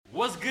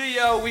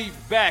Yo, we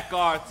back,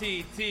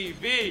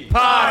 RTTV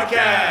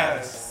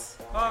Podcast.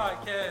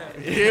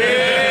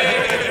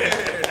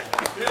 Yeah.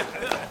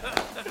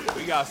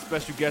 We got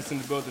special guests in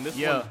the building. This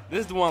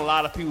is the one a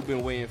lot of people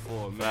been waiting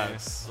for, man.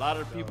 Nice. A lot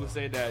of people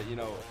say that, you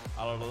know,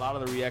 out of a lot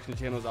of the reaction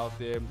channels out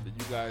there, that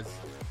you guys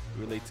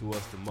relate to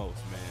us the most,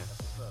 man.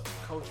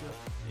 Culture.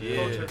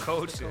 Yeah.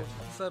 Culture.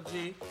 What's up,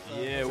 G?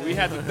 Yeah, we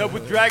had the Double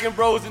Dragon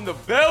Bros in the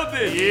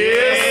building.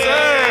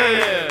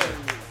 Yes, sir.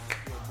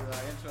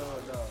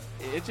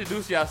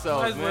 Introduce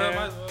yourselves, Might man.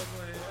 as well. Go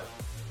ahead.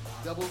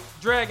 Double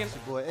Dragon. it's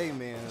your boy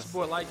A-Man. It's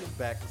your boy Like It.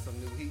 Back with some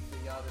new heat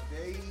for y'all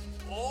today.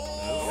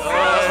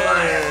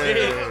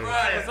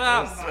 What's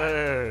up?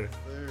 Sir.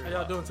 How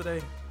y'all doing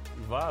today?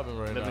 We vibing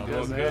right Living now. good,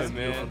 It's a man.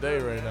 beautiful day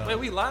right now. Wait,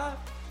 we live?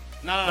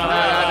 No. Oh,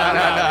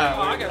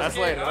 I got That's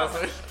scared.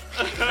 later.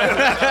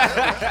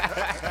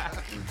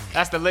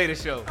 That's the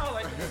latest show. I was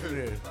like,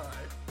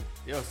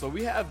 Yeah. Yo, so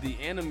we have the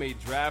anime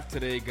draft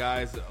today,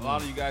 guys. A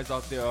lot of you guys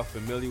out there are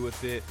familiar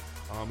with it.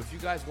 If you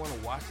guys want to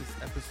watch this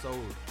episode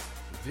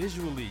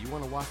visually, you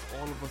want to watch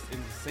all of us in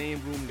the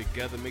same room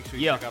together, make sure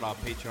you check out our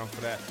Patreon for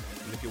that.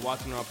 And if you're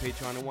watching on our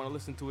Patreon and want to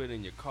listen to it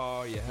in your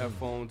car, your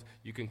headphones,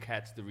 you can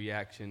catch the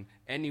reaction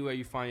anywhere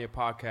you find your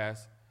podcast.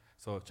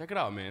 So check it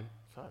out, man.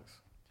 Facts.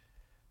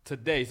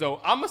 Today, so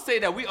I'm gonna say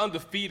that we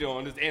undefeated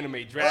on this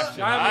anime draft.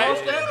 Y'all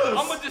lost that?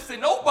 I'm gonna just say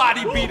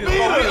nobody beat us.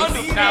 Bro. We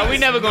undefeated. Nah, we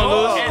never gonna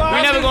lose.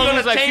 We never gonna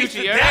lose like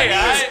Future. Yeah,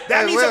 right?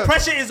 That means Will. the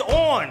pressure is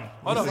on.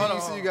 hold on.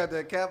 You see you got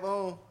that cap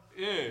on?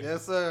 Yeah.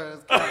 Yes, sir.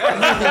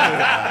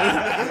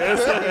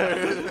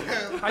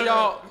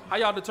 How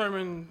y'all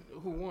determine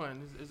who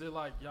won? Is it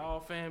like y'all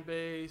fan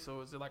base,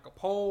 or is it like a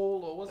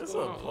poll, or what's It's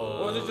going a on?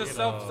 poll, Or is it just you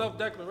know.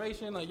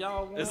 self-declaration, like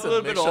y'all won? It's A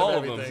little bit of mix of all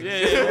of them. everything.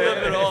 Yeah, a little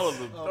bit of all of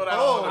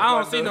them.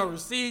 I don't see no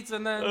receipts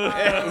and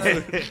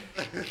nothing.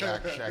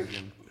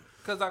 Checking.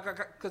 Cause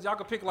y'all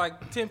could pick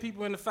like 10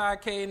 people in the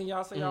 5K and then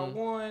y'all say y'all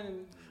won.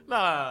 And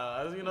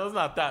Nah, you know, it's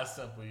not that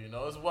simple, you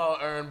know. It's well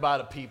earned by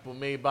the people,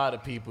 made by the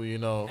people, you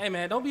know. hey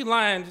man, don't be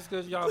lying just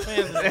cause y'all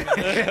fans. Well,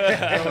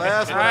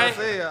 that's what Alright, I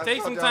said.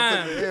 take I some thought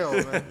y'all time. took the L,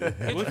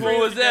 man. Which one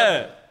was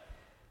that?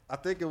 I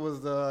think it was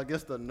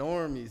against the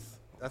normies.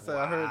 I said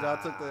I heard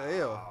y'all took the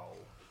L.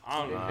 I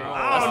don't know.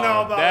 I don't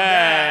know about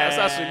that.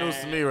 That's actually news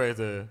to me right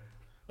there.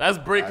 That's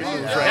breaking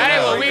news right That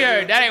ain't now. what we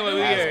heard. That ain't what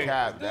we That's heard.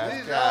 cap. That's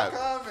These y'all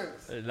cap.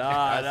 comments.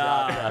 Nah.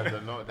 That's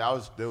cap. No, that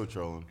was they were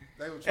trolling.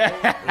 They were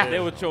trolling. They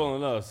were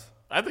trolling us.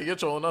 I think you're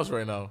trolling us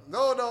right now.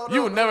 No.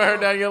 You would never heard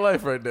that in your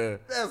life right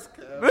there. That's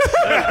cap.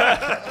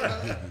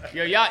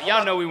 Yo,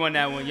 y'all know we won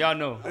that one. Y'all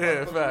know.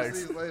 Yeah, facts.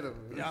 Receipts later,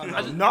 man.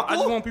 I just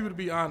want people to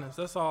be honest.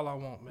 That's all I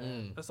want,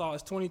 man. That's all.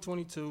 It's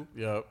 2022.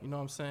 Yep. You know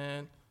what I'm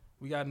saying?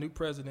 We got a new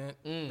president.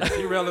 That's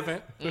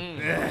irrelevant.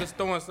 I'm just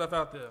throwing stuff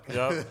out there.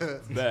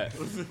 Yep. Bet.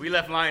 We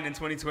left lying in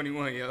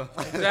 2021, yo.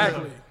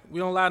 Exactly. We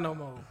don't lie no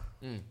more.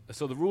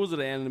 So the rules of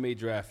the anime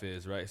draft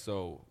is, right?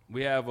 So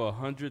we have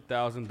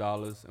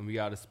 $100,000 and we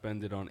got to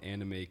spend it on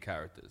anime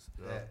characters.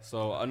 Yeah.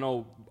 So I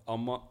know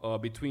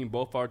between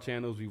both our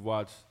channels, we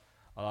watch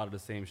a lot of the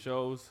same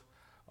shows.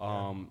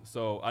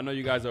 So I know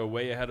you guys are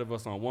way ahead of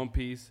us on One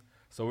Piece.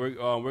 So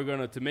we're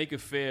gonna, to make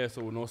it fair,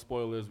 so with no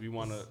spoilers, we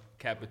want to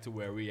cap it to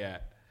where we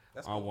at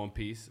on One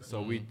Piece.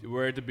 So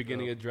we're at the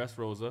beginning of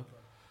Dressrosa.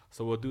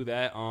 So we'll do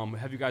that.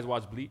 Have you guys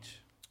watched Bleach?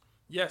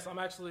 Yes, I'm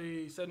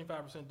actually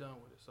 75% done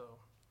with it. So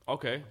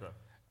Okay.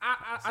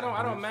 I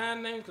don't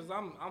mind names because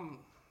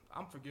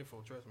I'm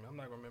forgetful. Trust me, I'm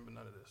not gonna remember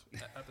none of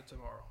this after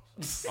tomorrow.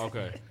 So.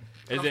 Okay.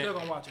 I'm still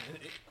gonna watch it.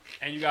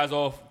 And you guys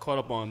all caught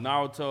up on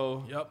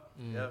Naruto,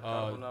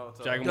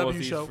 Yep. Dragon Ball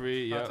W Z show.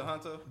 Free,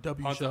 Hunter.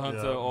 W Hunter show.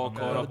 Hunter, all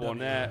caught up on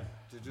that.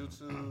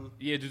 Jujutsu.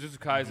 Yeah, Jujutsu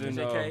Kaisen,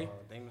 JK.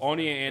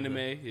 Oni and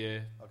anime, yeah.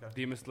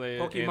 Demon Slayer,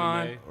 Pokemon.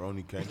 anime.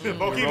 Roni Kenshin.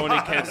 Rurouni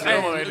Kenshin.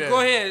 Hey, go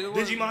ahead.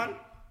 Digimon?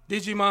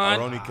 Digimon.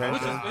 Roni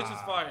Kenshin. Which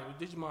is fire.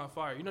 Digimon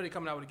fire. You know they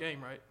coming out with a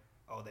game, right?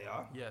 Oh, they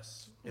are?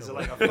 Yes. Is it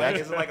like a fight?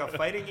 Is it like a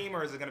fighting game,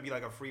 or is it gonna be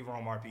like a free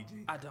roam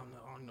RPG? I don't know.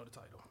 I don't know the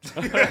title.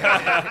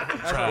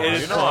 It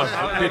is called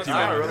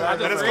Digimon. I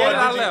just It's read called it.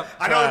 I Digi- left.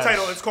 I know the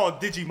title. It's called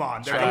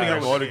Digimon. They're I coming out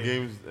have with all a the game.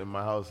 games in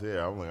my house here.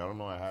 I'm like, I don't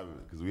know I have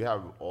it because we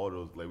have all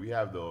those. Like we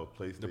have the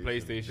PlayStation,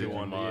 PlayStation Digimon,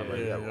 one, yeah. like,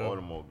 we have Yeah. all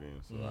the mobile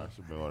games. So I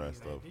should bring all that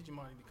stuff.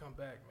 Digimon need to come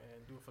back, man.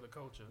 Do it for the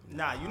culture.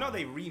 Nah, you know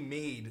they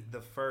remade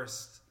the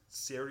first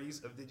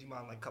series of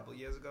Digimon like a couple of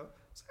years ago.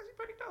 It's actually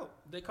pretty dope.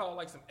 They call it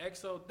like some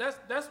EXO.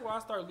 That's why I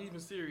started leaving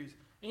series.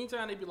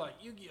 Anytime they be like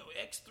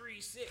Yu-Gi-Oh!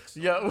 X36.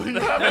 Yeah. I'm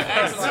like, all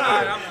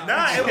right, I'm out.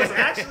 Nah, it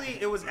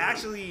was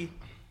actually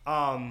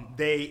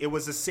it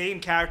was the same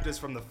characters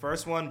from the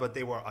first one, but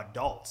they were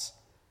adults.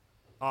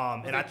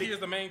 And I think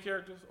kids the main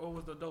characters, or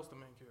was the adults the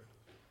main characters?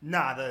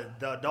 nah, the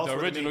adults The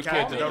were the original main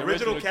characters. kids, The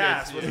original kids,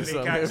 cast was yeah. the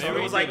main characters. So They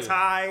it was like redid it.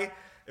 Tai.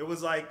 It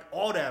was like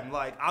all them,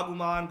 like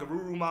Agumon,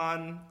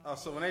 Garurumon. Oh,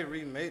 so when they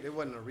remade, it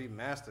wasn't a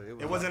remaster.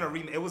 It wasn't a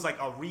remake. It was like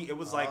it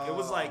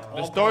was like The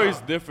all story's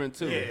grown up. different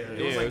too. Yeah,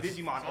 it was like it's-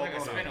 Digimon all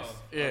grown up.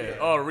 Yeah.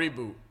 Oh,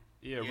 reboot.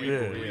 Yeah,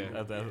 reboot.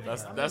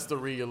 Yeah. That's the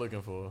re you're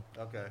looking for.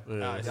 Okay.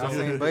 Yeah. Y'all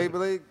seen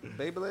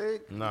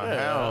Beyblade? Nah,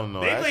 hell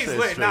no. That Beyblade's shit's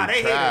lit. Nah, they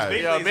straight hate trash.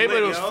 us. Yeah, Beyblade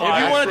lit, was yo. fire.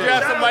 If you want to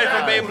draft Shout somebody out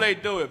from to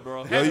Beyblade, do it,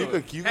 bro. Yo, you Have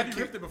could you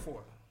drifted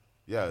before?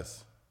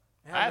 yes.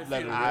 How did it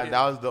let feel? it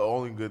That was the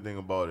only good thing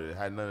about it. It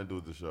had nothing to do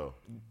with the show.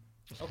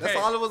 That's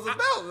all it was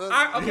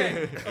about.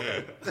 Okay,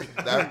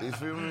 That, you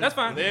feel me? that's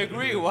fine. They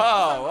agree.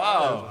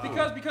 Wow.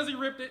 Because he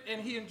ripped it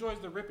and he enjoys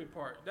the ripping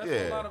part. That's what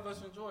Yeah. a lot of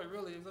us enjoy.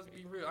 Really, let's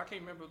be real. I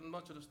can't remember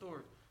much of the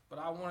story, but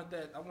I wanted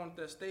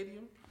that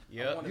stadium.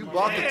 Yep. You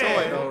bought the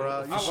toy though,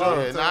 bro. You bought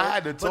Sure, the toy. I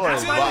had the toy.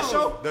 that's why the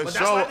show- The but that's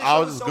show, why the I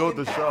was show just is good so with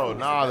the show. impactful.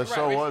 Nah, the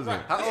show Right, wasn't.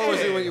 right. How old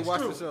was you when you That's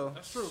watched true. the show?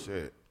 That's true.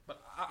 Shit.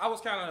 But I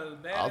was kind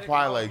of bad. I was at it,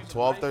 probably I like used to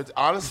 12, play. 13.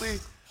 Honestly,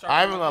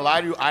 I ain't even gonna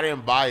lie to you. I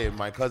didn't buy it.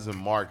 My cousin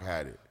Mark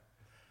had it.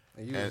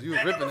 And you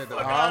was ripping it though.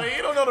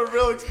 You don't know the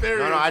real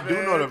experience. No, I do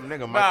man. know them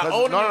nigga. My Nah, cousin,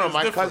 owning it no, is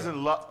my different.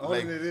 cousin,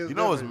 Owning it is you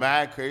know what's different.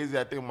 mad crazy?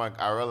 I think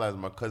I realized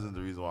my cousin's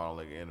the reason why I don't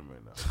like anime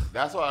now.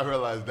 That's why I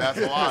realized. That's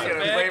why.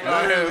 Blame it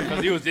on him.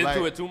 Because he was into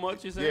Like- it too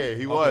much, you said? Yeah,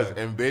 he was.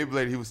 And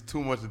Beyblade, he was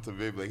too much into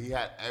Beyblade. He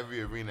had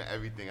every arena,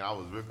 everything. And I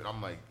was ripping.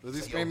 I'm like, Was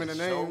he yo, screaming the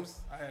this show- names?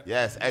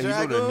 Yes, and you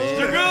know the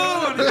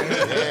Dragoon! name.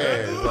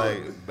 Yeah, it's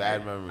like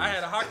bad memories. I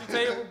had a hockey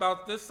table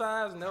about this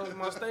size, and that was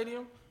my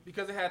stadium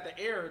because it had the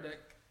air that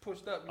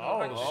pushed up. You know,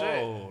 hockey Oh,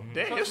 table. shit.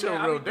 Damn, Trust your shit me, a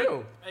I real be-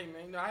 deal. Hey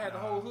man, you know, I had the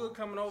whole hood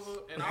coming over,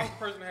 and I was the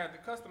person that had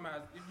to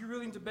customize. If you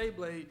really into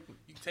Beyblade,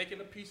 you taking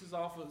the pieces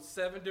off of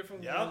 7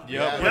 different ones.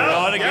 Yep, put it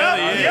all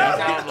together. You Yeah.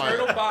 got I'm like-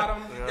 turtle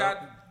bottom, you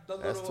got the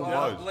That's little too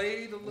much.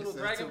 blade, the little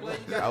dragon blade.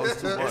 You That got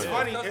was too much. It's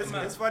funny.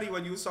 Customized. It's funny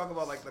when you was talking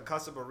about like the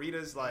custom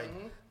arenas. Like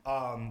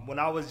when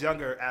I was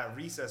younger at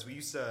recess, we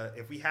used to,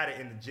 if we had it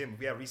in the gym, if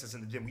we had recess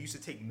in the gym, we used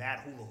to take mad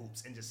hula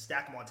hoops and just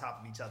stack them on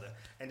top of each other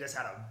and just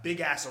had a big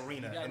ass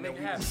arena. gotta And make then it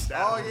we happen. was just Oh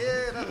battling.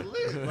 yeah,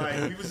 that's lit.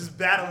 Like we was just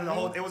battling the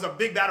whole. It was a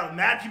big battle.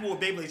 Mad people with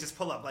Beyblades just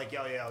pull up like,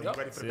 yo, you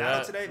ready for the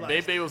battle today? Like,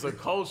 Beyblade was a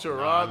culture,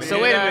 Rob.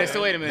 So wait a minute.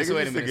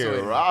 Niggas used to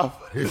get robbed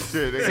for this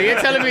shit. So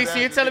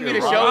you're telling me the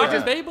show was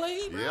just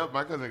Beyblade. Yeah,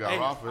 my cousin got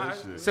robbed for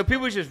this shit. so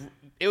people just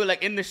it was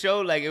like in the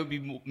show like it would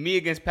be me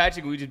against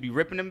Patrick and we'd just be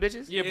ripping them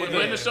bitches. Yeah, but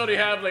But in the show they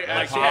have like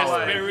actual she has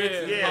like, spirits.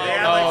 yeah, they and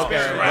had Oh, like okay.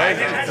 spirits, Right. right?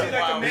 They actually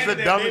like It's commanded the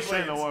their dumbest shit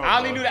in the Beyblades. world. I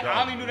only knew bro. that.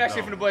 I only knew that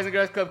shit from the Boys and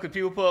Girls Club because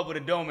people pull up with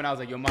a dome and I was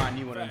like, "Yo, man, I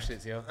need one of them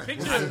shits, yo."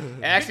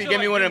 Actually,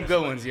 give me one of them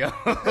good ones, yo.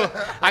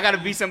 I gotta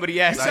beat somebody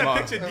ass tomorrow.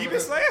 Picture Demon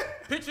Slayer.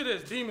 Picture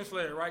this, Demon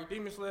Slayer, right?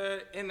 Demon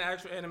Slayer, in the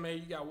actual anime,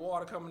 you got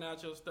water coming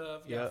out your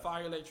stuff, you got Yep.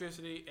 fire,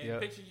 electricity, and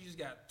Yep. picture you just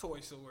got toy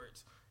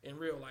swords in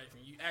real life,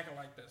 and you acting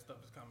like that stuff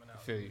is coming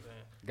out. Feel you. know what I'm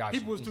saying? Gotcha.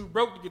 People was too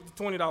broke to get the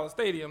 $20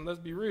 stadium, let's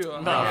be real.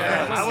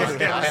 I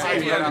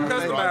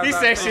was He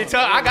said shit.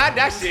 I got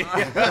that shit. I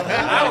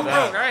was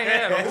broke, I ain't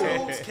had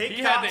no Hoops, cake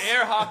He had the tops.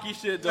 air hockey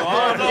shit, though.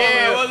 I don't know.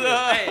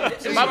 Yeah,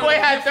 Hey, my boy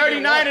had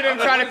 39 of them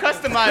trying to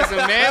customize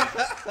them, man.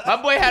 My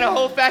boy had a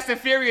whole Fast and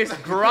Furious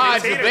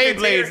garage with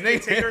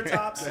Beyblades, Tater nigga.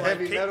 tops, like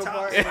heavy cake metal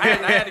tops. part. I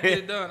had to get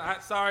it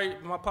done. Sorry,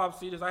 my pops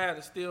see this. I had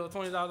to steal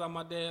 $20 out of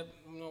my dad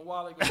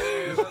wallet.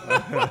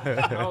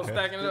 I was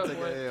stacking it up, take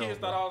but a L, kids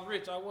thought I was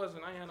rich. I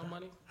wasn't. I ain't had no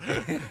money.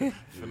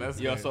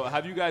 Yo, so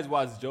have you guys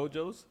watched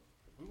JoJo's?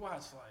 We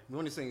watched like We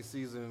only seen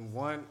season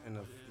 1 and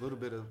a little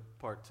bit of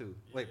part 2.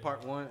 Wait,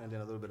 part 1 and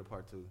then a little bit of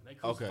part 2. they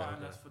crucified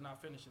okay. us for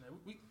not finishing it.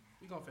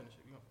 We gonna finish it.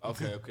 We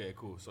gonna- Okay,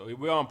 cool. So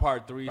we're on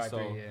part 3, Part so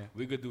 3, yeah.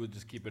 we could do it.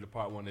 Just keep it a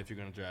part 1 if you're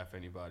gonna draft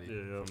anybody. I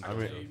mean, Nah, yeah.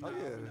 we not.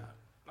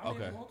 I don't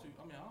Okay. even want to.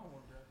 I mean, I don't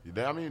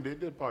want to. they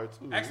did part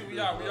 2. Actually, we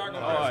are gonna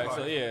All draft right,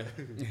 somebody.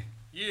 so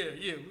yeah.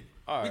 Yeah.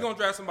 All We right. gonna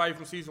draft somebody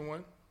from season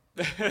 1.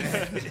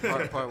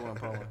 Part 1.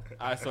 All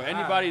right, so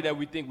anybody that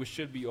we think we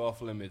should be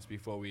off limits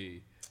before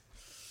we.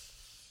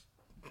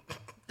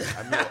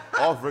 I mean,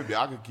 off rip,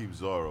 I could keep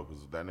Zoro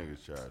because that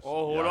nigga's trash.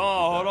 Oh, hold Yeah,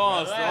 on.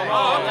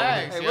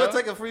 Relax, Hey, yo. we'll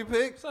take a free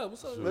pick. What's up?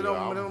 What's up? We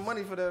don't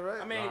money for that, right?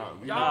 I mean,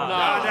 we y'all.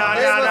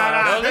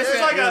 Nah. Yo, This is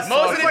listen, like a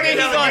most of the things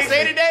he's gonna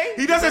say today,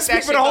 He doesn't let speak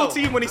that for the shit whole go.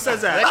 team when he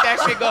says Let that.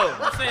 that shit go.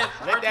 I'm saying,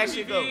 Let that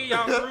shit go.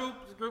 y'all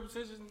group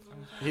decisions.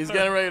 He's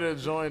getting ready to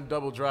join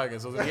Double Dragon.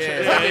 So Yeah.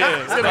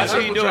 That's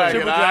what he doing.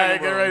 Dragon. Triple All Dragon,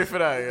 right, get bro. ready for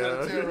that.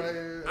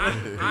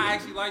 Yeah. I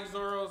actually like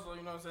Zoro, so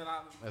you know what I'm saying.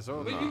 That's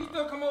Zoro. But you can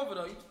still come over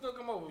though. You can still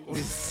come over. You know what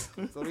I'm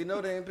saying? So we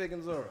know they ain't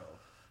picking Zoro.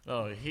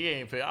 Oh, he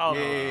ain't paid. I don't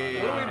know.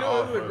 Yeah. What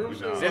are we doing? Group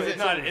show? Says it-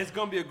 No, it's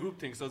gonna be a group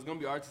thing, so it's gonna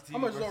be RTT How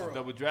much versus Zoro?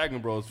 Double Dragon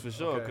Bros for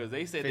sure, Okay. because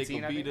they said 15,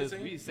 they I could beat think, us.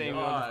 15? We saying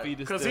we're undefeated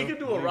Because he could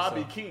do a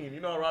Robbie Keane.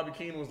 You know, Robbie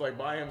Keane was like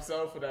by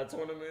himself for that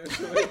tournament.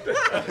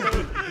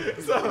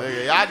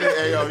 Nigga, y'all just,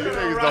 hey, yo, you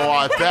niggas don't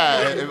want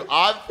that. If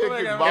I'm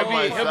picking by He'll be-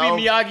 myself, He'll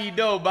be Miyagi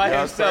Do by y'all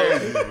himself.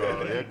 crazy, bro.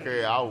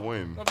 Okay, I'll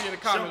win. Gonna be in the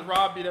comments.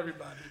 Rob beat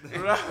everybody.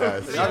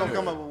 That's Y'all it. gonna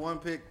come up with one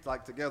pick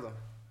like together.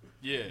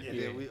 Yeah.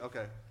 Yeah, we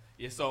okay.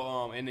 Yeah,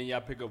 so and then y'all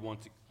pick up one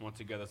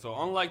together. So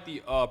unlike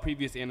the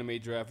previous anime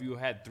draft, you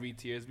had 3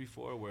 tiers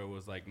before, where it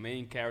was like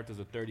main characters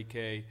with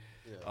 30K,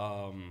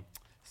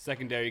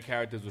 secondary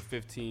characters with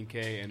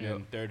 15K, and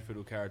then third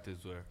fiddle characters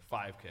were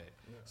 5K.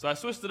 So I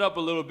switched it up a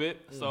little bit.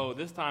 So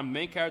this time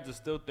main characters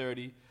still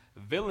 30,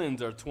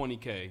 villains are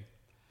 20K,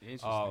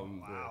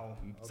 Interesting. Wow.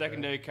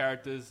 Secondary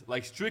characters,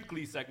 like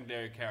strictly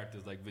secondary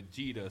characters, like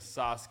Vegeta,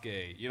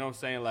 Sasuke. You know what I'm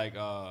saying? Like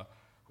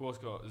who else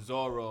go?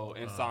 Zoro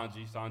and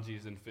Sanji. Sanji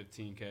is in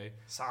 15K.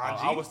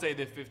 Sanji? I would say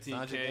they're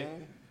Sanji 15K.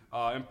 gang?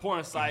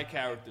 Important side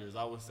characters,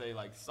 I would say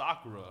like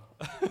Sakura,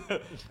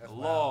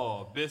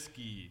 Law,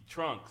 Bisky,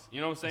 Trunks.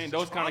 You know what I'm saying?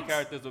 Those kind of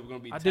characters are going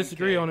to be. I 10K.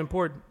 disagree on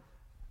important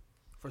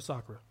for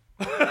Sakura.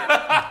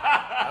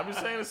 I be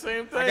saying the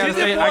same thing.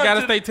 I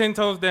gotta stay 10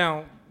 toes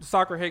down.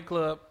 Soccer hate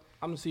club.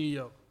 I'm the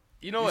CEO.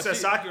 You know You what? said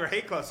She, Sakura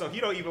hate club, so he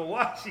don't even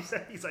watch.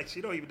 He's like,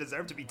 she don't even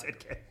deserve to be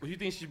 10K. what you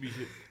think she be?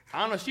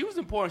 I don't know. She was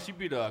important. She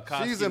be the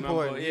Akatsuki She's member.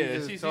 important. Yeah,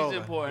 He's she's trolling.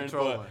 important. He's But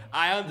trolling.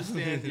 I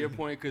understand your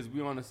point because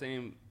we're on the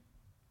same.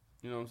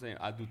 You know what I'm saying?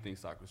 I do think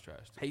Sakura's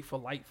trash too. Hate for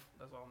life.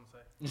 That's all I'm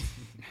gonna say.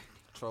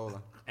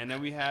 Trolling. And then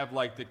we have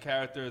like the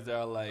characters that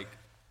are like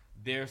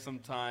there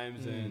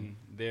sometimes, and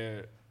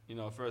they're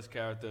first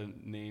character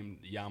named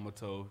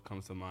Yamato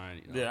comes to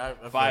mind. You know, Yeah,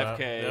 I feel 5K.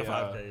 that. Yeah,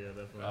 5K. Yeah,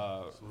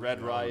 definitely.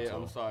 Red Riot.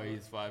 I'm sorry,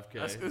 he's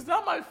 5K. It's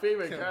not my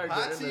favorite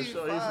character in the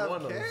show. He's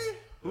one of them.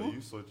 Yo,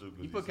 you switch up 'cause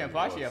You put said he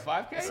Kenpachi was. at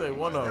 5K? I say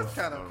one of That's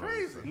them. kind of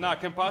crazy. Nah,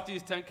 Kenpachi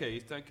is 10K.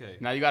 He's 10K.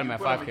 Now you got him at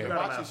 5K.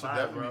 Kenpachi should 5,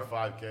 definitely bro. be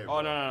 5K. Oh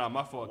bro. no,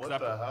 my fault. 'cause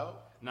What I the put-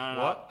 hell?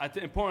 No. What? I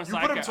think important. You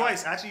put him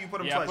twice. Actually, you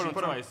put him Yeah, I twice. put You him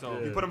put him twice, so-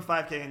 You put him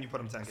 5K and you put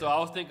him 10K. So I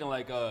was thinking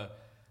like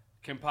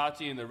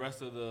Kenpachi and the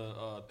rest of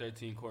the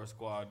 13 core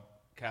squad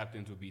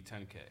captains would be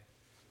 10K.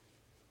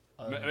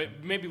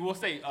 Maybe we'll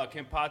say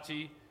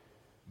Kenpachi,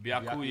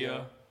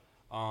 Byakuya,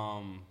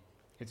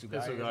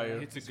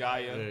 Hitsugaya.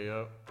 Hitsugaya,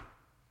 Yeah.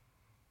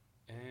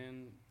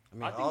 and I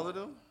mean, I think all of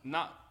them?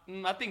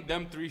 I think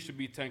them three should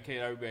be 10K.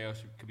 Everybody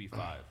else could be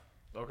 5.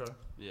 Okay.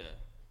 Yeah.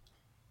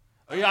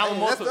 Hey, that's- no,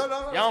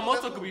 Yamamoto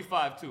that's- could be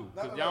 5 too.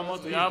 Because No, Yamamoto,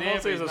 he's Yeah, damn, I'm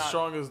but saying he's the not.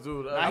 strongest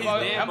dude. Nah, ever. he's How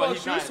damn, about but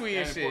he's not Shusui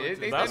and that shit? important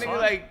They to that That's nigga fine.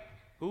 like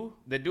Who?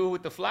 the dude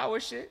with the flower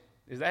shit.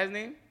 Is that his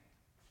name?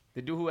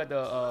 The dude who had the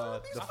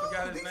I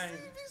forgot his name.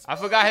 I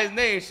forgot his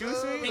name.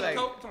 Shusui. Pink Like,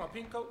 coat. Talking about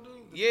pink coat dude.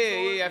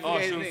 yeah. I Oh,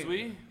 forget his Shusui?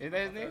 name. Is that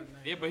his name?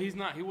 Yeah, but he's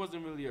not. He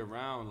wasn't really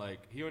around.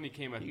 Like he only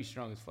came at. He's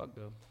strong as fuck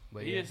though.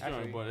 But He yeah, is I feel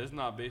strong, you. but it's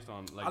not based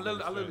on like. I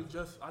literally strength.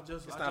 just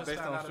not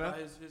based found on out about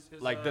strength?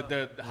 his like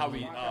the how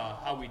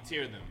we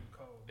tier them.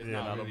 code. It's Yeah,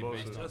 not no, really the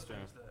based bullshit. on Just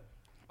strength. finished that.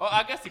 Oh,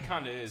 I guess he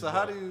kind of is. So but-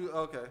 how do you?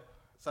 Okay.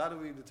 So how do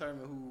we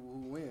determine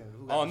who wins?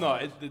 Who got Oh the no!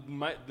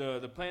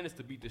 strongest? The plan is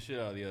to beat the shit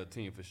out of the other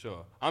team for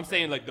sure. I'm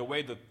saying like the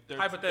way the 30,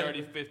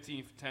 Hypothetically.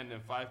 15, 10,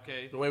 and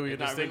 5K. The way we it's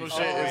not really distinguish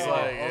it is separated.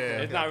 like, okay.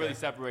 yeah. It's not really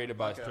separated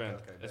by Okay,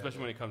 strength, okay,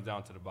 especially when it comes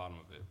down to the bottom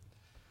of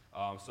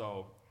it.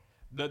 So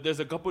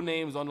there's a couple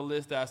names on the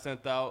list that I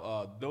sent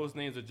out. Those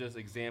names are just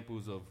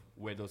examples of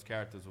where those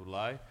characters would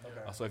lie.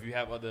 So if you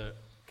have other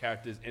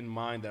characters in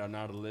mind that are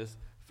not on the list,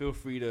 feel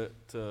free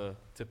to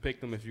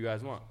pick them if you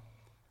guys want.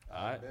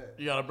 All right.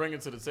 You gotta bring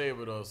it to the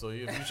table though. So if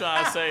you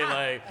trying to say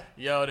like,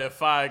 yo, they're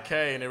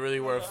 5K and they're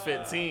really worth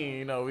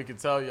 15, we can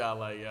tell y'all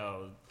like,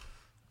 yo,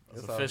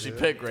 that's It's a all fishy good.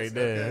 pick right It's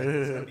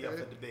there. gonna be up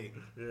for debate.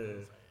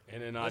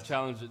 And then I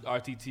challenge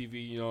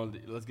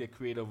RTTV, let's get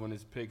creative on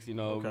his picks. Okay.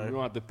 We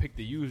don't have to pick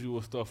the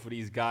usual stuff for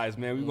these guys,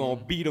 man. We're going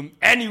to beat them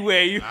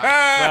anyway. You heard?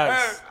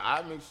 Facts.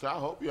 I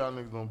hope y'all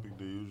niggas don't pick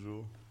the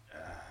usual.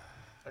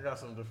 I got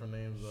some different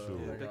names.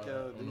 Sure. Pick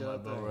your thing.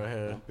 Right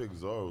here. Don't pick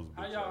Zoro's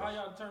How bitch y'all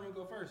ass. determine who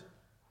go first?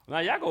 Now,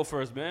 y'all go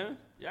first, man.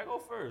 Y'all go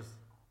first.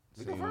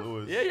 St.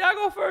 Louis. Yeah, y'all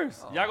go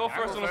first. Y'all go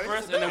first on the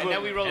first, and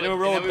then we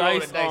roll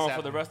dice the dice for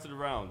after. the rest of the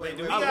round. Wait,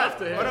 do we I have?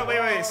 left it Hold on,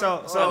 here. wait.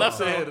 So I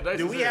left it here. The dice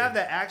do is we here. have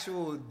the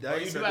actual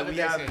dice, do or have do the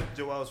we dice have here.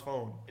 Joel's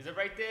phone? Is it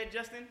right there,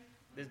 Justin?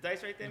 There's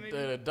dice right there, maybe.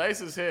 The dice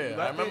is here. I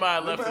left remember it? I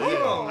left it Hold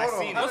here. on. I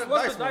seen How it. did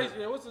What's the work? dice?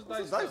 Yeah, what's the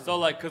dice? dice?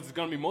 So, because it's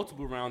going to be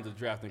multiple rounds of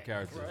drafting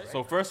characters.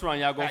 So, first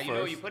round, y'all go You know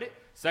where first. you put it?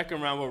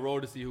 Second round, we'll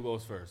roll to see who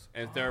goes first.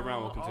 And third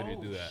round, we'll continue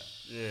to do that.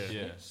 Yeah.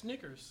 Yeah.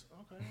 Snickers.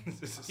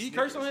 Okay. He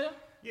curse on here?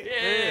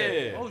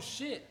 Yeah. Oh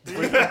shit.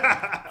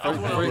 I was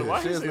wondering,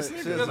 why you say Shiz-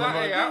 Snickers? Shiz- Because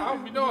I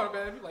don't be knowing it,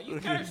 man. Be like, you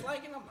curse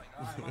like it? I'm like,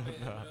 all right, my bad.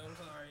 Man, I'm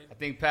sorry. I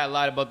think Pat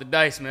lied about the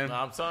dice, man.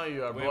 Nah, I'm telling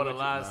you, I bought it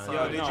last time.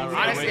 Yo, did you read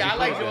Honestly, Wait, I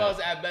like you Joel's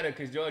app better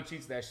because Joel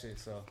cheats that shit.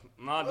 So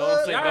Nah,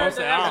 don't say, Y'all don't heard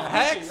say. that app I was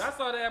don't. glitchy. I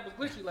saw that app was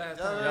glitchy last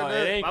time. Yo,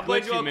 it ain't my boy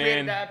Joel glitchy,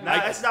 created man. the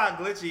app. Nah, it's not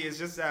glitchy. It's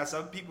just that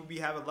some people be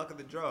having luck of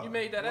the draw. You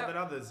made that more app? than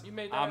others. You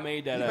made that I app?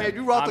 made that You up. made-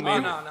 you wrote I the made code?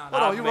 it. No, no,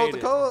 Hold on, you wrote the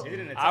Is code? it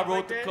in the I top wrote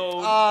right the there? code.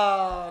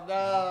 Oh,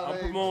 no. I'm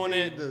they promoting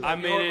it. cheated. I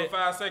You made hold it. for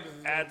 5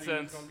 seconds.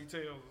 AdSense. It's gonna be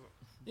tails.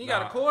 You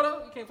got a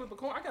quarter? You can't flip a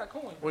coin? I got a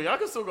coin. Well, y'all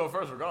can still go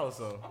first regardless,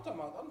 though. I'm talking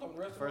the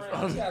rest of the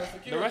round. You got a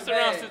security The rest of the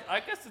round, bag. I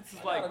guess it's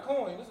just I got a like,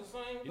 coin. It's the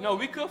same.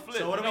 we could flip.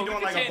 So what are we No, doing?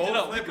 could Like a change it bowl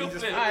up. flip? We We could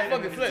just flip. All right, fuck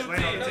it, and flip. just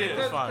land on the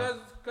table. It's fine.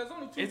 Because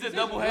only two Is it positions.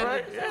 double-headed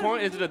Right, yeah.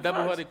 coin? Is it a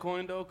double-headed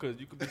coin though? Because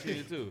you could be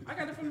cheating too. I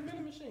got it from the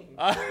vending machine.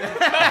 I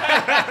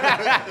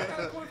got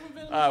a coin from the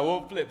vending All right, machine.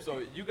 we'll flip.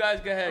 So you guys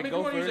go ahead, I mean, if you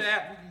go want to use first. the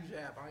app, we can use the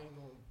app. I ain't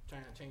going to try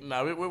and change it.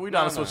 Nah, we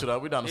down to switch it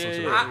up. We down to switch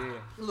it Yeah,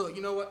 up. Look,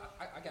 you know what?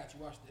 I got you.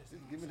 Watch this.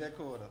 Give me that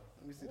quarter.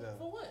 Let me see that.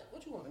 For what?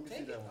 What you want? Let me see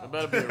Take that it? one.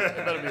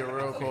 It better be a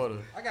real quarter.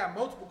 I got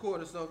multiple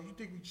quarters, so if you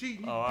think we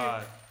cheating, you Oh, all can right.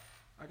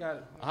 pick. I got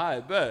it. I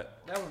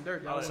bet. That one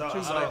dirty. I So, wouldn't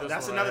choose I that. like this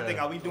that's one another right thing.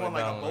 here. Are we doing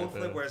like Down a like boat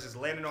flip that. where it's just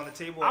landing on the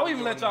table? I Or would even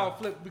we let doing y'all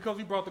flip because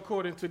we brought the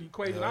court into the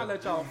equation. I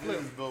let y'all flip.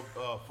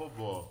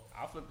 Football.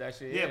 I'll flip that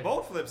shit. Yeah,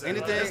 both flips.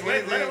 Anything, Just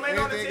let it land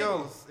on the anything table.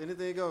 goes.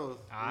 Anything goes.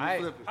 Alright.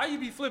 You flip it. How you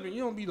be flipping?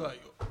 You don't be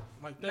like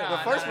that. Nah,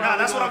 first Nah,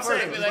 round, that's we what I'm going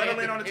saying. first. Just let it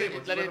land on the table.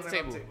 Let Just it hit the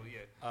land on table.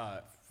 Yeah. All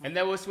right. And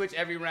then we'll switch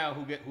every round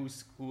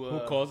who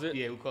calls it?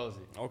 Yeah, who calls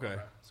it. Okay.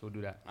 So we'll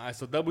do that. All right,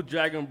 so Double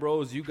Dragon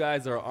Bros, you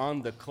guys are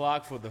on the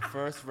clock for the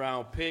first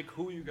round pick.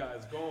 Who you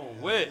guys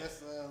going with?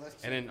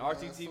 Let's And then check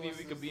RTTV,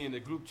 we could be in the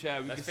group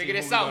chat. We Let's can see figure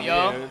who this we out, gonna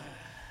y'all. hear.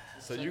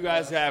 So you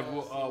guys have,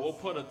 we'll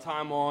put a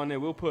time on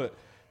it. We'll put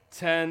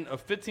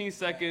 15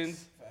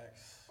 seconds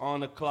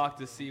on the clock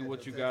to see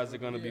what you guys are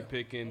going to be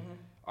picking.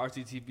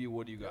 RTTV,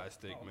 what do you guys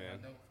think, man?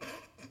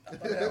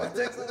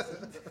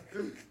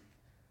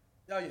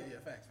 Oh yeah,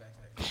 facts.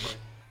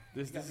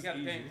 This You is got a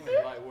easy. game This plan.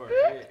 is light work.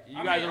 Yeah.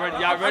 You guys ready?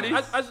 Y'all ready?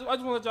 I just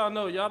want to let y'all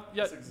know, y'all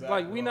exactly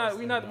like we what I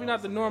was not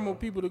thinking. the normal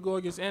people to go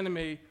against anime.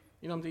 You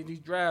know what I'm saying? These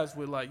drafts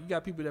with like you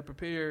got people that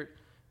prepared,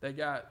 that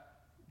got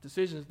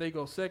decisions. They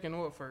go second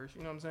or first.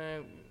 You know what I'm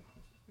saying?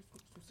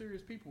 Some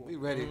serious people. We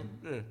ready.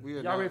 Yeah. We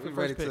are Y'all ready for we first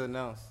ready pick? to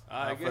announce. All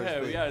our right, go first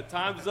ahead. pick. Yeah,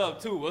 time's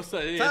up, too. What's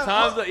up? Yeah, Time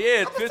time's up? up.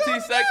 Yeah, How much 15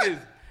 time? seconds.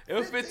 It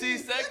was 15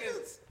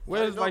 seconds.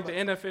 Where's like the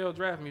NFL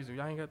draft music?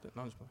 Y'all ain't got that.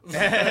 No, I'm just playing.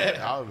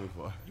 That would be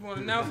fun. You want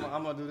to announce it?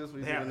 I'm gonna do this.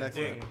 We do Yeah, the next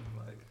yeah. one.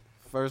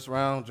 First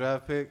round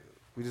draft pick.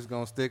 We just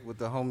gonna stick with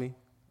the homie.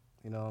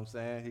 You know what I'm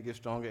saying? He gets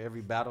stronger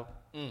every battle.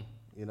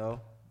 You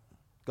know,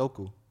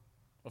 Goku.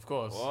 Of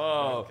course.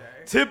 Whoa.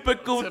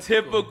 Typical pick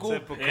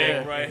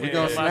Yeah. right We here.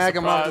 gonna snag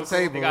him off the surprise.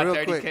 table They got real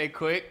 30K quick.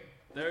 quick.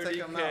 Take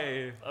him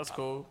 30K. That's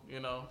cool.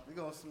 You know, We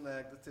gonna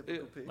snag the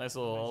typical pick. nice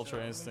little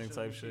Ultra Instinct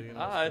type shit. You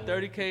know, All right,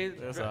 30K.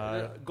 That's all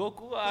right.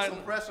 Goku, Put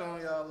some pressure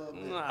on y'all a little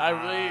bit. I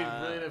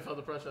really didn't feel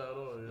the pressure at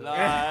all. You know? Nah,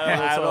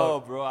 at talk. all,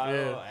 bro.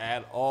 Yeah.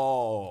 At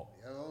all.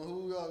 Yo,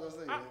 who y'all gonna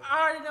say? I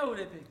already know who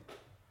they pick.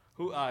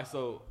 Who? All right,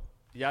 so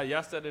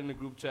y'all said it in the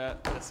group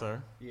chat. Yes,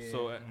 sir. Yeah.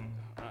 So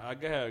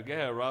go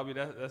ahead, Robbie.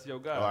 That's your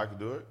guy. Oh, I can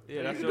do it?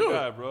 Yeah, that's you your do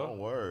guy, it. Oh, bro.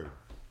 word.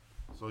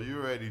 So you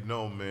already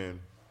know,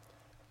 man.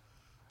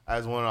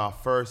 As one of our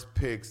first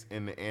picks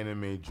in the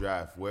anime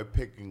draft, we're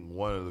picking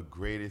one of the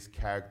greatest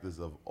characters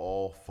of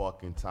all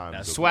fucking time.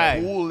 That's the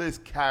swag.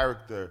 coolest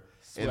character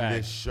in Swag.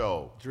 this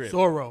show. Drip.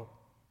 Zorro.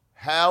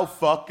 Hell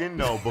fucking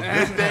no. But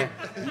good thing,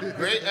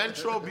 great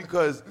intro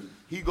because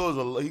he goes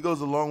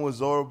along with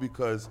Zoro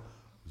because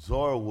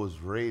Zoro was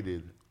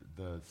rated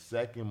the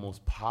second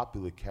most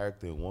popular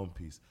character in One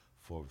Piece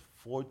for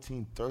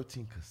 14,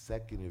 13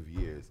 consecutive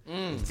years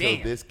until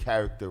Damn. this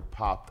character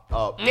popped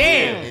up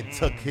Damn. and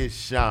took his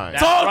shine.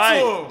 Talk right.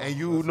 to him. And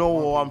you know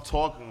what I'm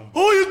talking about.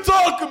 Who you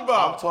talking I'm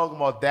about? talking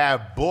about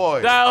that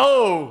boy, That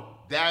who?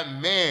 that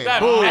man.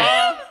 That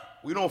man?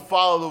 We don't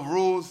follow the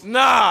rules,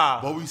 Nah.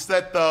 but we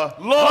set the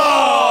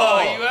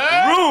Lord. you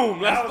heard? Room.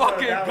 Let's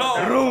fucking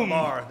go. Room.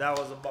 That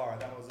was a bar.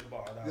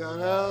 Yo,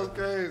 that was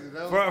crazy.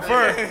 That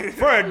was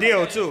For a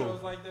deal too.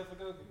 Shows like that for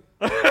Goku.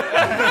 We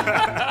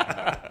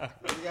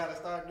gotta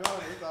start doing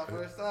it. It's our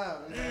first time.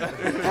 I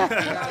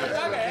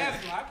gotta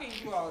ask him. I can't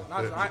do all this.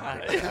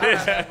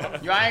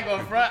 Yo, I ain't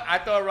gonna front. I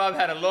thought Rob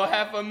had a low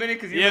hat for a minute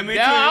because he Yeah, looked me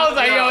down. too. I was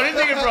like, yo, this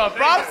nigga brought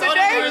props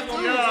today.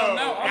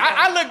 No,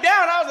 I looked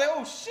down. I was like,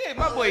 oh shit,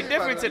 my boy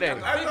different today. I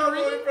thought the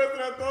only person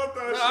that thought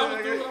that I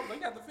was doing it. They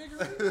got the figure.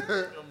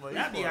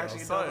 That'd be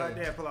actually a dope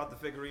idea. Pull out the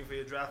figurine for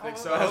your draft pick.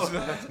 So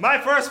my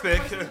first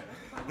pick. That's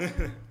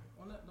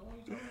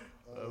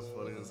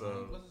funny as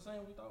hell. What's the same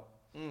we thought?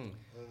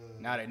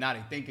 Now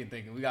they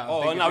thinking. We got.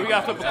 Oh, no, we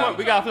got to flip a coin.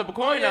 We got to flip a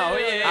coin now.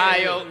 Yeah. All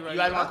right, yo, you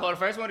guys want to call the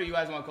first one or you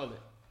guys want to call it?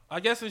 I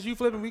guess it's you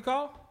flipping. We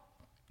call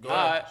Go All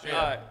ahead. right,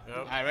 all right.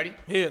 All right, ready?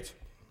 heads.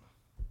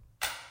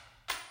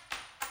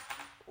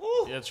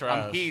 You're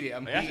trash. I'm heated.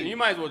 I'm Actually, you heated.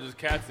 might as well just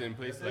catch it in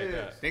places like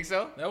that. Think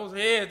so? That was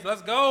heads.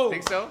 Let's go.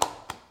 Think so?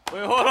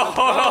 Wait, hold on.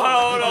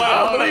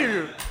 I don't believe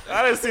you.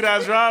 I didn't see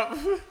that drop.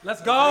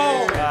 Let's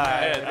go.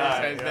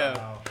 Hands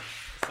down.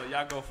 So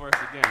y'all go first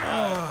again.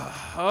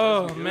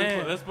 Oh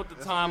man. Let's put the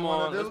time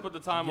on. do? Let's put the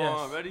time Yes.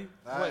 on. Ready?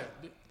 Alright.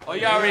 Oh,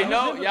 y'all already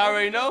know? Y'all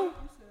already know?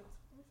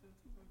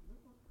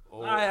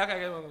 All right,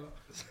 okay.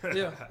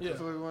 Yeah. That's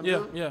what we wanna Yeah.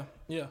 do?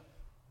 Yeah.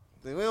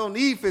 We don't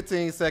need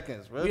 15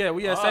 seconds, bro. Yeah,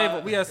 we had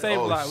save. We had save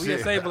a Oh, lot. We had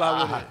shit. save a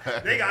lot with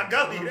it. They got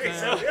gully. They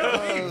said we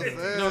don't need it. You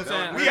know what I'm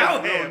saying? We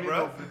out We here, don't need bro.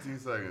 no 15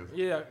 seconds.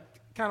 Yeah.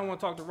 Kind of want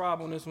to talk to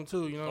Rob on this one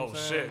too. You know what Oh I'm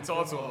saying? shit.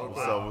 Talk to him. What's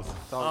up? What's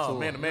Talk to Oh,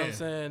 man him. to You know what I'm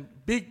man.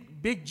 saying?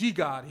 Big G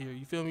God here.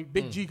 You feel me?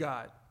 Big G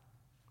God.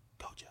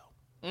 Gojo.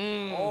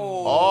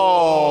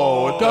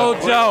 Oh,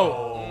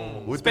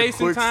 Gojo. with Space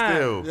the and quick time.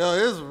 steal. Yo,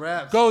 his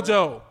raps.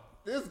 Gojo.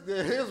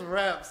 His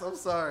raps. I'm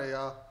sorry,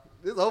 y'all.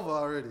 It's over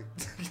already.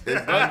 Go Joe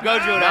that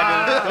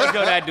dude. Go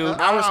Joe that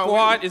dude. Our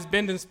squad is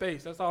bending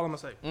space. That's all I'm gonna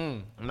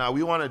say. Now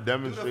we want to Do the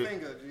demonstrate.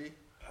 finger, G.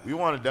 We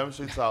want to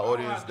demonstrate to our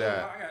audience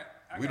that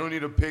we don't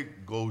need to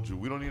pick Goju.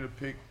 We don't need to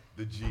pick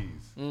the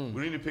G's. We don't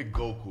need to pick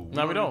Goku.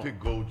 No, we don't. Need to pick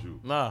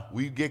Goju. Nah.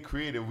 We get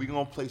creative. We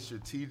gonna play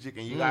strategic,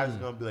 and you guys are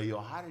gonna be like, yo,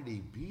 how did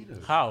they beat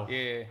us? How?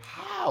 Yeah.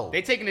 How?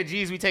 They taking the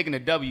G's, we taking the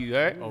W,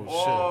 right?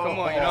 Oh, Come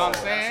on, you know what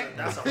I'm saying?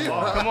 That's a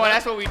bar. Come on,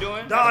 that's what we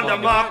doing. Don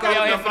DeMarco, We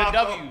out here for the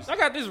DeMarco. W's. I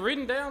got this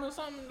written down or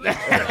something.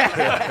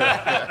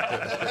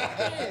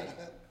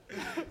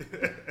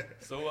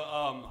 So,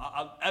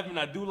 Evan,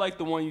 I do like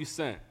the one you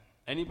sent.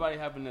 Anybody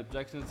have an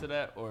objection to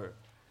that, or?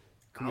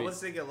 I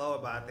was thinking lower,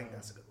 but I think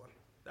that's a good one.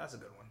 That's a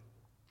good one.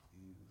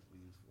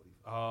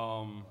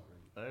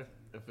 Hey,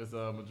 if it's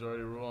a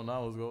majority rule,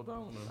 now let's go with that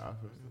one.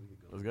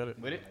 Let's get it.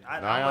 With it?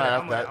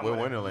 Nah, I that. We're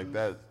winning like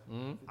that.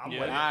 I'm Yeah.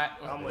 with it. Alright.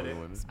 I'm with it.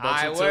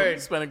 Alright,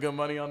 word. Spending good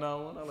money on that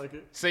one. I like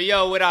it. So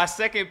yo, with our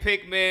second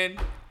pick, man,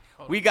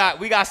 we got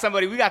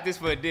somebody. We got this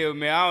for a deal,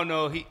 man. I don't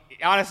know. He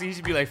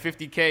should be like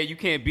 50K. You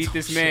can't beat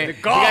this man.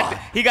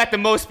 He got the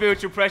most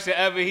spiritual pressure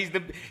ever.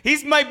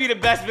 He's might be the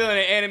best villain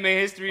in anime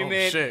history,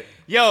 man. Shit.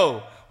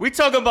 Yo, we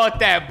talking about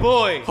that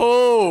boy.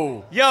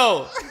 Oh.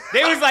 Yo,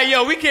 they was like,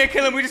 yo, we can't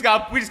kill him. We just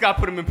got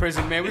put him in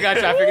prison, man. We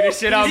gotta try to figure this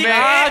shit out, man.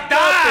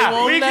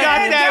 We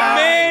got that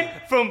man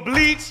from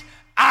Bleach,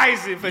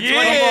 Aizen for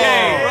 20K.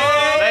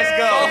 Let's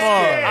go.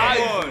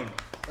 Come on.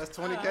 That's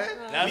 20K?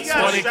 That's We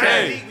got 20K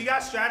strategy. We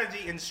got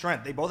strategy and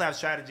strength. They both have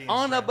strategy and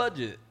on a strength.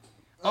 budget.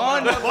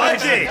 On the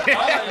budget.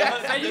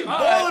 Say you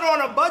Balling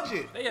on a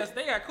budget. They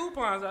got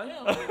coupons out here.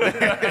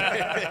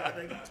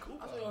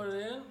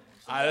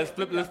 All right, let's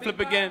flip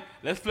again.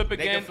 Let's flip They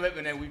can again, flip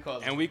and then we call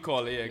it. and we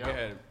call it. Yeah, go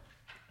ahead.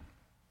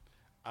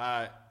 All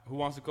right, who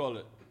wants to call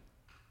it?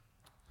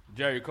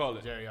 Jerry, call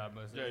it. Jerry, I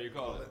must. Jerry, you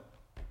call it.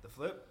 The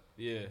flip?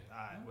 Yeah.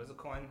 Alright, where's the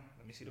coin?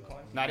 Let me see the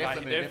coin. Nah,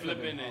 They're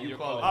flipping and you're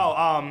calling.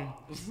 Oh,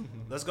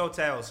 let's go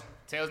tails.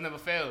 Tails never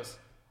fails.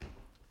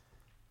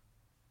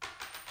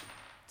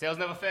 Tails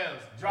never fails.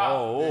 Drop.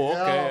 Oh,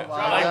 okay. Yo,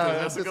 I like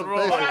this. That's a good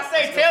roll. When I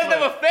say tails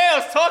never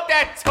fails, talk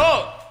that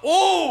talk.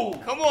 Ooh,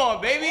 come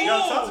on, baby. Yo,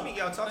 talk to me.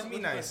 Yo, talk to me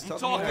nice. Talk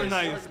to me Talking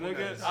nice,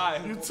 nigga. All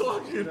right. You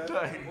talking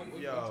nice.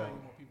 Yo,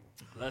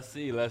 Let's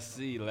see. Oof.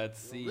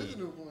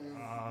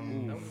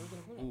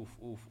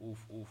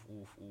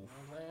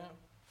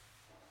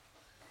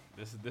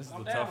 This is the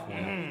tough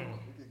one.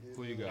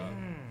 Who you got?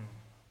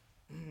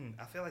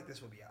 I feel like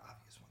this would be an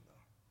obvious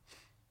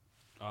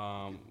one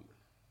though.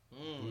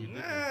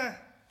 Nah.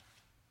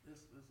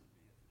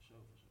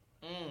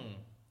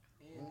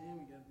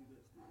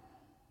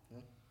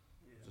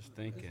 Just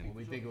thinking.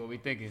 What we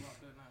thinking?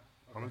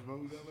 How much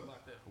money we got left?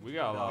 We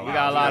got a lot. We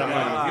got a lot of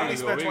money. We only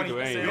spent 20. We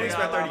We only We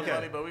spent got a lot of 30K.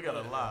 money, but we got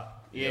a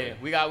lot. Yeah,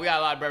 we got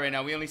a lot of bread right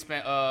now. We only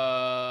spent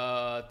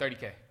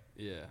 30K.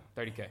 Yeah.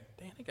 30K.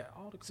 Damn, they got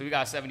all the. So we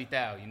got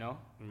 70,000, you know?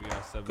 We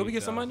got 70. Could we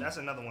get some money? That's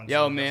another one.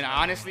 Yo, too. man, That's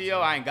honestly, yo,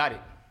 I ain't got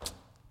it.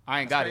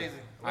 I ain't got it. crazy.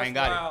 I ain't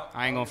got wild. it.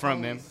 I ain't gonna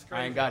front, man.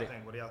 I ain't got it.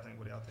 What do y'all think?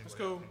 What do y'all think? It's What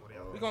do y'all cool. think? What do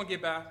y'all We think? gonna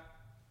get by.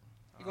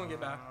 We gonna get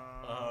by.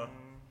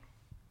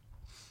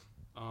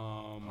 I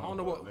don't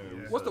know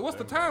what's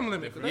the time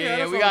limit? 'Cause they had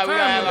Yeah, us we on got the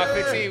time about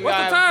limit. 15. What's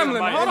the time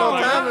limit? Hold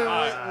on, Time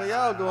man. when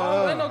y'all going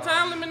Oh, ain't on. no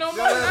time limit no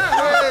more. Hey,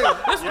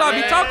 This is what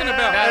I be talking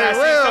about. Nah, see,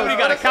 Will, somebody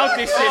gotta count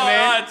this shit,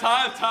 man.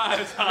 Time. There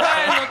ain't no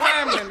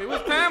time limit.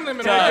 What's time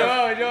limit? on Time.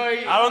 that?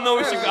 Yo, I don't know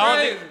what you. I don't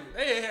think.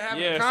 They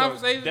having Yeah, so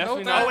conversations.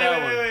 definitely no not time. Wait,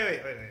 that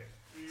wait, one. wait.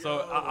 So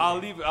I'll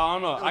leave it. I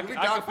don't know. I can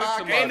pick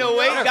somebody. Ain't no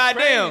way, That's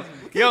goddamn.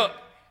 crazy. Yo,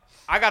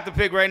 I got the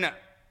pick right now.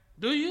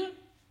 Do you?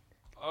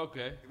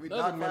 Okay. We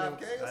Doesn't knocked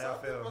mean 5K or How y'all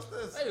something? feel? What's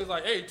this? They was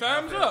like, hey,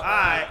 time's up.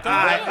 Alright,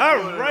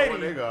 What alrighty.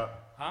 they got?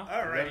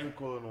 Alrighty. Definitely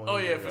cooler than what Oh,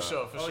 they yeah, got. for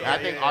sure. I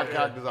think our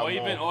characters are Or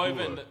even more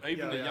even cooler. the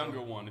Yeah.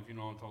 younger one, if you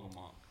know what I'm talking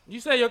about.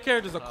 You say your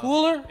characters are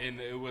cooler? And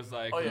it was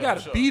like. Oh, yeah. You gotta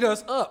for sure. beat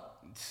us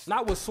up.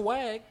 Not with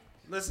swag.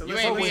 Listen, You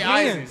listen. ain't with beat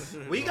hands.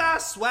 Aizen. We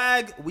got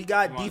swag, we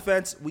got Come on.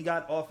 defense, we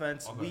got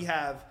offense, we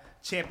have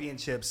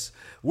championships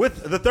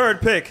with the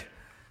third pick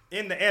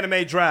in the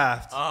anime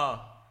draft.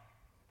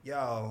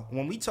 Yo,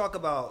 when we talk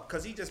about,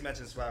 because he just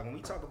mentioned swag, when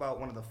we talk about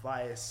one of the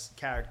flyest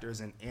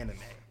characters in anime,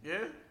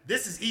 Yeah?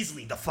 this is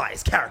easily the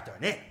flyest character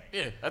in anime.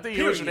 Yeah. I think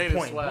he Period, originated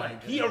point swag.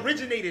 blank. He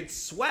originated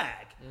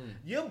swag.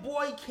 Your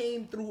boy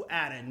came through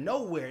out of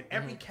nowhere, and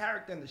every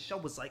character in the show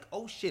was like,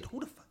 "Oh shit, who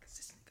the fuck is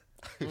this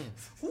nigga?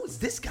 Who is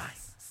this guy?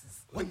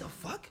 What the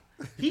fuck?"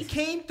 He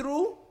came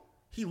through.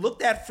 He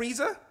looked at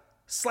Frieza,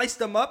 sliced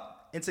him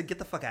up, and said, "Get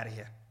the fuck out of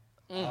here.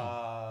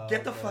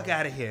 Get the fuck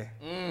out of here.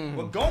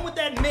 We're going with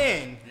that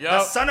man, the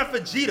Yup. son of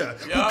Vegeta,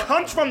 who Yup.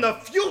 comes from the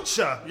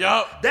future.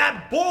 Yup.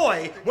 That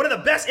boy, one of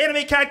the best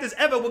anime characters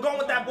ever. We're going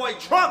with that boy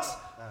Trunks."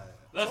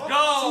 Let's Talk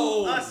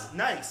go. to us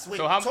nice. Wait,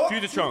 So how- talk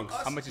Future to Trunks.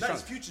 us How much is nice.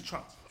 Trunks? Future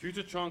Trunks.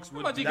 Future Trunks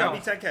would much be. he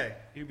That'd got? be 10K.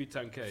 He'd be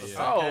 10K. Yeah.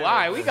 Oh, all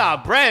right. We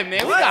got bread,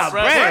 man. We got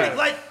Right, bread.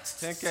 like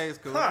 10K is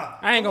cool. huh.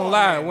 I ain't gonna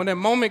lie. When that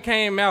moment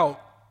came out,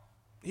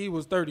 he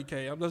was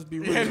 30K. Let's be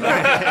real. At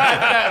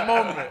that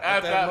moment.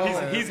 At that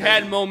moment. He's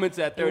had moments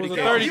at It was a 30K.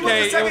 30K. He was the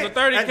It was a second-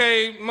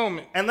 30K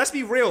moment. And let's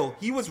be real,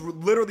 he was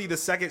literally the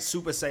second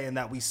Super Saiyan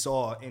that we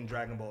saw in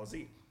Dragon Ball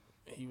Z.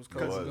 He was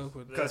cold.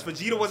 Because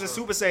Vegeta wasn't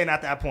Super Saiyan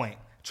at that point.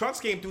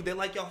 Trunks came through. They're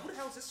like, yo, who the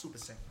hell is this Super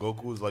Saiyan?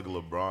 Goku was like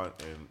LeBron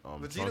and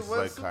Vegeta Trunks was was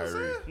like Super Kyrie.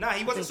 Saiyan? Nah,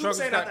 he wasn't think Super Trunks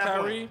Saiyan at got that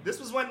Kyrie? point. This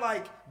was when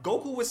like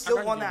Goku was still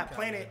I on give that him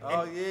planet. Kyrie.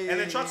 And, Oh, yeah, and then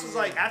yeah, Trunks was yeah.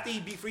 like, after he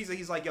beat Frieza,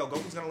 he's like, yo,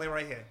 Goku's gonna land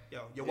right here.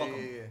 Yo, you're welcome.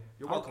 yeah.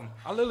 You're welcome.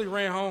 I literally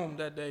ran home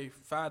that day,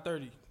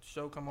 5:30.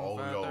 Show come Oh,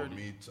 on yo, 5:30.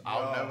 me too.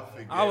 I'll never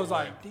forget. I was when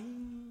like, ding.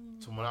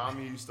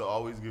 Tomonami used to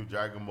always give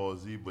Dragon Ball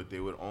Z, but they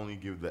would only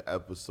give the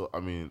episode,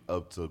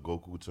 up to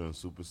Goku turn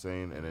Super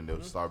Saiyan, and then they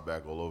would start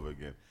back all over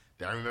again.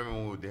 I remember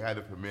when they had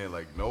the premiere,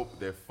 like, nope,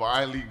 they're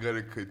finally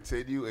gonna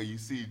continue, and you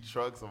see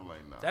Trunks, I'm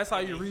like, nah. That's how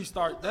you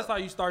restart. That's how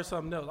you start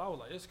something else. I was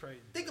like, it's crazy.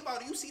 Think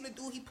about it. You seen the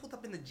dude he pulled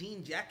up in the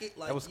jean jacket,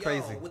 like That was yo,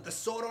 crazy. with the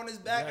sword on his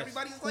back. Yes.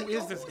 Everybody's Who like, is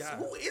yo, this guy?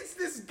 who is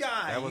this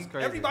guy? That was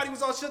crazy. Everybody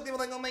was all shook. They were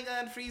like, oh my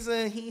god,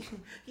 Frieza,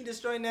 he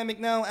destroyed Namek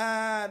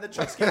now. The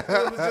Trunks came through.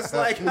 It was just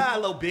like,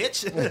 little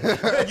bitch.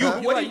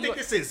 What do you think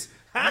this is?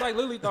 I like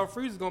literally thought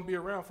Frieza's gonna be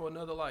around for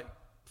another like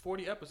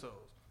 40 episodes.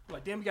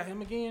 Like, damn, we got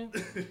him again.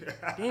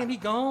 Damn, he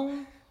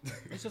gone.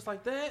 It's just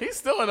like that. He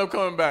still end up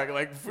coming back.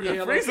 Like Yeah,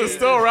 Frieza's like,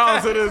 still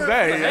around to this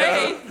day. Yeah.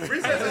 Hey,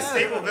 Frieza's a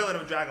staple villain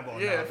of Dragon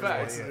Ball. Yeah, now.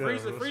 facts. Yeah.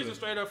 Frieza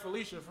straight up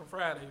Felicia from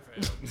Friday,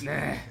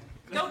 fam.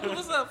 Goku,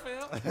 what's up,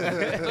 fam?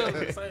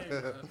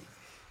 Same,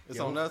 It's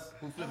on us.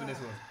 Who flipping this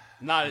one?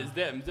 Nah, it's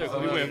them. We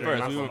went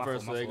first. My We fault, went my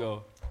first, so fault, there you my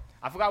go.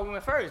 I forgot we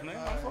went first, man.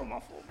 My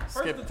fault.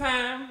 First the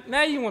time,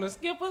 now you want to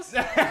skip us? The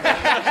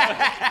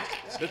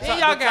Then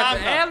y'all got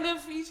the ad lib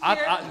feature.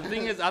 The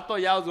thing is, I thought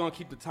y'all was gonna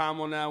keep the time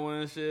on that one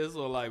and shit.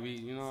 So like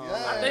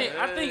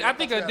I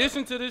think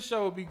addition to this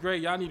show would be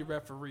great. Y'all need a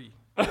referee.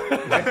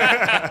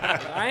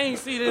 I ain't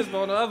see this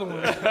on the other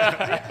one, but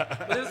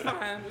it's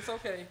fine. It's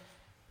okay.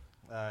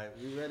 All right,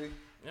 we ready?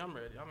 Yeah, I'm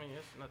ready. I mean,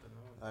 it's nothing.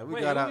 All right, we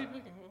Wait, got who out. we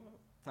picking?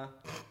 Huh?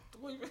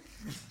 Who we picking?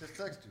 Just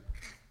text you.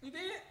 You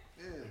did?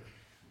 Yeah.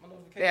 My They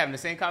notification. having the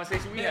same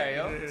conversation we had,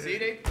 yo. See,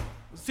 they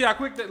See how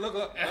quick that look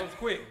up. That was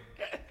quick.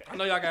 I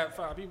know y'all got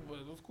 5 people, but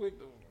it was quick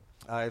though.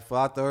 All right, for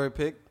our third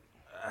pick,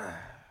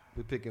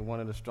 we're picking one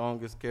of the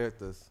strongest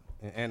characters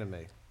in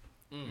anime.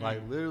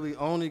 Like, literally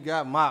only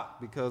got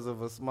mocked because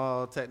of a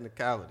small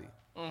technicality.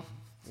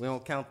 We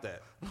don't count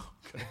that.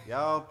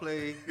 Y'all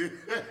play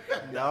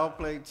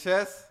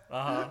chess?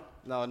 Uh-huh.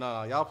 No.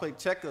 Y'all play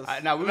checkers.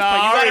 now we Nah,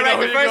 you got I it right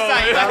already the know first where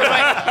time. you You got it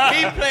right.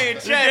 He playing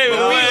chess,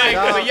 but we like,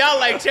 Y'all- but y'all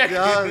like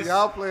checkers.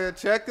 Y'all playing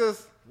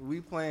checkers,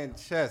 we playing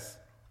chess.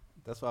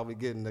 That's why we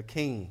getting the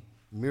king,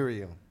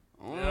 Miriam.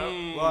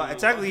 Well,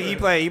 technically he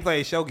played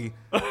shogi.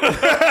 I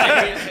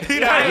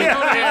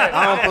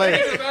don't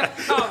play.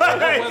 What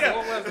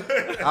was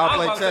it? I don't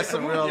play chess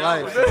in real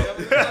life. That's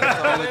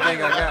the only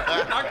thing I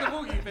got. Dr.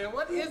 Boogie, man.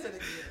 What is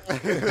it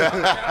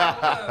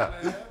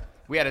again?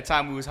 We had a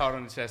time we was hard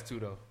on the chess too,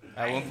 though.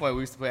 At one point,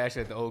 we used to play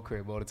actually at the old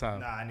crib all the time.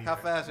 Nah, I need How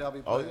that. fast y'all be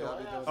Oh, playing? yeah. Y'all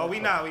be doing Oh, we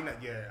not.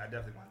 Yeah, I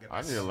definitely want to get.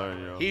 I need to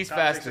learn, yo. He's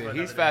Conversation faster. for He's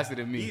another faster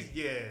day. than me.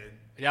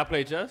 Y'all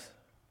play chess?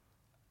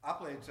 I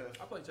play chess.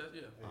 I play chess,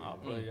 yeah. I'll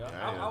play y'all.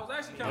 I was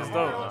actually kind of That's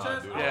hard dope. on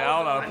chess. Yeah, I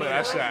don't know how to play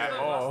that shit at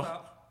all.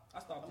 I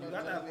stopped doing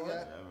that.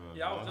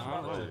 Yeah, I was just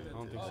about to I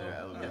don't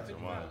think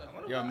so.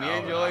 Yo, me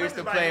and Joe used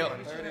to play.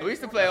 We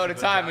used to play all the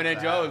time, and then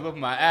Joe was whooping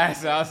my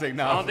ass. So I was like,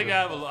 no. I don't think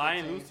I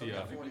ain't lose to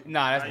y'all.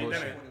 Nah, that's you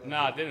bullshit. didn't.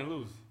 Nah, I didn't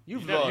lose. You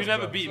You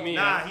never bro. beat me.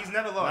 Nah, huh? he's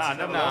never lost. Nah, I He's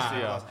never never lost lost. to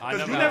y'all. I Because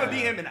never you never lost.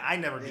 beat him and I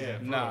never beat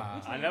him.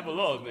 Nah. I never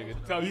lost, nigga.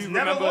 Tell He's you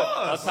never remember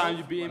lost. a time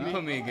you beat You me?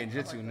 put me in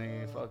Genjutsu,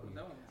 nigga. Fuck me.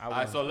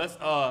 Alright, so let's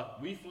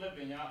we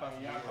flipping y'all. Oh,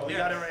 you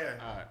got it right here.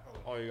 Alright.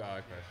 Oh, you got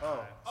okay.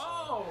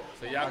 Oh.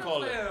 So y'all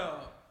call it.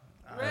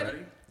 Ready?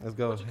 Let's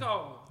go. What you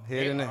call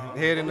Head in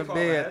the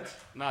bed.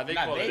 Nah, they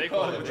Nah, call it. they They call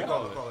call it. it. What you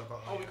call it? Call it. it?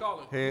 Oh, we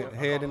call it.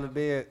 Head in the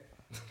bed.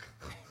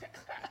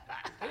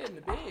 Head in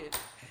the bed.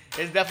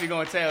 It's definitely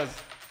going tails.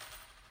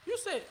 You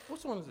said,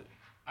 which one is it?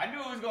 I knew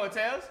it was going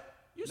tails.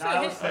 You said that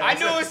head, was tails. I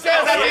knew it was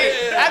tails.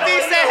 After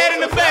he said head in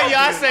the bed, yo,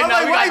 I said, I'm no,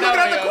 like, we why got you looking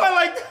that at the one, coin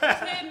like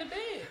that? head in the bed.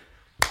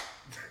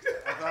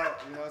 I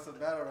thought, it's a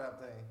battle rap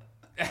thing.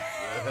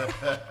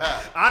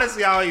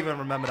 Honestly, I don't even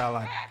remember that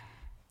line.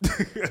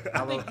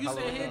 I think you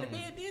said head in the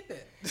bed did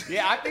that.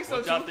 Yeah, I think so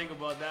What y'all too. think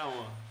about that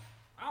one?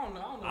 I don't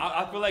know.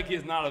 I feel like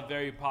he's not a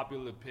very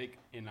popular pick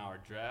in our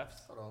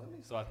drafts.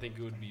 So I think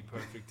it would be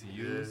perfect to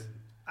use.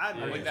 I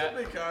agree Yeah. with That-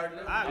 that. Big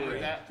character. I agree with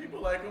with that.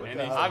 People like him. And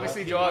he's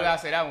Obviously, Joel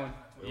gotta say that one.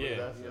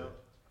 Yeah.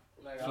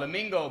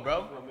 Flamingo,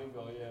 bro.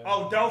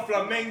 Oh,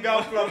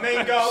 Flamingo.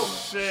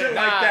 Shit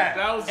Nah, like that.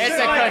 That was It's Shit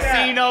a like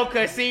that.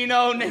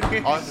 casino,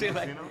 nigga. On the Shit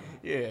like- casino?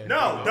 yeah.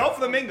 No,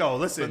 Flamingo.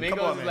 Listen, come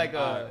Flamingos on, is man. like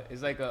a.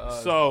 It's like a.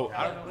 So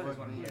I don't know which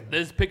one.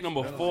 this is pick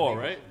number 4,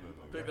 right?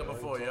 Picked up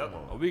before, yep.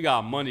 We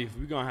got money.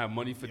 We gonna have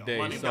money for days.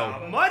 money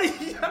So Money.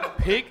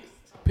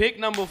 pick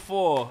number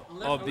 4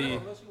 of the.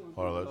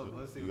 Hold on,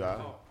 let's see. You got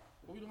it?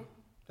 What we doing?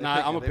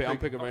 Nah, I'm They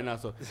picking right now.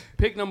 So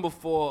pick number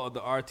 4 of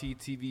the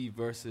RTTV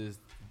versus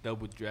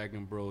Double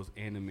Dragon Bros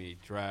anime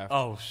draft.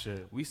 Oh,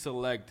 shit. We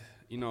select,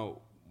 with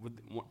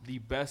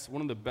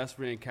one of the best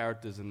written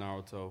characters in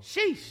Naruto.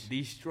 Sheesh.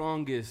 The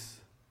strongest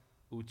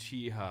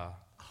Uchiha.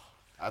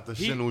 After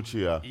Shin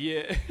Uchiha.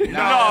 Yeah.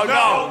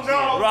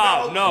 No,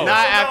 Rob, no.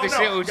 Not after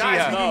Shin Guys,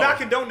 Uchiha. we do not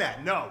condone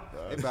that. No.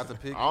 They about to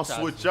pick. I don't Itachi.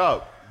 switch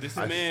up. This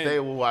I man- stay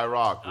with who I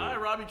rock with. All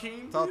right, Robbie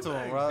Keane. Talk to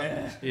him, Rob.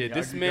 Yeah,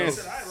 this man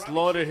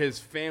slaughtered his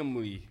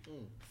family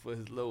for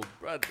his little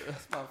brother.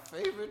 My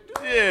favorite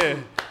dude. Yeah.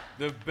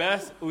 The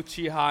best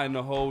Uchiha in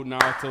the whole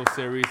Naruto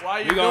series. Why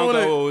you We gonna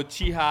doing go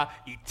Uchiha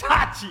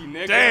Itachi,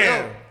 nigga.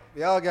 Damn.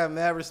 Y'all got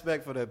mad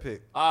respect for that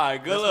pick. All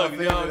right, good luck, yo.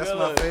 That's Good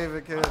my luck.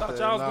 favorite I character. thought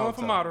y'all was in going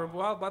for Naruto. Madara, boy.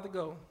 I was about to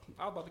go.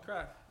 I was about to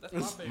cry. That's my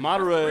favorite.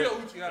 Madara-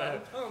 That's the real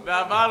Uchiha.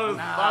 Nah,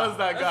 Madara's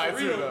that guy That's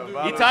too, real, though. dude.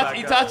 Madara's that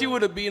guy. Itachi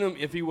would have beat him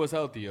if he was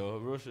healthy, yo.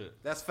 Real shit.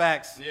 That's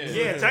facts.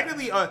 Yeah,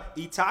 technically,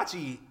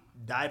 Itachi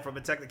died from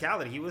a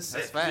technicality. He was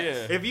sick. That's facts.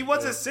 Yeah. If he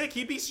wasn't sick,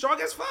 he'd be strong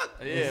as fuck.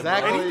 Yeah,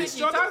 Exactly. bro. You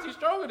think Itachi's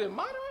stronger than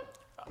Madara?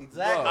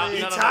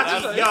 Exactly.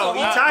 Itachi, no, yo, no,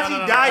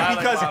 Itachi died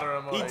because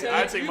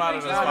I take Madara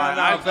as No, fine.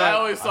 no, I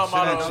always saw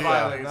Madara as Shin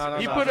fine. Uchiha.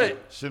 He put a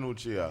Shin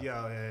Uchiha.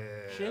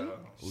 Shin?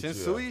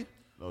 Shinsui?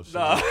 No, Shin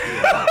Nah.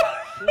 Uchiha.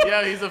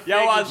 Yeah, he's a fake.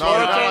 Y'all watch No,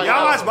 Naruto? no,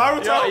 y'all watch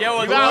Boruto.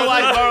 Yo, You gotta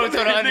watch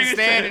Boruto to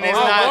understand, and it's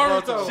Oh,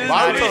 not. Boruto.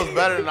 Naruto's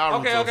better than Naruto,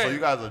 Okay, okay. so you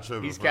guys are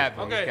tripping. He's first capping.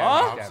 of all. Okay. He's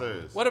Huh? capping. I'm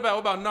serious. What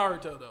about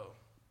Naruto, though?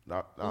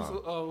 Nah.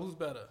 Who's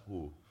better?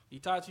 Who?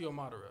 Itachi or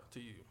Madara to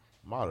you?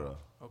 Madara.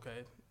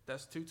 Okay,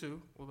 that's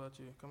 2-2. What about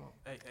you? Come on.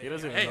 Hey, He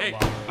doesn't hey, even hey, know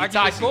hey. Madara. I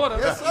give you score, though.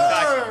 Yes,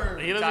 sir.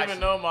 He doesn't even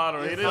know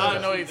Madara. He doesn't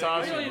even know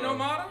Itachi. You don't even know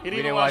bro. Madara? He We didn't didn't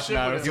even watch watch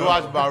Shippuden. Naruto. You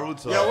watch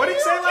Baruto. Yo, what did he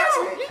say last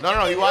week?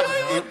 No, he watched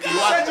Yeah.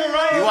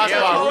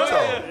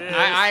 Baruto. I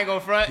ain't gonna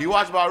front. He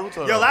watched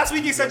Baruto. Yo, last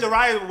week he said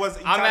Jiraiya was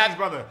Itachi's at-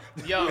 brother.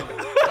 Yo, but I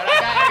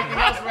got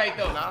everything else right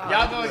though.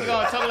 Y'all gonna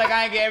talk like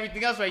I ain't get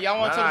everything else right. Y'all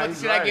wanna talk about the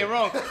he's shit I get right.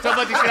 wrong. Talk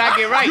about the shit I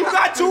get right. You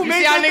got two You see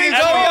major how niggas things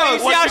go, wrong. yo? You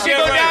see how shit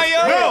go down, yo?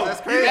 No, That's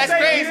he crazy. didn't That's say-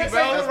 crazy, he didn't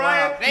bro. say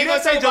Jiraiya- They he ain't gonna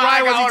didn't say talk about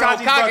Jiraiya was all the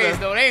Itachi's Hokages brother.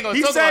 though. They ain't gonna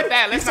He talk said, about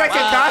that. he Let's said not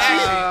talk about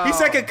Kakashi. that. He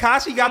said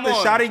Kakashi got the Come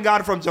on.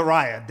 Sharingan from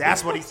Jiraiya.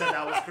 That's what he said.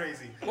 That was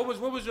crazy. What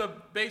was your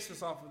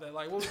basis off of that?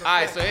 Like, what was the All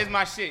right, so here's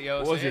my shit, yo.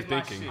 What So was your here's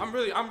my thinking? shit.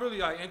 I'm really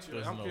like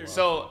interested. I'm no curious.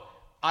 So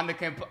on the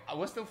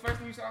what's the first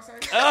thing you saw say?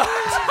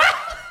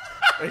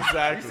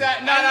 Exactly. No.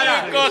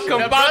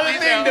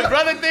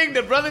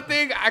 The brother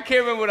thing. I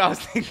can't remember what I was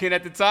thinking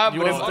at the time. You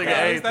But wasn't it's thinking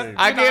okay. anything.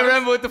 I can't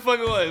remember what the fuck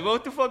it was.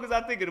 What the fuck was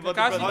I thinking about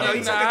Kakashi the Oh, brother? no,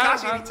 he said Nah,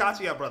 Kakashi and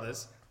Itachi are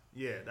brothers.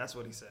 Yeah, that's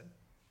what he said.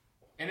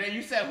 And then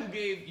you said who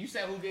gave?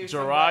 somebody-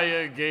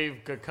 Jiraiya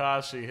gave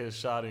Kakashi his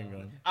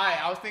Sharingan. All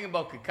right, I was thinking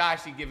about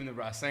Kakashi giving the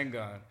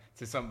Rasengan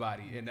to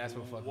somebody, and that's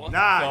what fucking.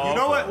 Nah, you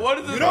know what? What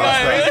is this You know what's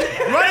guy?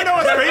 crazy? You wanna know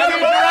what's crazy?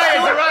 Jiraiya.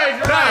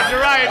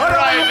 Hold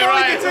on, before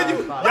we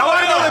continue, y'all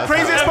wanna know the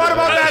craziest part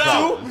about that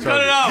too? Cut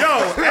it out. Yo,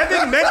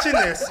 Evan mentioned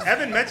this. and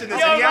Yo, he my actually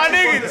brought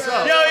niggas. this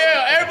up. Yo,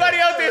 everybody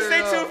out there,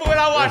 stay tuned for when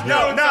I watch.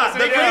 No, nah,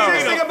 the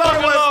craziest thing about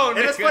it was, alone,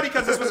 and it's nigga. funny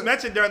because this was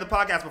mentioned during the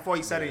podcast before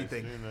he said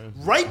anything.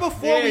 Right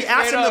before Yeah, we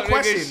asked straight him up, the nigga,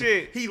 question,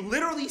 shit. he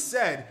literally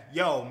said,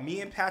 "Yo,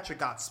 me and Patrick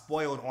got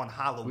spoiled on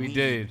Halloween." We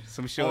did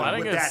some shit. Oh, I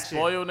didn't with get that shit.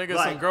 spoiled, nigga.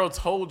 Like- Some girl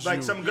told you.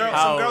 Like some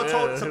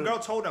girl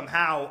told him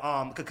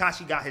how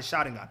Kakashi got his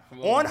Sharingan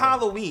on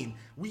Halloween.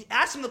 We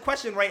asked him the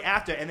question right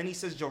after, and then he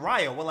says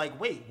Jiraiya. We're like,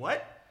 wait,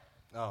 what?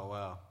 Oh,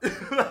 wow.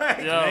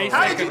 Like, Yo. He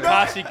how said did you know?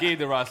 Kakashi gave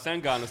the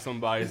Rasengan to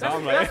somebody. So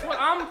I'm like, That's what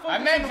I'm I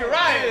meant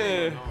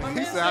Jiraiya.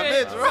 He said, I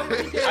bet,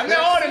 right? I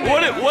meant all the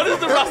niggas. what is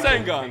the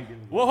Rasengan?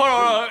 Well, hold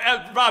on,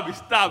 Robbie,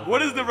 stop.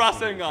 What is the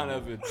Rasengan,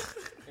 Evan?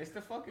 It's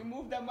the fucking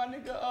move that my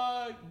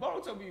nigga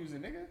Boruto be using,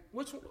 nigga.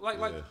 Which like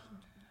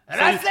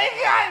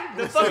Rasengan.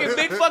 The fucking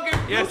big fucking.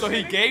 Yeah, so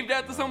he gave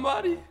that to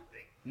somebody?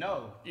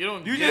 No. You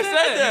don't. You just said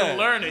that. You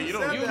learn it. You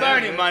don't. You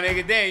learn it, my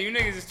nigga. Damn, you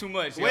niggas is too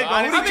much. yo. Wait, but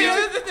Honestly, who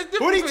did he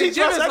who Who'd he teach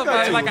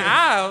Rasengan to? like an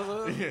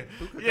eye.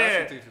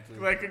 Yeah.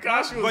 Like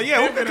Kakashi was. But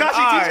yeah, who given an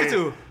Kakashi teach it eye.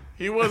 to?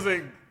 He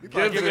wasn't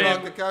Giving giving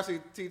like it.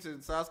 Kakashi teaching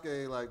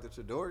Sasuke like the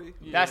Chidori.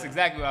 that's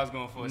exactly what I was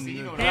going for. See,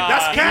 you know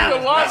That's cap. You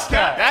can watch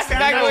that. That's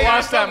exactly what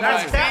watch I that was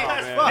That's talking cap about.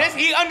 as fuck. This,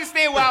 he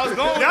understand where I was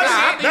going with Y'all this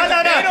just, shit. no,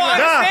 They don't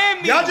understand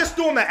me. Y'all just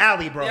threw him an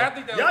alley, bro. Yeah, I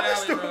think that Y'all was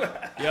just alley, threw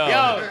bro.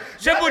 Yo,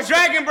 Triple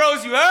Dragon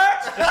Bros, you heard?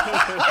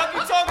 What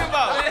you talking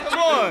about?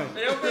 Come on.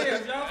 Yo, man,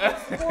 y'all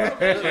support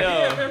him.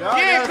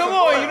 Yeah, come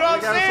on. You know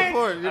what I'm saying?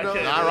 Support, you know?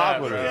 I rock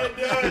with her.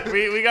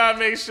 We gotta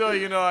make sure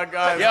you know our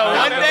guys. Yo,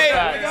 Yo,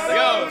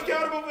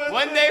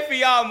 one day for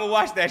y'all, I'm gonna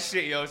watch that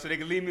shit, yo, so they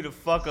can leave me the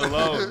fuck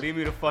alone. Leave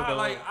me the fuck alone.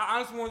 Like, I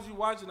honestly want you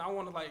watching. I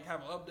want to like have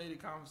an updated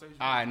conversation.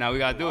 All right, now we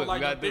gotta do it. Like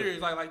We gotta the do it.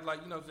 theories,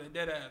 like you know,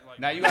 dead ass. Like,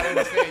 Now you gotta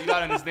understand. You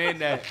gotta understand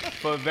that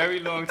for a very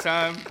long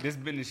time, this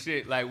been the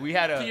shit. Like we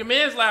had to your a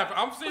man's laughing.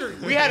 I'm serious.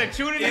 we had a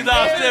tune in He's this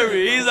all game.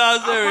 serious. He's all I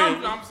promise serious.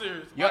 you, I'm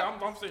serious. Yo, Like,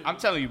 I'm serious. I'm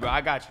telling you, bro.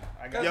 I got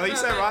you. Yo, he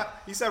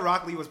said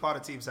Rock Lee was part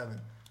of Team 7.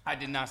 I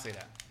did not say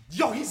that.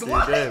 Yo, he's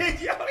lying. did.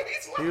 Yo,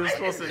 he's lying. He was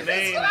supposed to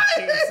name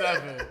Team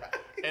 7.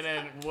 And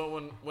then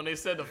when they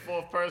said the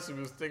fourth person,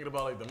 we was thinking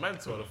about like the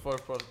mentor. The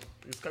fourth person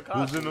is Kakashi.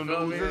 Who's in the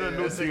new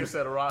This team? nigga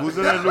said Rock. Who's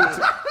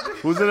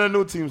in the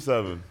new Team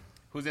 7?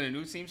 Who's in the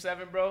new Team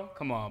 7, bro?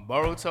 Come on,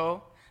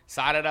 Boruto,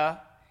 Sarada,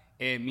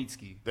 and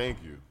Mitsuki.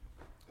 Thank you.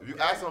 If you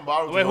ask him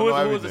Boruto, Wait, he'll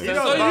know who was the everything.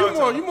 knows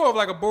So Naruto. you more of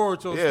like a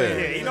Boruto Yeah. fan.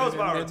 Yeah, he knows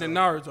Naruto. Than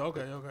Naruto.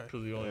 Okay.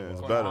 Yeah,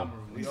 it's better.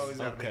 We always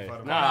gotta make fun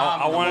of him. Nah,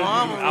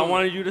 I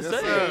wanted you to say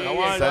sir. it. I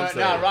wanted Sensei.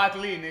 Nah, Rock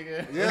Lee,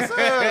 nigga. Yes, sir.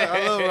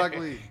 I love Rock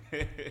Lee.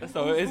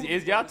 So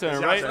it's y'all turn, It's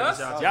your right? turn, it's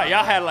your turn.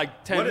 Y'all had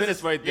like 10 What is minutes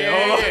this? right there.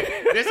 Yeah, Hold on.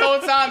 yeah. This whole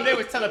time they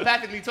was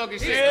telepathically talking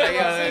shit. Yeah,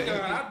 Like,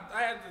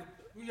 I had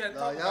to. We had to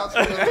talk Y'all about. too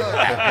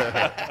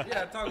much. We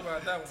had to talk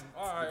about that one.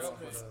 All right.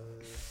 Okay.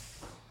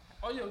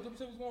 Oh yeah, did we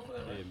say we was going for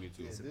that? Yeah, me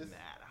too.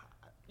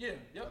 Yeah.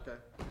 Yep. Okay.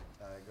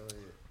 All right, go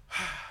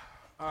ahead.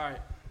 All right.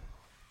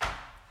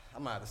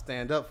 I'm gonna have to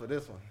stand up for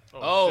this one.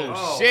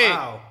 oh, shit.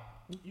 Wow.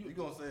 You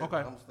gonna say it? Okay.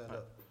 I'm gonna stand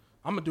up.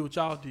 I'm gonna do what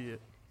y'all did.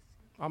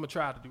 I'm gonna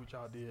try to do what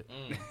y'all did.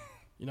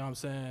 You know what I'm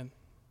saying?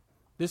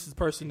 This is the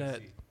person that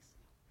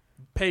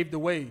paved the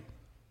way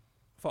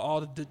for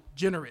all the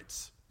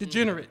degenerates.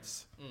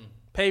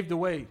 Paved the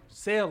way,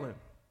 sailing.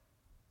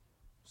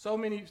 So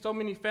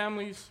many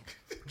families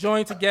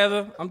joined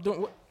together. I'm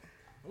doing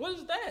what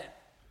is that?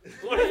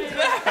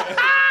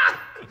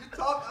 You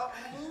talk,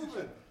 I'm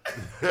moving.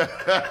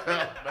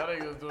 That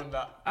nigga's doing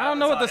that. I don't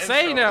know what to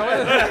say now.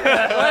 Wait.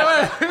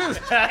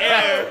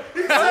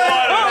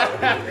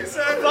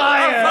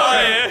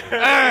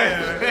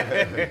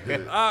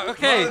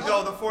 Okay. Let's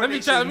go, the four Let me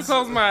nations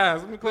close my eyes.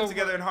 Let me live close.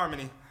 together in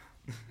harmony.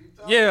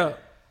 Yeah,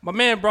 my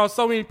man brought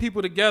so many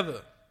people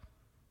together.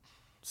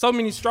 So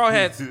many straw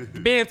hats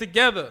band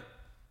together.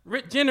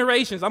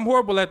 Generations. I'm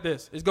horrible at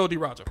this. It's Goldie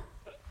Roger.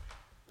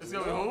 It's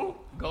gonna be who?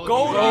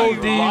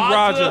 Goldie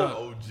Roger.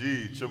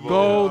 OG. Triple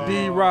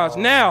Goldie Roger.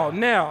 Now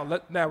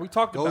we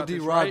talked about Goldie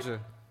this, right? Roger.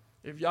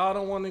 If y'all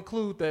don't want to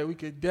include that, we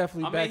could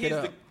definitely I mean, back he's it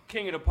up. the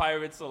king of the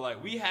pirates, so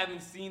like we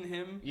haven't seen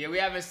him. Yeah, we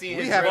haven't seen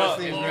We his haven't real,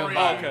 seen his him. real Oh,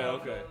 body.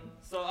 Okay.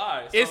 So all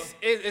right. So,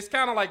 It's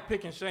kind of like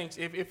picking Shanks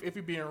if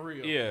you're being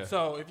real. Yeah.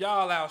 So if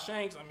y'all allow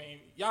Shanks, I mean,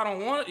 y'all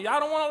don't want to allow.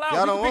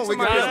 Y'all don't want. We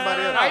can pick else.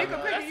 somebody Nah, you else. can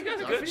pick it. You guys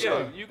That's can good. for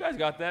sure. Yeah, you guys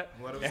got that.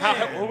 What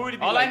And what would he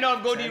be All like? I know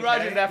of Goldie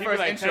Roger is that He'd be first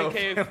like intro.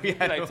 10K. He'd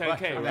be like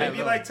 10K, right?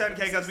 Maybe like 10K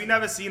because we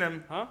never seen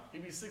him. Huh? He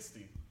be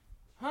 60.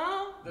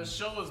 Huh? The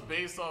show is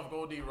based off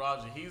Goldie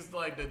Roger. He's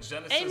like the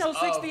genesis. Ain't no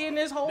 60 in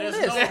this whole There's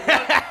list. no one, like,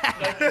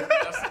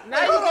 that's,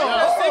 Now you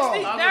do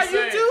 60. I'm Now just you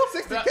saying. do.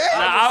 60K.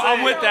 Nah,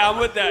 I'm with that. I'm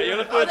with that. Yo,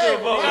 let's put it to a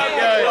vote.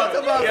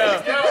 Talk about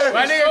 60K.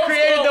 My nigga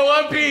created the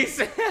One Piece.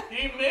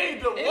 He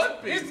made the One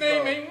Piece. His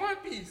name bro. ain't One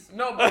Piece.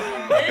 No, but he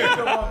made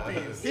the One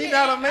Piece. He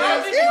not a I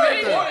man's think he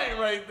made character. Point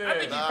right there. I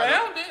think he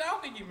found it. I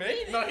don't think he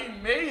made it. No, he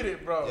made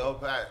it, bro. Yo,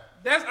 Pat.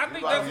 I think that's the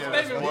about to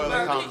statement. get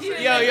Like,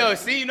 conversation. Yo,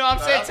 see, you know what I'm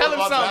saying? That's Tell him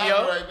what's about to something,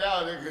 yo. happen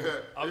right now,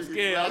 nigga. I'm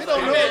scared. We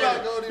don't know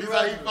about Goldie He's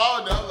like, he Roger.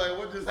 found out. Like,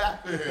 what just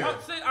happened?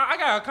 See, I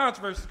got a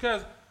controversy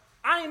because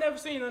I ain't never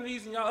seen none of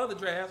these in y'all other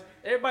drafts.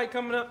 Everybody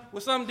coming up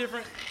with something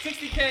different.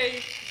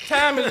 60K,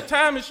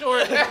 time is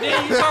short.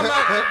 Then you talking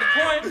about the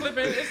coin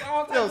flipping. It's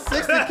all Yo,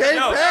 types. 60K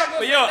Yo, Pat.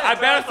 but yo, I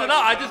balanced it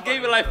out. I just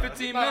gave it like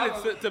 15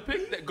 minutes to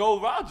pick that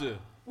Gold Roger.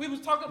 We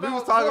was talking about. We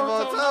was talking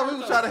about Boruto, time. We Naruto.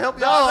 was trying to help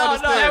No, y'all no,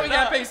 understand. Now we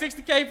gotta pay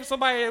 60K for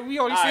somebody that we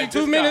only All seen right, 2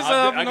 discount. minutes of.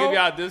 I'll give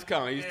y'all a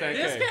discount. He's 10K.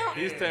 Discount?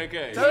 He's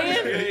 10K.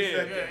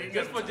 10?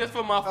 Yeah. Just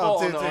for my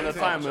fault on 10, the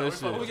 10. time of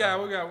this What we shit. got?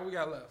 What we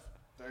got left?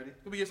 30.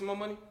 Can we get some more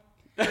money?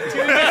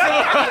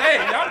 Hey,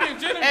 y'all being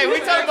generous. Hey, we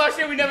talking about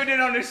shit we never did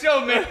on the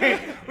show, man.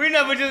 We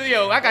never just,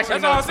 I got you.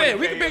 That's all I'm saying.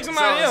 We can pick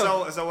somebody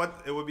else. So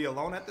what? It would be a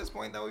loan at this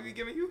point that we be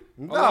giving you?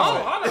 No. Hold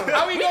on.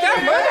 How we gonna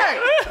get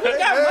back? We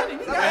got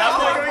money.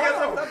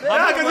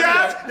 Yeah, because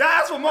y'all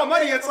ask for more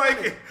money. It's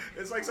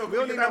like so. We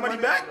don't need that money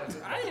back.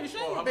 I ain't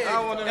ashamed.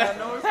 I want to have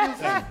no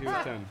excuses. He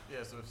was 10.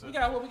 Yeah, so We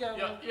got what we got.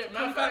 yeah,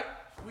 matter of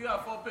fact, we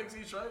got 4 picks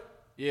each, right?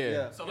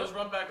 Yeah. So let's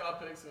run back our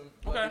picks. And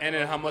Okay. And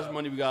then how much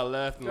money we got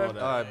left and all All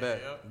that.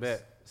 right,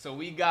 bet. So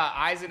we got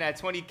Eisen at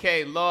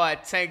 20K, Law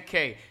at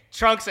 10K,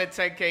 Trunks at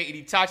 10K,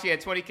 and Itachi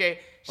at 20K.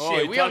 Oh,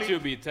 Shit, we Itachi only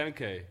would be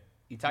 10K.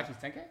 Itachi's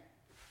 10K?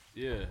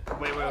 Yeah.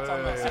 Wait.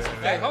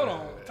 Hey, hold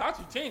on.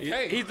 Tachi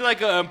 10K. He's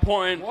like an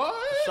important What?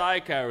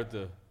 side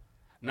character.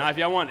 Now, if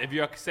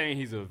you're saying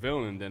he's a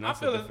villain, then that's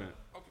I feel a it. different.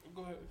 Okay,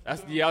 go ahead. I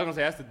was gonna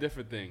say that's the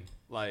different thing.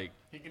 Like,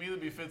 he can either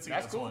be 15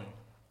 That's or cool. 20.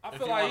 I If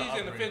feel you like wanna he's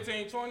in the upgrade.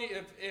 15, 20.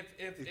 If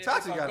Itachi it's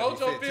like gotta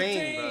be Gojo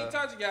 15, bro.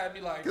 Itachi gotta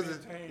be like Because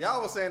 15.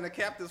 y'all was saying the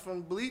captains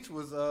from Bleach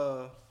was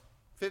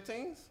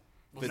 15s?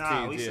 15,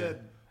 Nah, we yeah.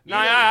 said. Nah,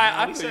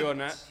 I we feel said- you on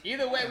that.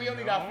 Either way, we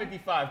only got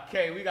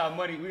 55K. We got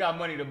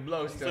money to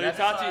blow still. So That's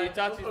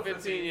Itachi's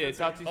 15, yeah, Itachi's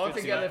 15.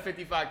 altogether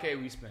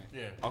 55K we spent.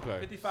 Yeah. Okay.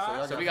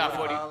 55. So we got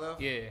 40. 55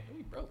 left? Yeah.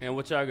 And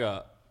what y'all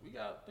got? We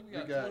got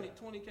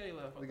 20K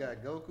left. We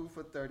got Goku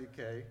for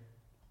 30K.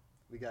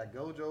 We got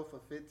Gojo for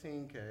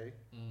 15K.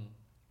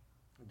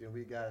 And then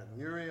we got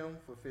Miriam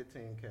for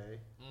 15K.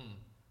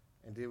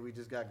 And then we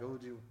just got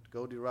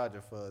Goldie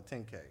Roger for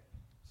 10K.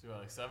 So you got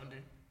like 70?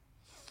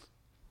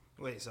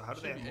 Wait, so how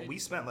did they? We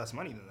spent less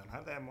money than them. How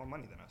did they have more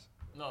money than us?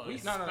 No, We-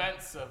 they no.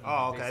 spent 70.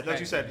 Oh, okay. I thought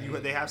you said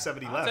they have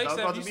 70 I'll left. take I was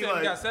 70. about You to said be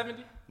we got like,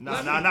 70?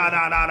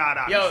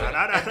 Nah. Yo,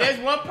 if there's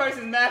one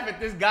person's math at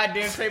this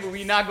goddamn table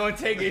we not gonna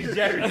take it,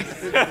 Jerry.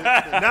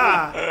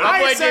 Nah, My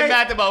boy did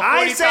math about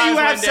 40 times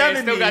one day and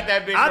still got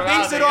that bitch.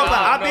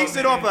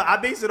 I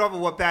based it off of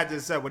what Pat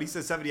just said. When he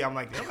said 70, I'm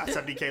like, they got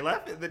 70K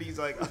left. And then he's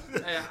like,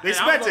 they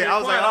spent it. I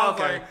was like, oh,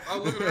 okay. I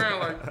was looking around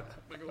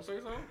like, they gonna say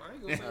something? I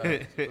ain't gonna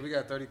say it. So we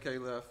got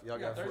 30K left. Y'all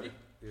got 30? 40.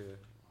 Yeah.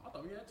 I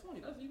thought we had 20.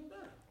 That's even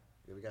better.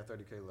 Yeah, we got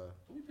 30K left.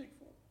 Who we picked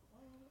for?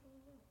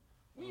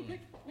 We ain't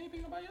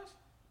pick nobody else?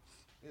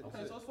 Yeah,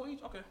 Okay, so it's for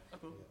each? Okay,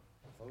 that's cool.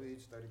 4 each,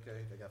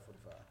 30K. They got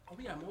 45. Oh,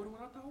 we got more than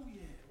what I thought we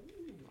had.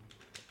 Ooh.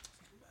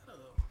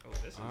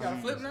 We got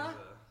a flip now?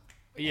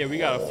 Yeah, we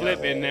got a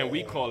flip and then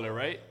we call it,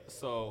 right?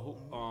 So,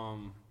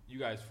 you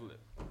guys flip.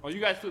 Oh, you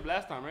guys flipped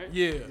last time, right?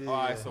 Yeah. All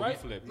right, so Right?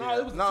 we flip. No,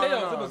 it was the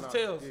tails. It was the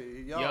tails.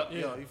 Yeah, Yup. y'all,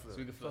 you So flip.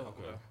 we can flip.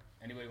 Okay.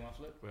 Anybody want to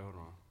flip? Wait, hold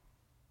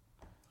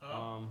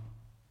on.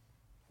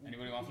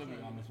 Anybody want to flip?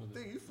 I'm just I flip it.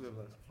 think you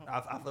flipped.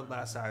 I flipped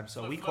last time.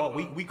 So we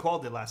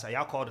called it last time.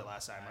 Y'all called it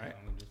last time, right?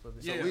 I'm gonna just flip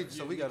it.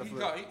 So we gotta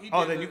flip.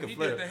 Oh, then you can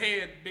flip. He did the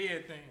head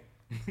bed thing.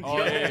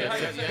 Oh, yeah.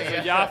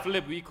 So y'all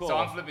flip, we call. So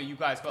I'm flipping. You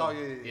guys call. Oh,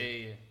 yeah.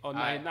 yeah. Oh,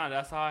 nah,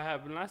 that's how it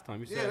happened last time.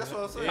 You said Yeah, that's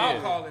what I'm saying.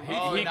 I'll call it. He nah,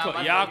 call,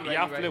 my y'all fault. You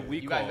y'all ready, flip, we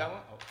you call. guys got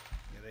one? Oh.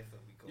 Yeah, they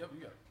flipped. We Yep, called.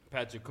 you got it.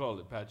 Patrick, call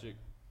it, Patrick.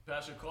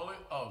 Patrick, call it.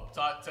 Oh,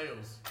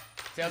 tails.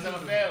 Tails never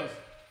fails,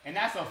 and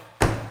that's a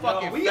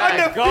fucking We fact.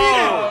 undefeated.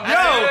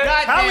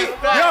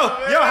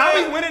 Yo, how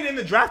we winning in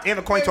the draft and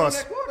the coin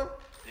toss?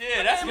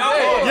 Yeah, that's Yo,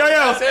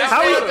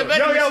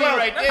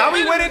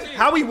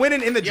 How we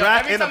winning in the Yo,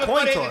 draft every and the time I put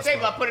coin it in the toss?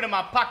 table, I put it in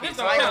my pocket, This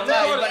so I ain't don't gonna lie,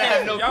 count. you better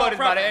have no Y'all quarters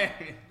by the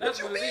property. end.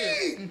 That's what it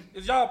is.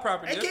 It's y'all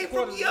property. It That's came the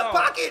quarters from your y'all.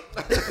 pocket.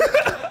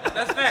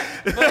 That's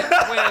fact.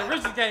 But where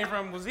Richard came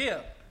from was here.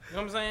 You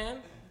know what I'm saying?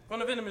 From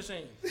the vending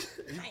machine.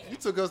 You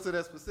took us to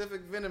that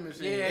specific vending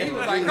machine. Yeah, he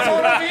was like, come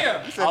on over here.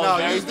 He said, no,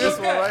 use this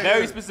one right Very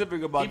here.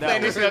 specific about He that played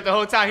one. this shit up the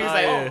whole time. He was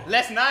like, yeah. oh,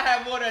 let's not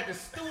have water at the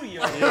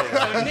studio. So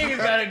niggas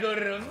gotta go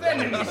to the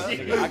vending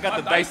machine. I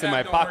got the dice in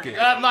my pocket.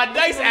 My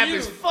dice app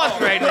is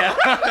fucked right now.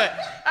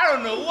 I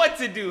don't know what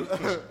to do.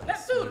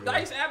 That's true. The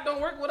Dice app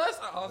don't work with us.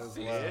 Oh,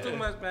 see, too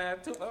much, man.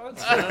 Too much.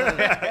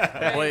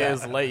 That boy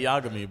is late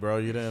Yagami, bro.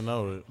 You didn't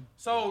know it.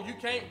 So you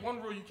can't. One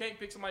rule: you can't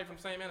pick somebody from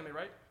the same anime,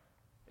 right?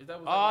 Is that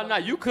what? Nah,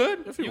 you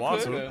could. If you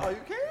want could. to. Oh, you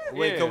can?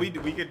 Wait, Yeah.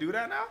 we could do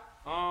that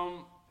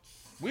now?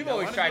 We've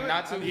always tried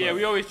not to. Yeah,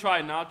 we always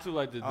try not to,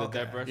 like the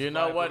diversity. You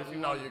know what?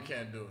 No, you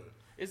can't do it.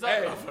 It's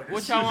like,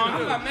 what y'all want I'm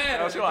to not do? mad at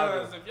That's you what I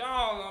because if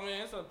y'all, I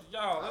mean, it's up to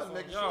y'all. That's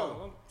make what y'all.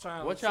 sure. I'm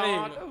trying What to y'all save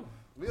want it. to do?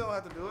 We don't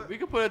have to do it. We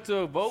could put it to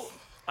a vote.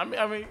 I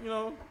mean, you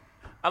know,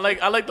 I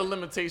like the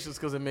limitations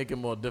because it make it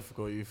more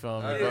difficult. You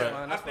feel me? Yeah. But, fine,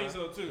 I that's think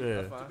so too.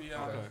 Yeah. To be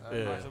honest. yeah.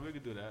 Alright, so we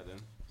could do that then.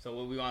 So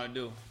what we want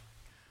to do?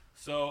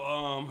 So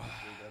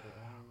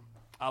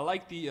I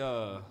like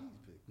the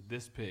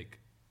this pick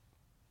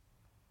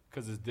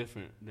because it's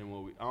different than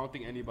what we. I don't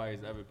think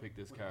anybody's ever picked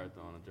this character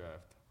on a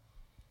draft.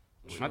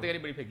 I don't think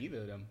anybody picked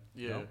either of them.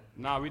 Yeah.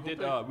 Nah, we did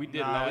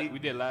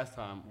last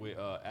time with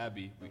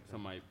Abby.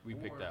 We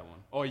picked that one.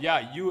 Oh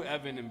yeah, you,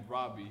 Evan, and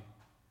Robbie.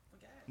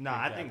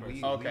 Nah, I think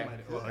we. Okay.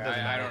 Well, it doesn't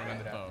I matter. don't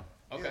remember that.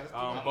 Okay.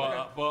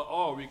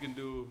 But we can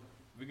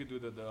do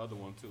the other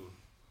one too.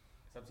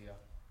 It's up to y'all.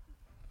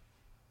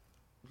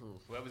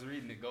 Whoever's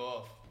reading it, go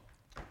off.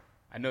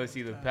 I know it's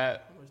either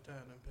Pat. How much time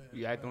done passed?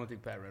 Yeah, I don't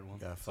think Pat read one.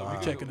 Got So we five.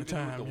 can Checking do- the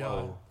we can do time, with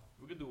y'all.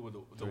 We could do with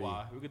the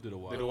Y. We could do the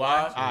Y. The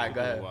Y? Alright,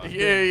 go ahead.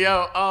 Yeah,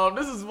 yo,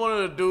 this is one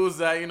of the dudes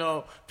that, you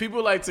know,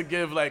 people like to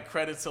give, like,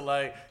 credit to,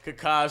 like,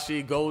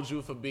 Kakashi,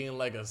 Goju for being,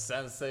 like, a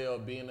sensei or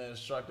being an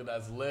instructor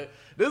that's lit.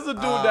 This is a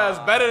dude that's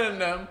better than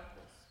them.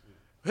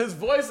 His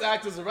voice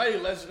actor's already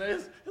legendary.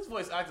 His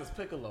voice actor's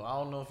Piccolo. I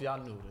don't know if y'all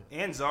knew that.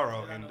 And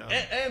Zoro. And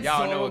And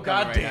Y'all so, know what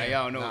coming right now. goddamn.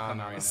 Y'all know what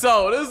coming right now.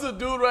 So, this is a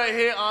dude right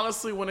here,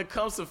 honestly, when it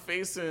comes to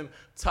facing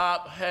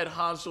top head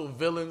honcho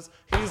villains,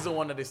 he's the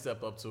one that they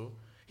step up to.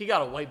 He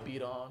got a white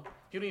beat on.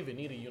 He don't even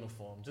need a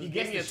uniform. Just He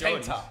give gets me a the tank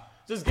shorties. top.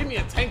 Just give me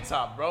a tank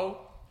top, bro.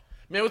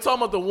 Man, we're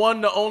talking about the one,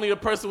 the only, the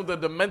person with the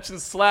dimension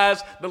slash,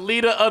 the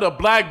leader of the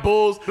Black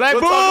Bulls. Black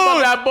we're talking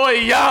Bulls! about that boy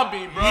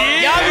Yami, bro.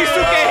 Yami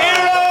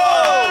Sukehiro!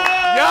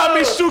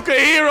 Yami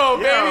Sukehiro,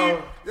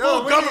 baby.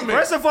 Full government.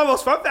 First and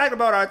foremost, fun fact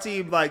about our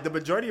team: like the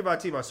majority of our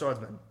team are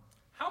swordsmen.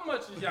 How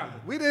much is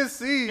Yami? We didn't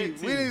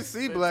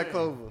see Black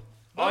Clover.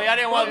 Oh, y'all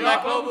didn't want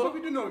Black But Clover?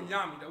 we do know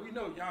Yami though. We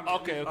know Yami.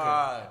 Okay.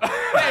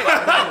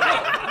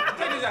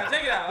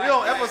 Check it out. We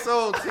on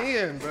episode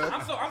 10, bro.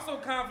 I'm so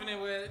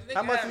confident with it.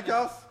 How much it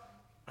cost?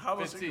 How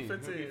much? 15.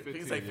 15.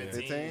 He's like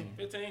 15. 15?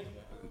 15.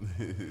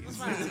 That's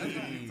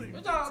fine.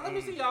 But y'all, let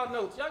me see y'all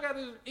notes. Y'all got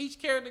each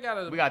character got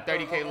a. We got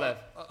 30K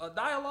left. A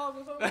dialogue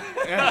or something.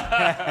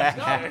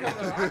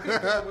 I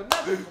couldn't come up with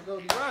nothing for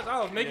Goldie Roger.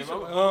 I was making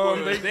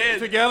sure they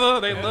together.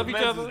 They love each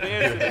other.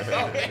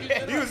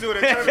 You was doing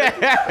a tournament.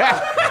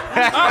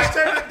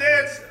 Tournament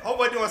dance.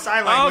 Homeboy doing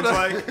sign language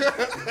like.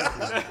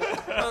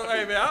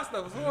 Hey man, our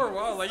stuff was horrible.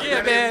 I was like,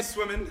 yeah, man.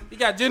 Swimming. He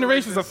got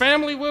generations of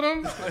family with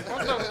him. Like,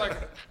 my stuff was like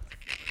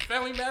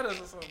Family Matters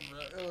or something,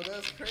 bro. Yo,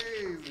 that's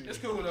crazy. It's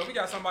cool though. We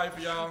got somebody for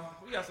y'all.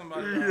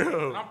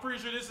 I'm pretty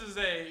sure this is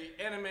a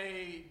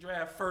anime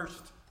draft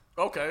first.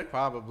 Okay.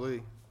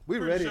 Probably. We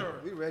Pretty ready. sure.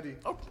 We ready.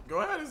 Oh, go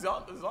ahead. It's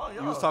on y'all.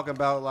 You was talking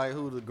about like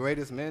who the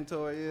greatest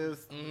mentor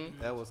is.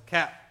 That was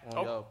Cap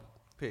on y'all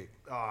pick.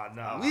 Oh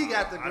no. We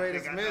got the I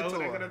greatest think I know who mentor.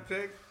 they're gonna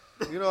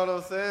pick. You know what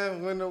I'm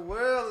saying? When the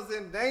world is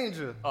in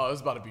danger. Oh,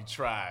 it's about to be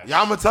trash.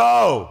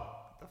 Yamato.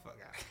 The fuck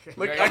out.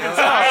 Look, Yeah, I can I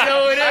tell.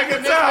 know it is. I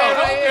can This man right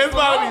tell. here. It's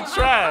about to be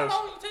trash. How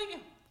long you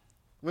taking?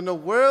 When the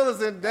world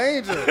is in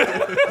danger.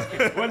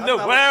 When the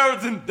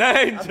world's in I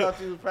danger.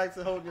 thought you was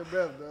practicing holding your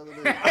breath the other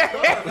day.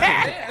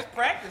 Yeah, it's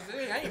practice.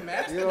 I ain't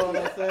mad. You know what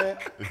I'm saying?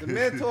 The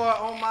mentor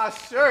on my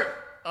shirt.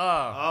 Oh,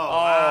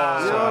 wow.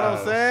 You know what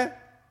I'm saying?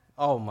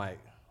 Oh, Mike.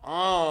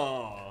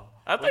 Oh.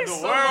 I think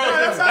so.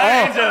 That's not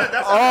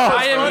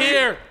I am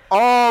here.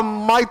 Oh,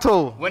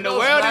 Michael. When the You know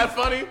world what's is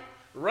not funny?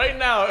 Right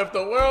now, if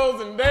the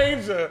world's in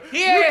danger,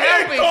 He ain't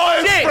helping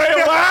shit. spray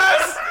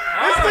last.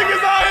 This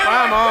nigga's out here.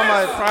 Prime All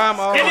Might. Prime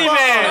All Skinny Might.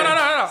 man.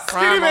 No.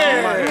 Prime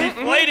All Might.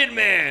 Deflated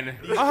man.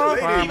 You about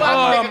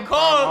to make a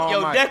call.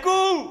 Yo, Mike.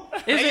 Deku.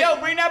 Is Hey, it-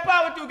 yo, bring that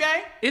power through,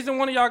 gang. Isn't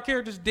one of y'all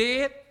characters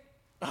dead?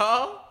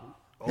 Huh?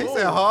 He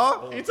said, huh?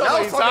 You Y'all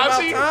talking was about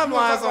talking Itachi? about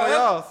timelines on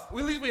y'all.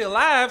 We at least be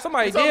alive.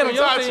 Somebody You dead on talking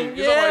your Itachi. thing.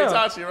 You Yeah.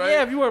 talking Itachi, right?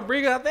 Yeah, if you want to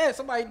bring out that,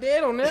 somebody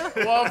dead on there.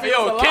 Well, if he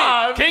Yo, was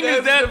alive, King is there's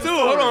a dead different too.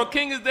 story. Hold on,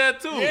 King is dead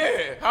too.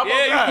 Yeah. How about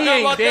Yeah, that? He How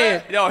ain't about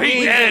dead. that? Yo, he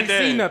ain't dead, see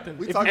dead. nothing.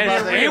 We If talking he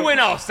about dead, that. He went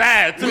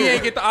outside too. he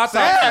ain't get the autopsy.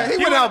 Yeah, he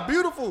went out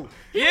beautiful.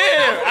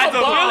 Yeah, as a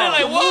villain,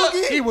 like what?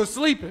 Kamugi? He was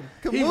sleeping.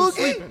 He Kamugi? was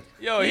sleeping.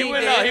 Yo, he ain't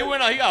went dead. out. He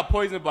went out. He got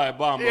poisoned by a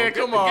bomb. Yeah,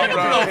 bro. come on, Get him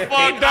bro. the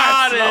fuck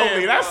out of Slowly.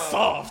 here. That's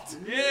soft.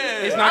 Yeah.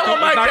 It's I not,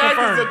 want my it's not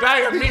characters confirmed. to die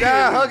He immediately.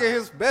 died hugging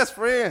his best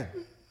friend.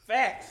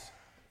 Facts.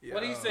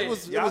 What he said? It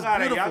was Y'all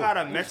beautiful. got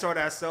a mentor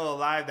that's still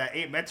alive that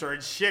ain't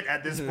mentoring shit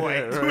at this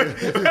point.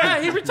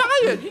 Yeah, he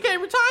retired. You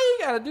can't retire. You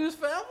gotta do this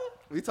forever.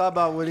 We talk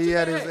about when he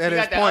at his You got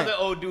that point. other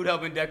old dude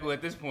helping Deku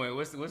at this point.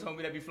 What's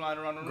homie that be flying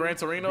around on the Gran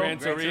Torino? Gran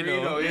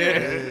Torino.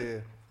 Yeah.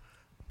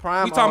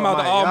 Prime We talking All about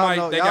the Might. All Y'all Might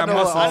know- that y'all got know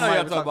what muscles. All I know Might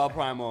y'all we talking about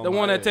Prime On. The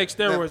one that takes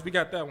steroids, we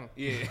got that one.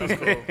 Yeah.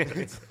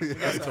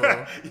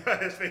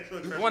 His face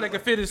looks The one that can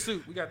fit his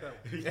suit, we got that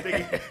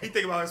one. he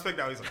think about his pick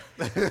now. He's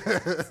like,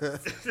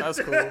 That's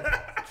cool.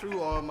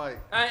 True All Might.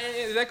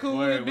 Is that cool?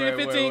 Word, Being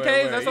word, 15Ks, word,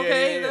 that's word.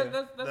 okay. Yeah,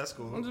 yeah. That's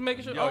cool. I'm just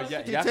making sure. Yo, Oh, y'all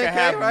shit. could 10K,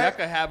 have right? y'all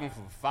could have him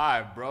for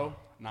 5, bro.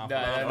 Nah,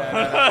 Nah, for nah,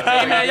 nah.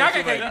 Hey man, y'all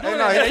can't keep doing Hey, no,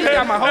 that. he You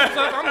got my hopes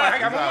up. I'm like, I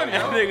got my money.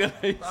 That Yo. nigga,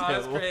 he Oh,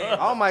 that's said, crazy.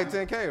 All Might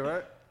 10K,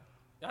 right?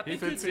 I think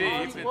 15,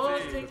 he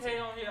was 15.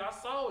 10K on here. I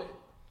saw it.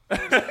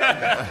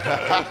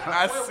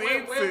 I Where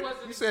seen was it. it?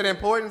 You said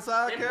important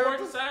side Important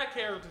characters? side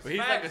characters. But he's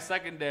like a Facts.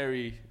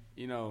 secondary,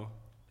 you know.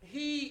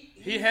 He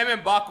Him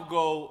and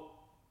Bakugo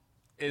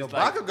is Yo,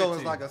 like Bakugo 15.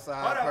 is like a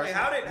side hold on, wait,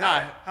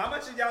 person. how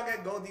much did y'all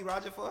get Goldie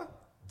Roger for?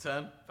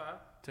 10.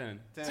 10.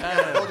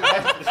 Goldie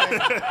Roger for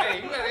 10K.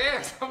 Hey, you gotta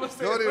ask. I'm gonna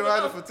say Goldie what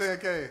Roger else? for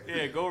 10K.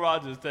 Yeah, go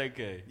Rogers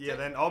 10K. Yeah,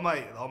 then All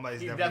Might's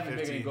He's definitely definitely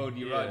bigger 15. than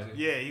Goldie Yeah. Roger.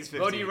 Yeah, he's 15.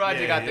 Goldie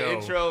Roger Yeah, got the yo.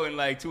 intro in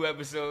like 2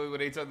 episodes where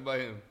they talked about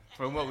him.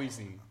 From what we've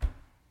seen.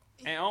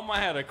 And Omar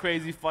had a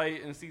crazy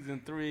fight in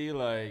season 3,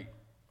 like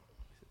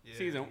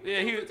season. Yeah,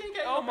 he.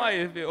 15K, Omar,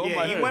 Yeah,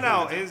 he went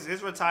out. His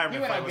retirement He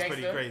went fight out was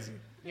pretty gangster. crazy.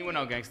 He went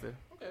out gangster.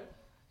 Okay.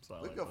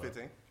 We can go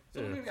 15.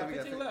 So we got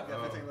 15 left.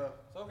 Yeah, 15 left.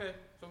 Okay.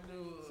 So we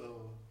do.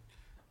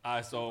 All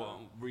right, so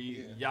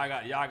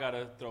y'all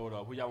gotta throw it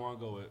up. Who y'all want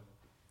to go with?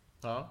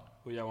 Huh?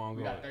 Who y'all want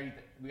to We go got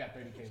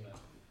with? 30K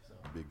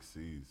left. Big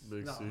C's.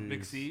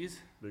 Big C's.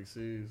 Big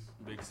C's.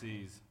 Big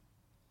C's.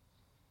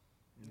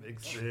 Big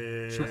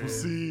C's. Triple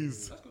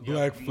C's.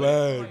 Black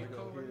Flag. You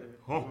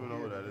know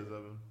who that is,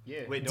 Evan? Yeah.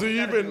 Wait, Do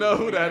you even know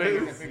who that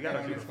is? We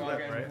gotta do the flip,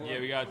 right? Yeah,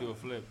 we gotta do a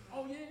flip.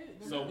 Oh yeah.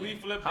 So we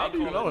flip How that do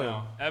you corner know him?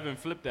 now. Evan,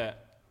 flip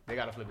that. They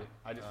gotta flip it.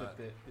 I just flipped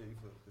it. Yeah, you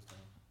flip this time.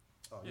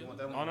 Oh, you want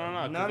that Oh one? no. No, no,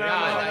 Cause no,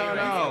 they-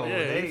 no. Yeah,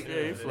 They he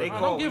they Don't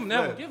call give him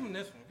that one. Give him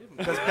this one. Give him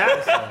this Because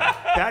one.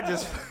 Pat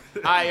just.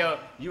 Alright, yo,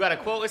 you got a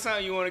quote or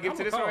something you want to give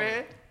to this one right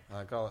here? All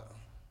right, call it.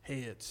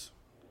 Heads.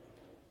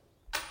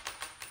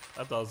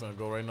 I thought I was gonna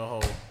go right in the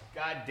hole.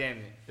 God damn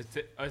it. It's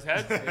heads. It's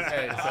heads.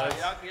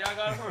 Y'all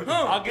got it first.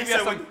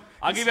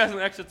 I'll give you some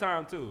extra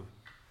time too.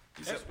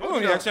 We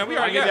don't need that chance. We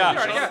already got it.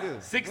 We already got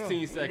it. 16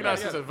 You can seconds.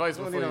 ask us advice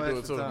We don't before need you no do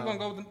it too. extra We're time. gonna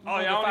go with Oh,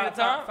 y'all don't need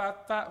time?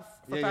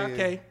 for Yeah,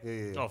 5K. yeah.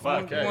 Oh, You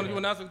 5K. want to do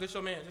announcement? This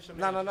your man. This your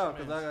man. No,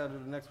 because I gotta do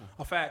the next one.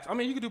 Oh, facts. I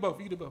mean, you can do both.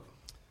 You can do both.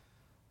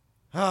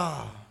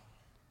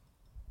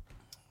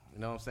 You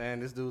know what I'm saying?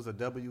 This dude's a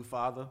W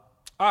father.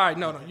 All right,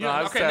 no. You,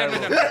 Nah, it's okay, no.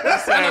 terrible.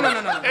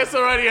 No. It's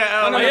already an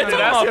L. No, right there.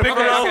 That's your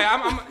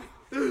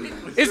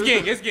Okay,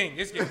 it's gang.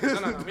 No.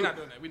 We're not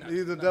doing that. We're not.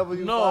 He's a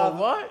W No, father.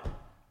 what?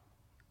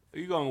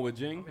 You going with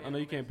Jing? I know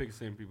you can't pick the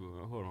same people.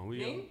 Hold on.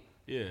 Jing?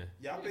 Yeah.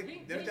 Y'all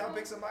pick. Didn't y'all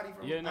pick somebody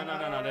from? Yeah, no.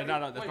 They're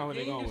not. That's not what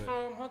they're going with.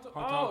 From Hunter.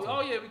 Hunter.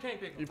 Oh, yeah, we can't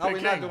pick him. Oh, we're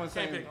Pick not King. doing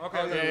same. pick. Okay,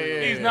 Oh,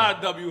 okay. He's not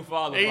a W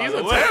father. Hey, by he's the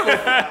a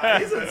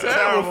way.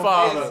 terrible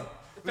father.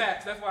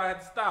 Facts. That's why I had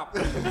to stop.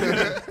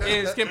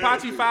 Is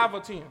Kenpachi 5 or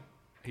 10?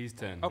 He's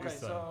 10. Okay,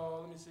 so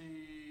let me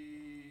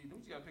see.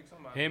 gotta pick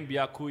somebody. Him,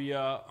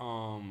 Byakuya,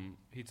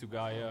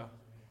 Hitsugaya.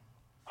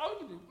 Oh, you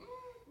can do.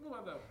 What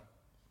about that one?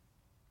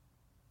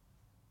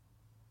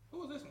 Who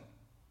was this one?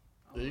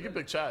 Yeah, you can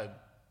pick Chad.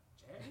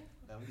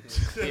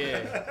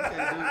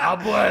 Yeah.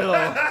 Abuelo.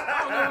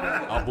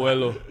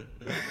 Abuelo.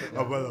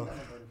 Abuelo.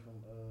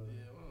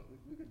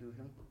 We could do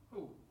him.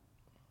 Who?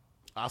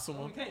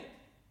 Asuma. We can't.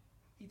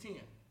 He 10.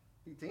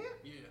 He 10?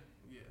 Yeah.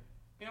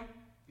 Him?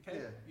 You can't?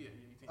 Yeah. Yeah,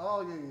 he 10.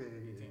 Oh, yeah.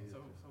 He 10. So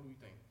who you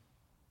think?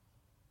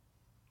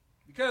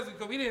 Because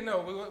we didn't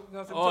know.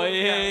 Oh,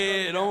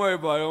 yeah. Don't worry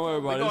about it. We're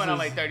going on This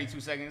like is- 32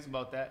 seconds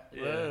about that.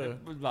 Yeah.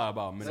 It was about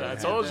a minute. So I and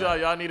a told half.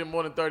 y'all needed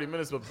more than 30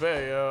 minutes to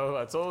prepare, yo.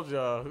 I told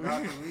y'all. We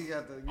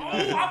got the, Oh,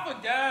 I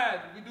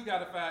forgot. We do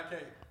got a 5K.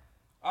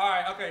 All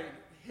right, okay.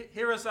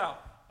 Hear us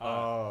out.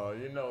 Oh,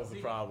 you know it's a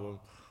problem.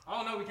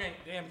 I don't know. We can't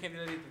do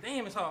that either.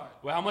 Damn, it's hard.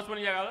 Well, how much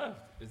money y'all got left?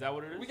 Is that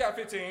what it is? We got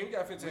 15. We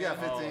got 15. We got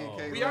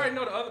 15K. We already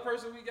know the other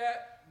person we got,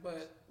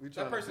 but We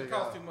that tryna person figure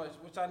costs out. too much,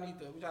 which I need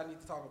to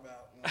talk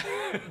about. We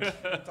need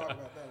to talk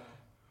about that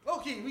one.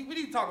 Okay, we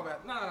need to talk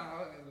about. No.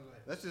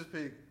 Let's just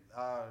pick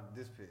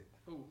this pick.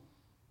 Who?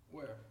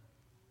 Where?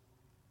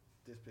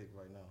 This pick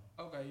right now.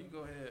 Okay, you go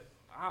ahead.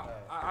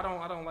 I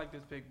don't like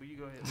this pick, but you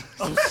go ahead.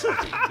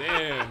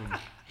 Damn.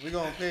 We're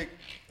going to pick,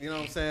 you know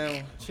what I'm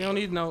saying? She don't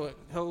need to know the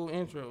whole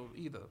intro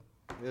either.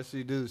 Yes,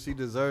 she do. She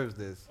deserves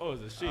this. Oh, is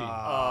it she? It's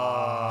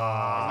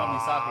gonna be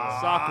Sakura.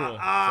 Sakura.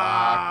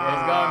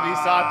 It's gonna be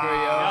Sakura,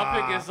 yo. Y'all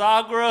picking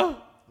Sakura?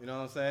 You know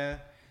what I'm saying?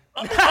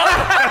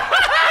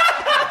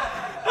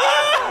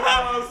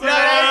 No,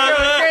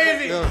 that's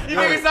crazy. Yo, You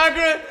yo. picking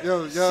Sakura?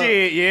 Yo.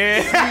 Shit,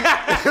 yeah. I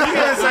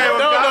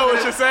don't know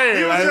what you're saying.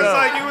 He was I just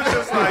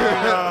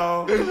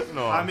know. like,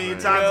 No, I mean,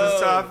 man. times is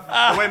tough.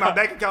 The way my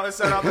bank account is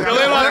set up. The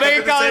way my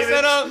bank account is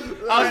set up, I was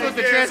supposed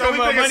to Yeah, transfer so we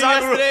my picking money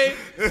Sakura. yesterday.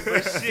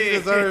 But She shit.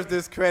 deserves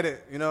this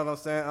credit. You know what I'm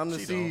saying? I'm the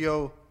She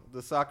CEO of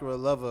the Sakura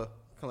Lover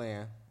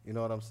Clan. You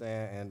know what I'm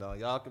saying? And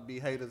y'all can be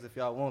haters if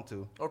y'all want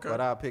to. Okay.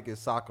 But I'll pick is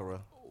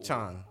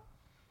Sakura-chan.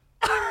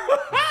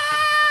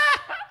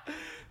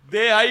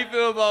 Damn, how you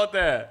feel about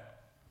that?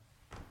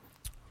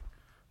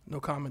 No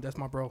comment. That's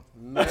my bro.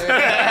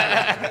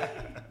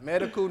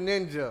 Medical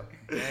ninja.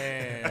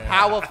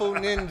 Powerful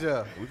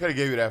ninja. We could have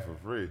gave you that for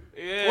free.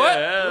 Yeah. What?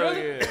 hell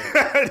Really?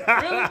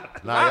 yeah. Really?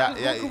 Nah,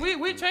 yeah.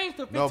 We changed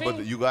to 15. No,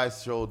 but you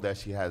guys showed that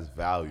she has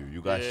value.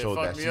 You guys Yeah, showed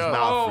fuck that me she's up.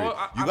 not Oh, free.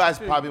 I You guys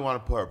feel probably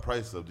want to put her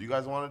price up. Do you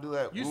guys want to do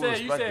that? You We'll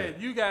said respect it.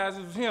 you guys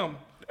it was him.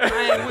 I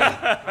ain't with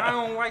it. I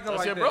don't like her That's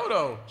like your that. bro,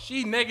 though.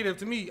 She negative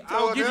to me.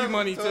 I'll give you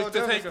money to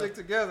take her. stick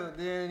together,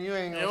 then you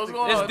ain't Yeah, gonna what's stick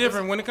going It's on?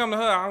 different when it comes to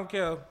her. I don't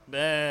care.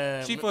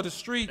 Damn. She for the It's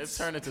streets.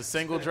 turned into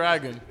single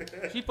dragon.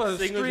 She for the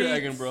Single streets.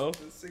 dragon, bro.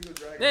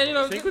 Yeah, you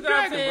know, Single you know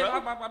what I'm dragon, saying? bro.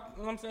 You know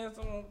what I'm saying?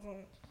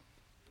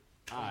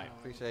 All right.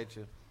 Appreciate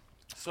you.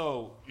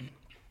 So,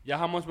 yeah,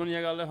 how much money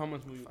y'all got left? How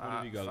much money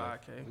you got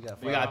left? 5K. We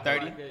got We got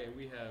 30. And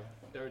we have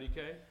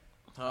 30K.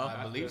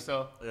 I believe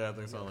so. Yeah, I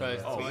think so.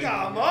 Cause Oh, We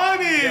got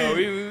money.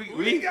 Yo,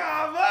 We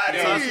got money.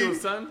 Sasha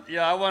was 10?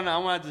 Yeah, I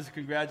wanna just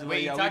congratulate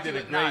Wait, y'all. We Itachi did a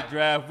was- great nah,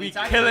 draft. We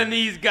Itachi killing was-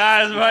 these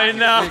guys right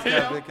now. Big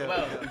cap, big cap,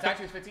 Well, big cap.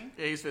 Itachi was 15?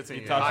 Yeah, he's 15.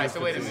 Itachi Yeah. All right, was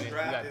so wait a 15. minute. We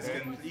Draft got is 30.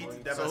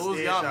 complete. So who's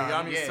Yami?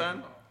 Yami's Yeah.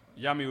 10?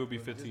 Yami would be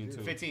 15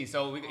 too. 15.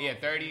 So we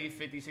 30,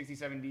 50, 60,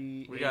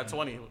 70. We got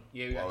 20.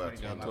 Yeah, we got Wow,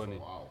 20. that's 20.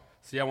 Wow.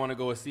 So y'all wanna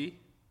go with C?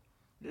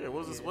 Yeah,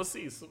 what's this? What's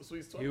C? Sweet's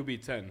He 20? would be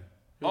 10.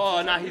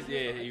 Oh, nah, he's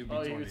he would be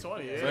Oh, 20. he'd be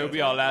 20, yeah. So it'll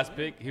be our last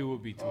pick. He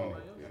would be 20.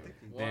 1,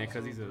 Damn,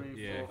 because 2, he's a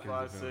 3, yeah. 4, 'cause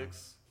 5, he's a-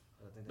 6.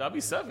 That'd be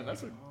 7.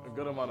 That's a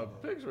good amount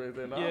of picks right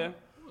there now. Yeah.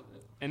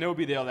 And it will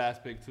be their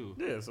last pick too.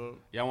 Yeah, so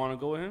Y'all want to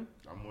go with him?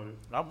 I'm with it.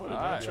 I'm with it.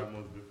 All right. Sure.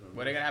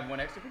 Well, they gonna have one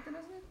extra pick than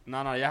us?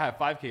 Then? No, y'all have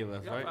 5K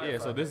left, right? Yeah.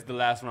 So this is the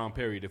last round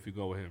period if you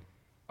go with him.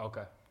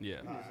 Okay. Yeah.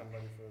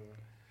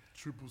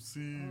 Triple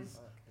C's,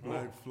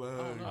 Black Flag.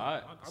 All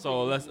right.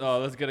 So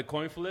let's get a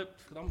coin flip.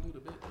 Cause I'm gonna do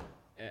the bit.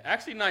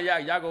 Actually, no,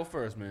 y'all go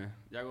first, man.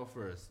 Y'all go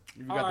first.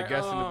 You got the Alright,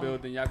 guests in the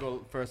building. Y'all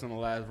go first in the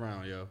last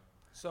round, yo.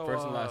 So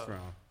First and last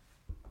round.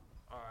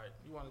 All right,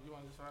 you want to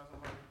decide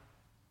somebody?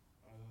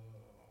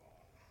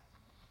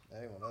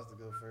 Anyone else to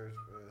go first,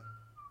 bro?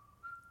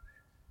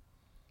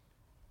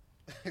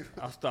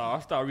 I'll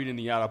start reading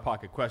the out of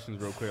pocket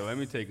questions real quick. Let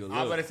me take a I'm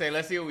about look. to say,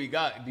 let's see what we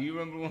got. Do you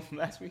remember the one from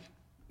last week?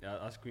 Yeah,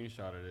 I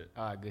screenshotted it.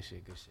 All right, good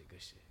shit, good shit,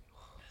 good shit.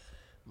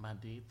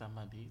 Madita,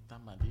 madita,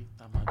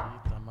 madita,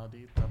 madita,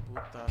 madita,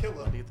 puta,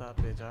 Killer. madita,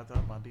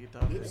 pejata, madita,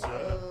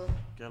 pejata.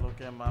 Que lo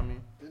que, mami?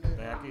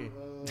 Ven aquí.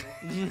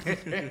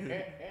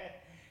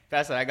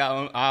 That's what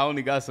I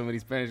only got so many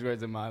Spanish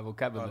words in my Oh,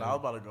 vocabulary. now I was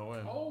about to go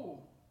in. Oh.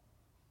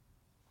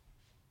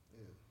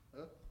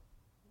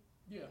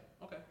 Yeah.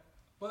 Okay.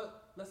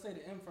 But let's say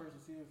the M first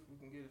and see if we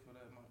can get it for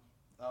that much.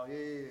 Oh, yeah,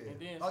 yeah, And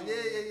then yeah. Oh, see yeah,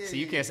 what- yeah, yeah. See,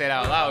 you can't say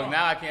that out loud.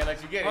 Now I can't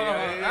let you get it. Hold on.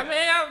 I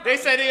mean, They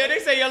said,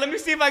 yo, let me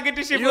see if I get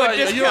this shit you for are a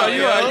discount.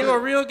 you a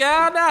real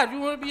guy now? If you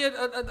want to be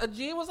a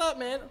G, what's up,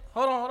 man?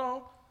 Hold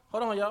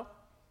on, y'all.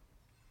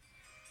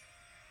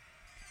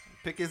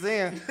 Pick his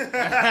in. That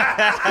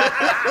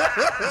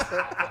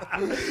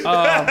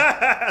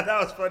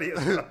was funny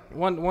as well.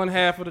 One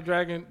half of the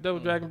Double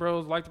Dragon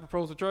Bros like to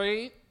propose a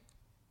trade.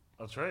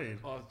 A trade.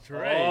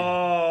 trade.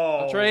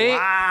 A trade?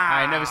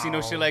 I ain't never seen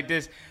no shit like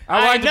this.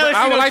 I ain't never would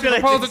seen no like to shit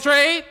like propose a this.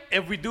 trade.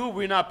 If we do,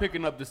 we're not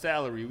picking up the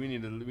salary. We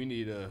need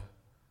a.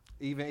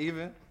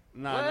 Even.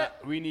 Nah,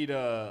 we need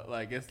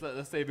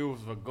let's say if it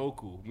was for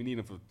Goku, we need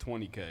him for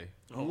 20K.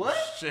 What?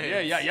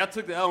 Shit. Yeah, y'all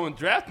took the L and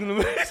drafted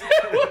him.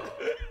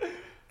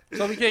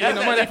 So we can't get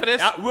no money for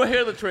this. We'll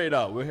hear the trade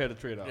out. Yeah,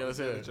 let's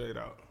hear it. Trade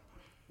out.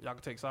 Y'all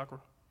can take Sakura.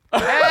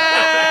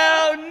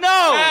 Hell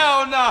no.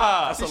 Hell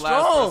nah. That's the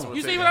last person we'll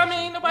You take see what that I shit.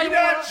 mean? Nobody We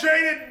not want.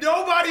 traded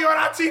nobody on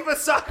our team for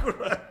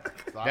Sakura.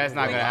 That's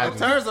not gonna In happen.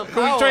 terms of Can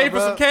we power, trade for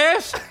bruh, some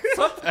cash?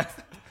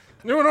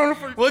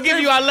 We'll give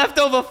you our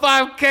leftover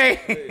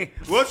 5K.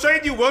 We'll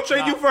trade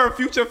you for a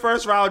future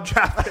first round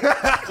draft. You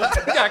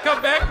gotta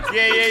come back.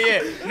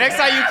 Yeah. Next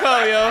time you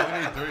come, yo.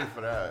 I need 3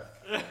 for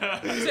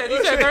that. You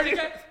said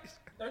 30K?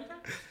 30K?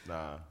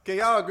 Nah. Can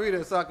y'all agree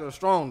that Sakura's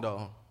strong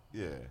though?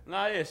 Yeah.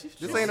 Nah, yeah, she's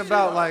This ain't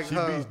about like She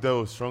her. beats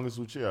the strongest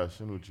Uchiha,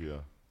 Shin Uchiha.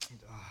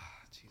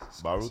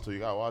 Baruto, you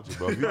gotta watch it,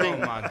 bro. If you think,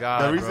 Oh my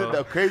God,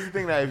 the crazy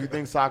thing that if you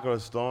think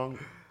Sakura's strong,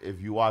 if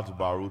you watch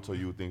Baruto,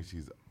 you would think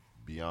she's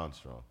beyond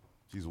strong.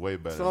 She's way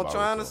better. That's what I'm than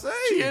trying to Baruto. say.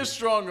 She is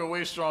stronger,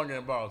 way stronger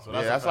in Baruto.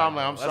 Yeah, that's why I'm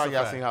like, I'm That's shocked a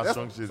y'all fact. seeing how That's-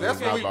 strong she is. that's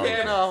against what we Baruto.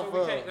 paying off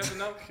of. That's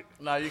enough.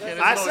 Nah, you can't.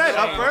 I there's said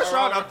no a change. first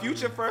round, a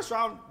future first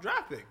round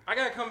draft pick. I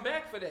gotta come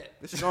back for that.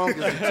 The strongest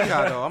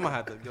Uchiha though. I'm gonna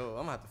have to go. I'm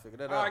gonna have to figure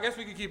that I out. guess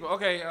we can keep it.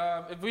 Okay,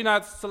 if we're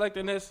not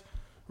selecting this,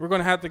 we're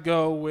gonna have to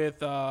go with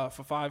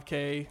for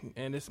 5K,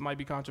 and this might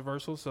be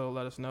controversial, so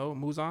let us know.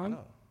 Muzan.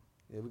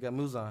 Yeah, we got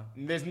Muzan.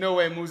 There's no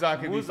way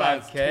Muzan can be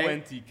Muzan's 5K.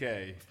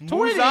 20K.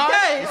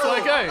 20K. It's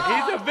okay.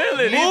 He's a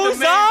villain. Muzan? He's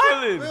the main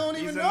villain. don't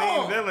He's the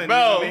main villain.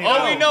 Bro, He's the main all we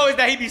villain. know is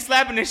that he be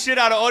slapping the shit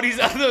out of all these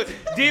other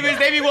demons.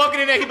 They be walking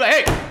in there. He be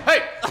like,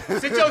 hey,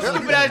 sit your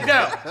stupid ass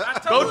down.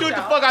 Go do what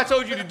the fuck I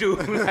told you to do.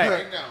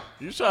 Like,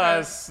 You try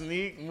to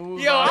sneak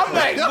moves. yo, I'm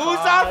like,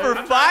 Muzan for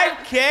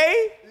 5K?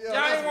 Y'all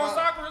ain't want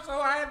Sakura, so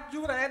I had to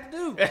do what I had to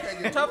do.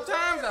 Tough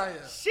times out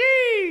here.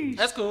 Sheesh.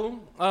 That's cool.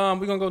 We're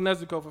gonna go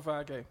Nezuko for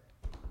 5K.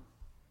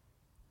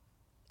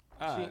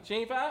 She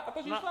ain't 5? I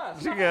thought she was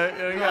 5. You got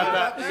that. You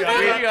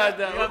got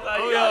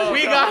that.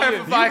 We got her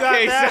for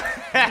 5K.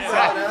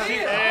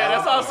 Yeah,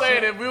 that's all I'm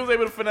saying. If we was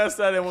able to finesse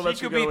that, then we'll let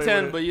She you could get be away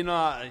 10, with but it. you know,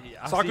 I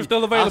Soccer's see,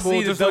 still available, I see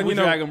the just letting Double you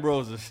know. Dragon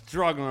Bros are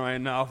struggling right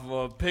now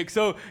for a pick.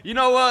 So, you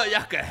know what?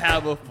 Y'all can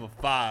have her for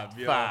 5.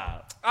 Yo.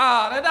 5.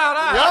 Y'all had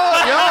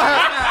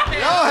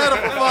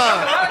her for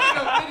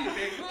 5.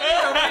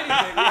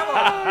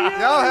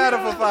 Y'all had her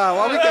for 5.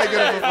 Why we can't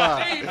get her for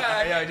 5?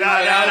 That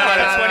was about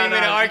a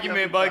 20-minute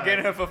argument about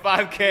getting her for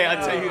 5K.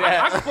 I'll tell you I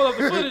that. can pull up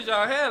the footage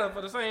y'all had her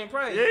for the same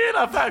price. Yeah,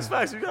 no,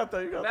 facts. You got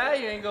that.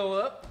 Value ain't go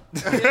up.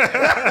 You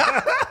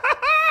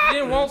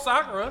didn't want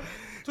Sakura.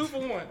 2 for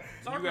 1.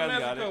 Sakura guys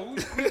got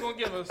Nezuko. Who's gonna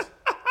give us?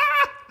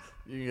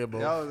 You can get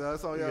both. Y'all,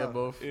 that's all You can y'all. get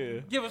both. Yeah.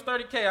 Give us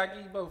 30K. I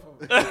give you both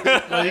of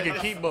them. No, you can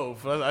keep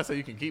both. I said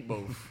you can keep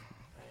both.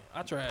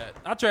 I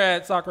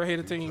tried Sakura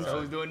hater teams.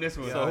 Who's doing this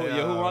one? So,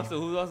 who wants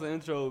to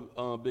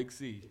intro Big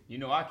C? You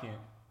know I can't.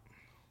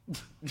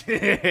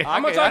 How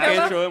much I I can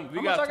got intro left? him. We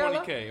How much got I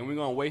got 20K, and we're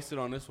going to waste it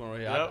on this one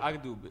right here. Yep.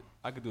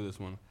 I could do this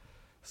one.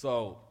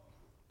 So,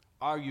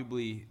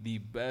 arguably the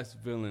best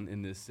villain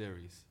in this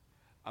series.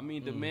 I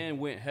mean, the man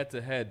went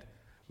head-to-head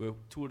with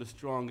 2 of the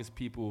strongest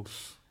people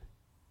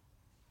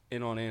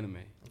on anime.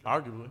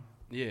 Arguably.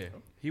 Yeah.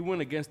 He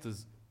went against the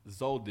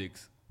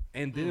Zoldycks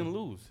and didn't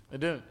lose. It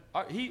didn't.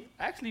 He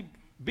actually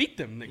beat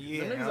them niggas. Yeah,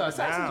 Them niggas hands are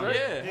assassins, down. right?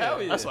 Yeah,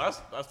 hell yeah. That's Them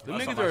that's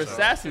niggas on are my show.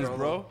 assassins,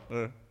 bro.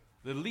 Yeah.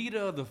 The leader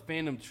of the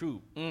Phantom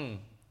Troop,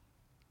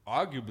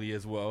 arguably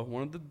as well,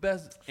 one of the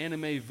best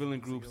anime villain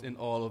groups in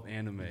all of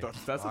anime.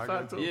 That's a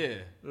fact too. Yeah,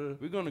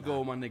 we're gonna go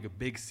with my nigga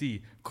Big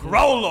C,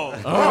 Crollo.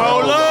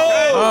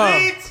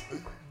 Complete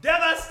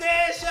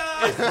devastation.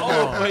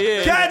 Oh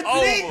yeah,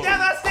 Complete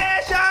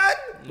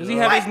devastation. Does he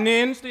have his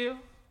nin still?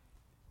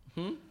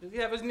 Does he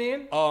have his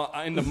nin?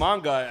 in the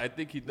manga, I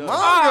think he does.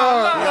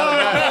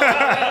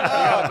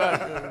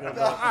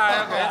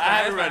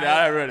 I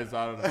hadn't read it, so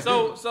I don't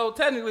know. So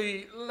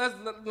technically, let's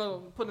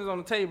put this on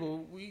the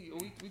table. We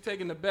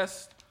taking the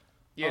best,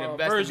 Yeah, the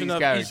best version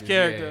of, of these each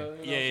characters,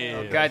 character. Yeah.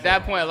 Okay, at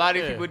that point, a lot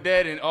of Yeah. people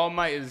dead, and All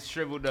Might is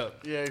shriveled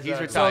up. Yeah, He's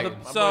exactly. retired.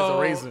 My boy's a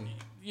raisin.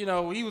 You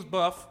know, he was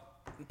buff.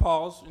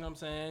 Pause. You know what I'm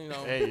saying? You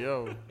know, Hey,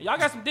 yo. y'all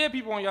got some dead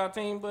people on y'all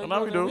team, but Well,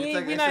 now we do. We,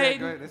 They we not said hating.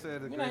 great. They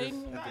said the We not greatest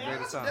hating. at the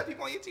greatest time.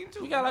 People on your team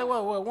too. We got like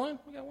what one?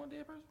 We got one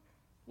dead person.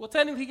 Well,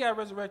 technically, he got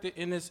resurrected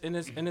in this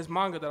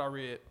manga that I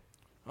read.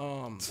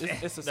 It's a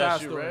That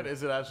side you story. read?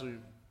 Is it actually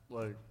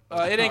like?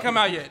 It ain't come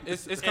out yet.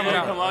 It's coming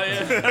out. Come on,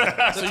 yeah.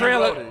 The You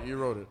trailer. wrote it. You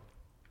wrote it.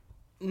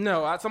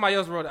 No, somebody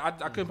else wrote it. I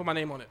couldn't put my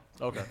name on it.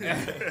 Okay.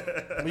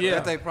 But yeah,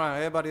 At their prime.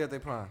 Everybody at their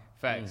prime.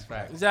 Facts.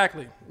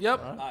 exactly.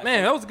 Yep.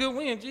 Man, that was a good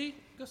win, G.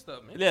 Good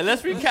stuff, man. Yeah,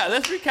 let's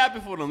recap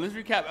it for them. Let's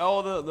recap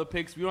all the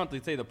picks. We don't have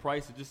to say the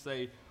price. Just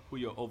say who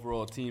your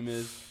overall team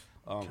is.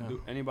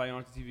 Do anybody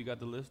on RTTV got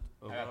the list?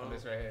 I got the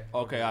list right here.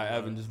 Okay, all right,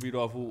 Evan, just read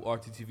off who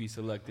RTTV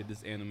selected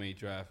this anime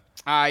draft.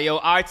 All right, yo,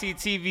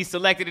 RTTV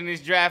selected in this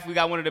draft. We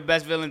got one of the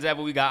best villains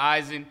ever. We got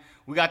Aizen.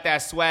 We got that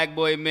swag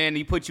boy, man.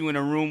 He put you in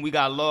a room. We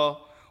got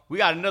Law. We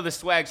got another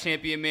swag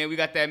champion, man. We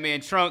got that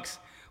man Trunks.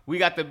 We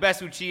got the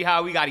best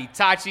Uchiha. We got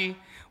Itachi.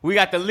 We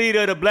got the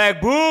leader of the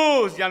Black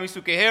Bulls, Yami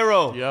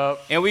Sukehiro.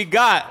 Yup. And we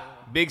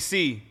got Big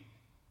C,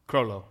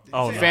 Crollo.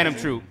 Oh, Phantom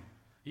Troop.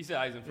 He said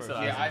Eisen first.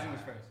 Yeah, Eisen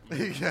was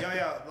first.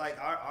 Yo, like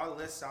our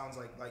list sounds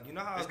like you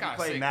know how It's you kinda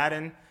play sick.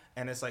 Madden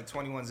and it's like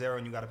 21-0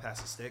 and you got to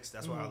pass the sticks.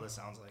 That's what our list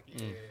sounds like.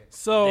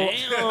 So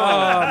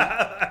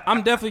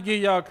I'm definitely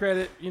giving y'all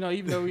credit. You know,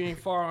 even though we ain't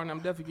far on, I'm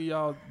definitely giving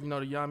y'all, you know,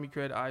 the Yami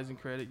credit, Eisen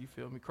credit. You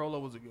feel me?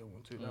 Crollo was a good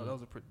one too.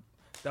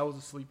 That was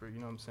a sleeper. You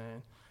know what I'm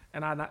saying?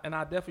 And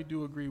I definitely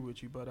do agree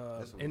with you. But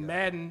in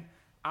Madden,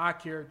 our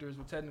characters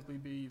would technically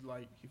be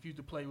like if you used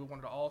to play with one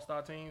of the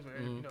All-Star teams,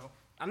 or you know,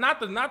 not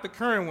the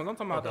current ones. I'm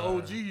talking about the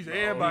OGs.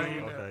 Everybody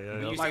in there. Okay, yeah,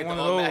 When you Like say one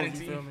the of all those. Madden You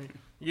team. feel me?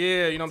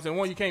 Yeah, you know what I'm saying?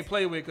 One you can't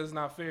play with because it's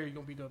not fair. You're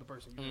going to beat the other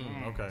person. You feel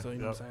me? Okay, So, you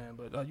know yep. what I'm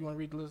saying? But you want to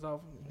read the list off?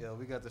 Yeah,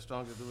 we got the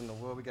strongest dude in the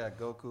world. We got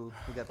Goku.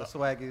 We got the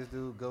swaggiest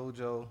dude,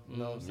 Gojo. You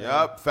know what I'm saying?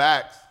 Yup,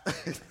 facts.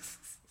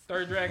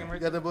 Third Dragon We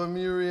right got the boy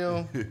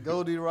Miriam,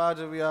 Goldie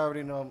Roger. We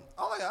already know him.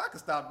 Oh, yeah, I can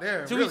stop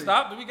there. Should really. we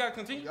stop? Do we got to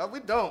continue? Yeah, we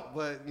don't,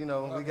 but, you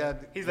know, we got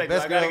He's the like, do I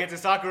best gotta girl. get to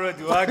Sakura?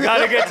 Do I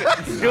gotta get to?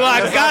 Do I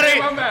gotta?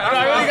 My bad. Do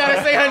I really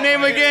gotta say her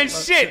name again?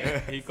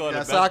 Shit. He called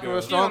Yeah, it Sakura,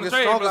 girl. strongest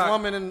trade block.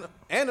 woman in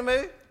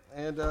anime.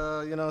 And, you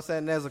know what I'm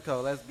saying,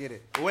 Nezuko. Let's get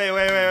it. Wait.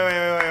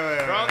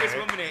 Strongest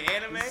woman in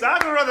anime.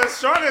 Sakura, the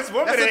strongest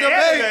woman That's a in debate.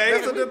 anime.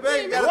 That's a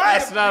debate. You gotta What? think-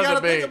 That's not you a gotta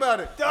debate. think about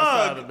it. That's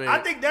not a Dog, debate. I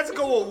think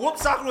Nezuko will whoop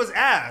Sakura's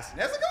ass.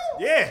 Nezuko?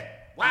 Yeah.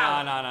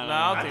 Nah.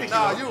 Nah, I think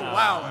Nah, you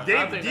wow.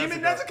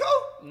 Demon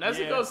Nezuko?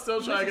 Nezuko's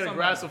still trying to get a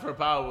grasp of her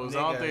powers. I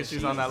don't think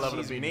she's on that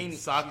level to beat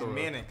Sakura.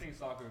 I think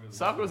Sakura is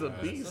Sakura's a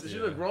beast. She's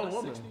a grown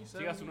woman.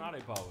 She got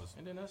Tsunade powers.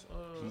 And then that's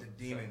She's a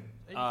demon.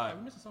 Hey, Alright.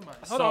 we're missing somebody.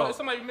 So- Hold on, it's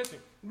somebody missing.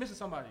 We're missing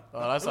somebody. Oh,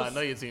 that's how I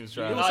know your team's It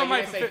trash. was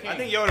somebody for say 15. I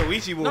think Yoda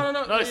Wichi will. No.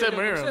 No, they said yeah,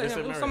 Miriam. said They him. said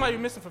It was Miriam. somebody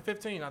missing for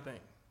 15, I think.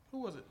 Who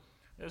was it?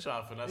 They're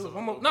trying to finesse It was it.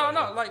 one more. No,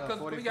 like because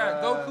we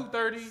got 45, Goku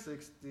 30,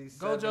 60,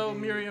 Gojo, 70,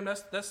 Miriam.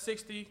 That's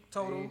 60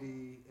 total.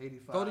 80,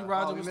 85. Goldie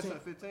Roger we was missing 10.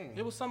 15.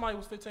 It was somebody who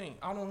was 15.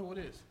 I don't know who it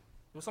is.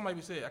 It was somebody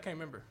we said. I can't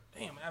remember.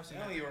 Damn, I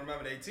absolutely. don't even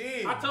remember their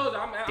team. I told you.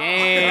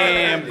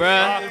 Damn,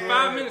 bruh. In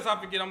 5 minutes,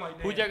 I forget. I'm like,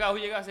 damn. Who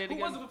you got? Say it Who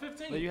again. was it for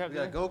 15? No, you have We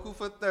got Goku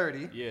for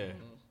 30, Yeah,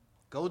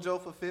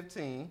 Gojo for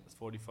 15, that's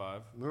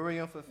 45.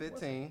 Miriam for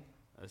 15,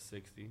 That's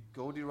 60.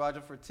 Goldie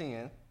Roger for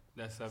 10,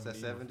 That's 70. that's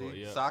 70, before,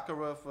 Yep.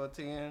 Sakura for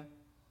 10,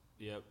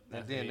 Yep. and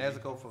That's then 80.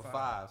 Nezuko for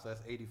 5, so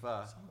that's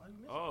 85. Somebody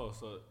missed. Oh,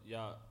 so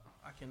y'all.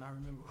 I cannot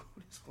remember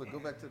who this was. Wait, go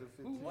back to the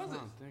Who 15. was I it?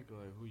 don't think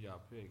like who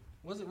y'all picked.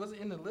 Was it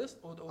in the list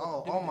or?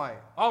 Oh, did All we- Might.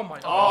 All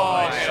Might. Oh,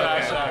 Might.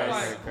 trash, All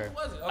trash. Might. Who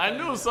was it? I Okay.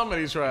 knew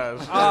somebody trash.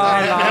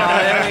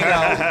 There we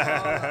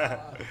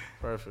go.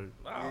 Perfect.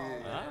 All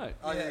right.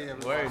 Oh, yeah.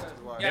 Word.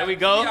 Yeah. There we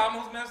go. We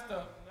almost messed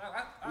up.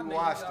 I We named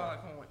watched y'all them.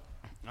 like, come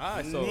on. All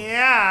right. So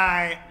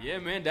Yeah.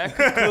 man, that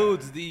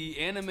concludes the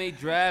anime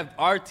draft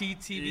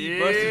RTTV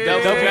versus Yeah.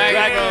 Double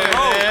Dragon.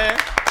 man.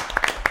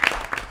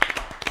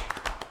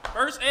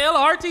 First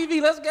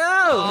LRTV, let's go.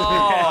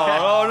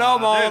 Oh no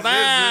more This is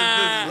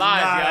man.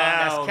 Live, y'all. not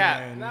That's out, cap.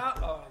 man.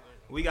 Now,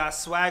 We got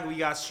swag, we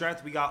got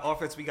strength, we got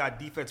offense, we got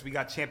defense, we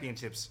got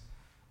championships.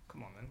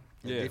 Come on, man.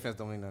 Yeah. Defense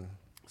don't mean nothing.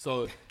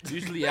 So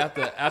usually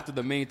after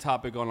the main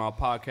topic on our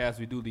podcast,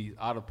 we do these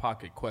out of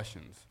pocket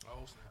questions,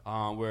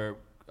 where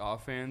our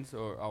fans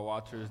or our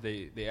watchers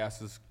they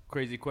ask us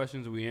crazy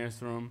questions and we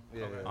answer them.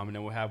 Yeah. And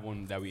then we'll have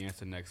one that we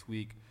answer next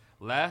week.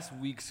 Last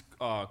week's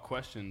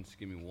questions.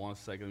 Give me 1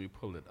 second. Let me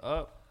pull it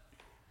up.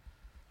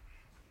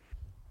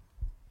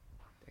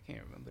 I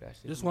can't remember that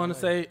shit. just want to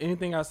say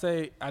anything I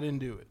say, I didn't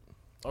do it.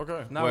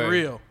 Okay. Not Word.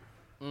 real.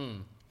 Facts.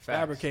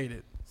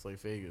 Fabricated. It's like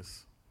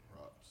Vegas.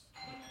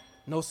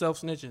 No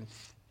self snitching.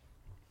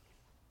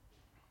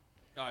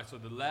 All right. So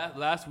the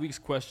last week's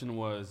question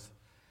was,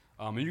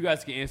 and you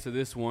guys can answer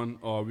this one,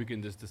 or we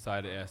can just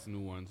decide to ask new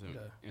ones and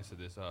answer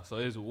this. So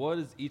is what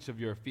is each of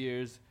your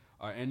fears?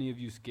 Are any of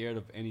you scared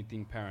of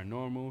anything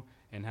paranormal?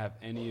 And have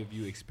any of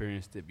you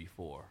experienced it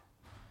before?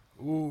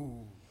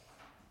 Ooh.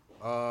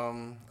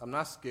 I'm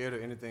not scared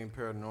of anything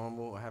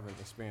paranormal. I haven't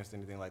experienced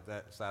anything like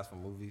that aside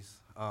from movies.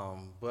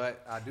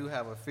 But I do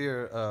have a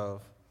fear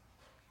of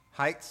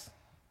heights.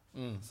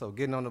 So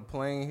getting on the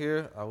plane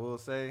here, I will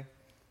say,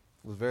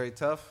 was very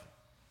tough.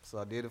 So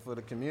I did it for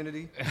the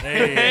community.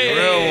 Hey,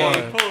 real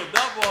one. Pulled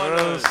up on Real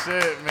us.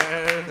 shit,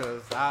 man.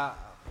 Because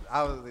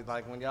I was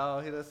like, when y'all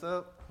hit us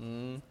up,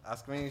 I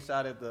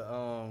screenshotted the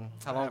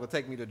how long it would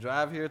take me to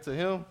drive here to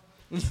him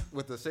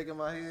with the shaking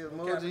my head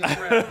emoji.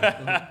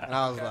 And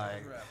I was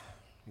like,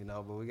 you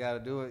know, but we got to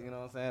do it, you know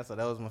what I'm saying? So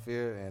that was my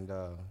fear, and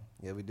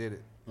yeah, we did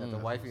it. Got the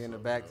wifey in the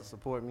back to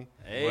support me.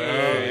 Hey.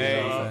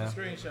 You know what I'm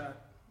saying? Screenshot.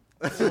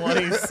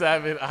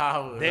 27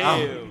 hours.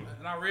 Damn.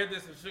 And I read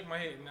this and shook my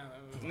head. Now,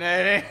 Nah,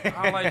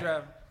 I don't like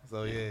driving.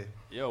 So yeah.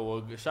 Yo,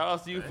 well, shout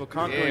out to you for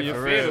conquering Yeah, your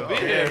for fear real. to be Yeah,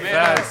 there, man.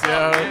 facts, That's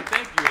dope, yo. man.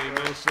 Thank you, hey,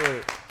 man. Real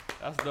shit.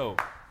 That's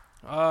dope.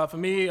 For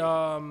me,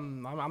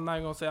 I'm not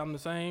gonna say I'm the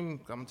same.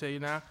 I'm gonna tell you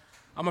now.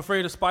 I'm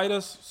afraid of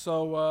spiders,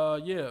 so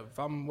yeah, if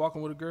I'm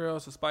walking with a girl,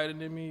 it's a spider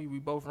near me, we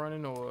both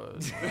running or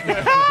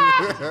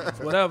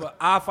whatever.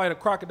 I fight a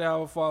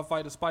crocodile before I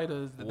fight a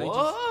spider.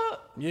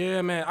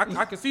 Yeah, man,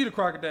 I can see the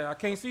crocodile. I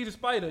can't see the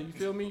spider, you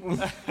feel me?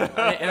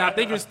 and I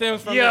think it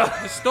stems from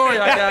the story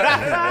I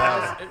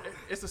got.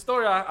 It's a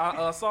story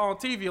I saw on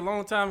TV a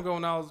long time ago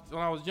when I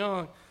was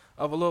young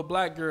of a little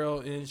black girl,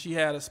 and she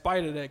had a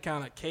spider that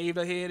kind of caved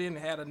her head in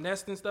and had a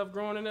nest and stuff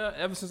growing in there.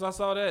 Ever since I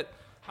saw that,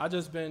 I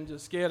just been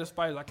scared of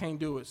spiders. I can't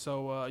do it.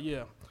 So,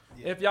 yeah.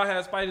 If y'all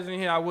had spiders in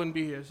here, I wouldn't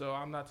be here. So,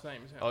 I'm not the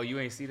same as him. Oh, you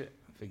ain't see that?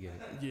 Forget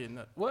it. Yeah,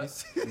 no.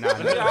 What? Nah. All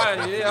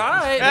right.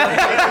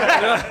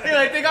 You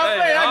like, think I'm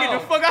playing? I get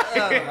the fuck out of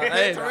here.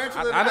 Hey,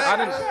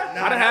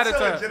 I done had it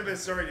That's a to. legitimate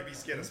story to be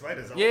scared of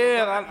spiders.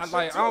 Yeah,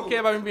 I don't care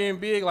about me being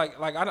big. Like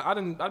I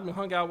been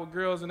hung out with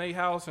girls in their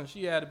house, and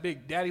she had a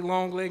big daddy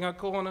long leg in her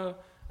corner.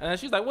 And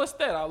she's like, "What's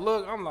that?" I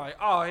look, I'm like,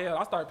 "Oh hell!"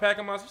 I start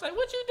packing my. She's like,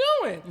 "What you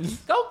doing?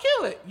 Go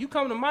kill it. You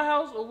come to my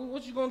house, or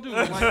what you gonna do?"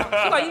 I'm like,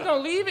 she's like, "You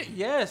gonna leave it?"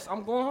 Yes,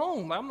 I'm going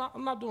home. Like,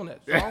 I'm not doing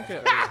that. So I don't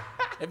care.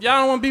 If y'all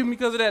don't want to be with me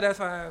because of that, that's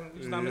fine. We're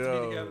just not meant to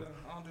be together.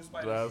 I don't do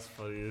spiders. That's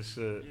funny as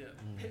shit.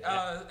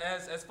 Yeah.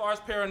 As far as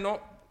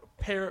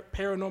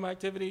paranormal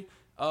activity,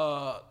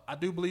 I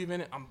do believe in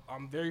it.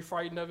 I'm very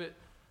frightened of it.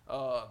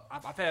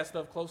 I've had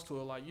stuff close to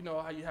it, like you know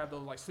how you have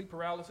those like sleep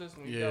paralysis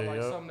when you got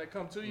like something that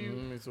come to you.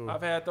 Me too.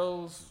 I've had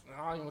those.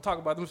 I don't even talk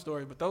about them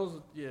stories, but those,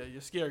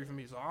 you're scary for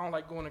me. So I don't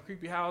like going to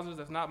creepy houses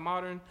that's not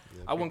modern.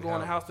 I wouldn't go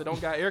in a house that don't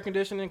got air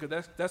conditioning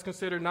because that's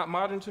considered not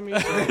modern to me.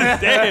 So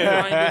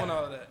damn, I ain't doing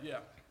all of that. Yeah,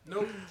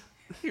 nope.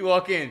 You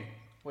walk in.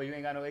 Well, you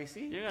ain't got no AC?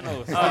 You ain't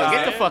got no.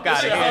 Get the fuck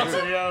out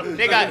of here.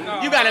 They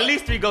got you got at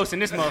least 3 ghosts in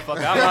this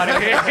motherfucker. I'm out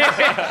of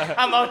here.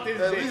 I'm out this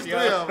At bitch, least 3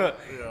 yo. of them.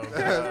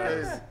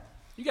 That's crazy.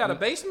 You got a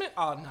basement?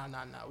 Oh,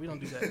 no. We don't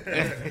do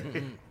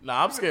that.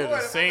 Nah, I'm scared of the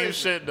same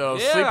shit though.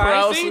 Yeah, Sleep I ain't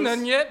paralysis. seen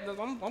nothing yet.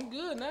 I'm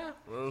good now.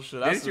 Real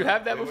shit. Didn't you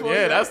have that before?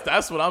 Yeah,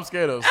 that's what I'm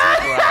scared of. Sleep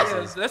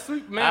paralysis. That's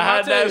sweet, man. I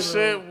had tell that you,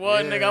 shit. bro.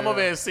 What nigga? I'm over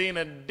here seeing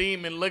a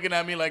demon looking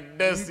at me like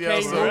this, You yo.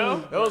 can't So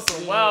move. it was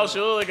some wild shit.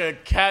 It was like a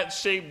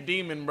cat-shaped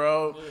demon,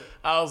 bro.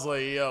 I was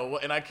like, yo,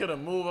 what? And I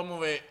couldn't move. I'm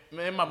over here.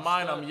 In my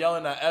mind, I'm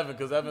yelling at Evan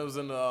because Evan was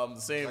in the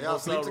same y'all hotel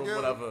sleep room, together?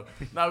 whatever.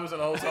 Nah, he was in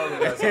a hotel room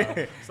that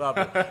time. Stop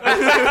it.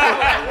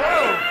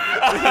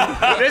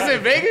 This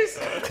in Vegas?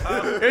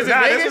 It was in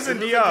Vegas? This was in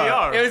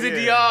DR. It was in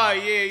DR.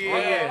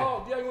 Yeah.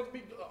 Oh, yeah, you want to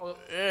be.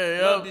 Yeah,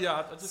 Love yeah.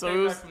 DR. I just So came it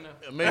back was from there.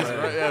 amazing,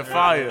 right? Yeah,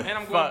 fire. And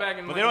I'm going back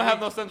in But they don't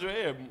have no central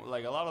air.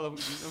 Like a lot of them,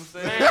 you know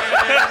what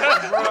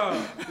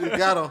I'm saying? Bro, You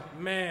got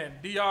them. man,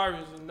 DR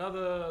is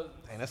another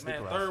Dang, that's sleep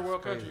third paralysis world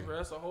is crazy. country, bro.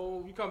 That's a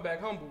whole. You come back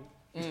humble.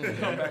 You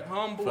come back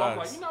humble. I'm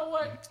Facts. like, you know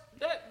what?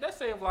 That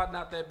save lot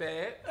not that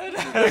bad.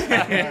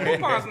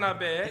 Coupon's not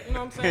bad. You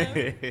know what I'm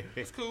saying?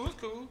 It's cool,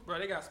 bro.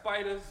 They got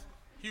spiders,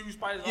 huge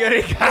spiders. Yeah,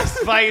 they got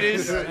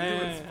spiders.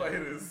 Man,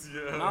 Spiders,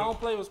 yeah. I don't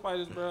play with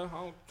spiders, bro.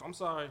 I'm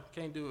sorry,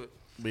 can't do it.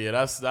 But yeah,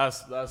 that's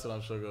what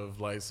I'm shook of.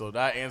 Like, so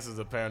that answers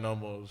the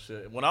paranormal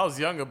shit. When I was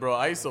younger, bro,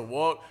 I used to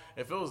walk.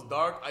 If it was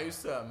dark, I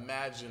used to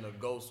imagine a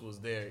ghost was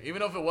there.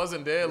 Even if it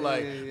wasn't there,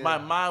 my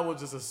mind would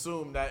just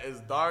assume that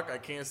it's dark, I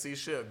can't see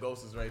shit, a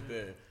ghost is right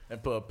there.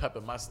 And put a pep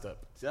in my step.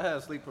 See, I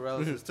have sleep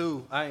paralysis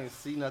too. I ain't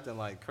see nothing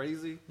like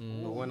crazy,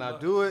 but when I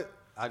do it,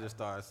 I just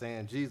start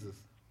saying Jesus.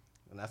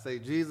 When I say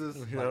Jesus,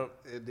 like,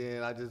 and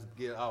then I just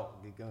get out.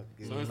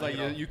 So it's like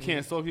you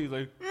can't solve. He's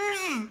like,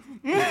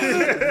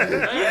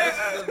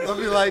 I'll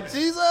be like,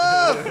 Jesus!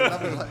 I'll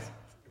be like,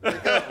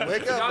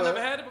 wake up, Y'all bro.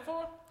 never had it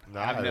before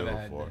Nah, I've I had never it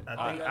had before.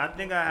 I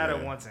think I had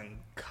it once in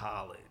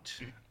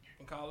college.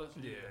 in college?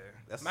 Yeah.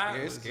 That's Mine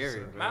scary, was- scary,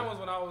 Mine bro. was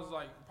when I was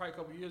like probably a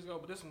couple years ago,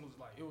 but this one was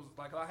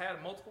like I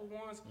had multiple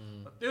ones,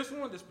 but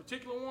this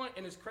particular one,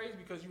 and it's crazy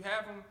because you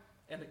have them,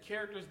 and the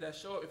characters that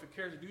show up, if a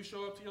character do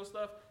show up to your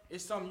stuff,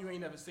 it's something you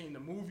ain't never seen in the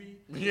movie,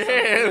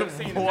 it's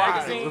something you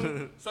never seen in the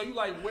magazine. So you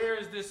like, where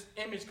is this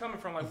image coming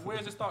from? Like,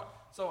 where's this thought?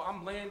 So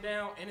I'm laying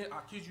down, and I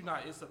kid you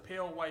not, it's a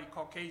pale white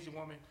Caucasian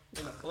woman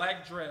in a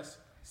black dress.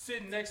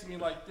 Sitting next to me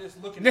like this,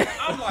 looking at me.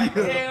 I'm like,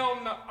 hell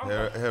no. I'm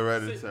like,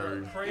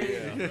 Hereditary. crazy,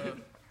 bro.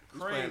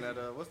 Who's playing that,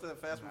 what's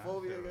that,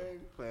 Phasmophobia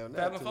game? Playing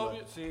that too Phasmophobia?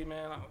 much. See,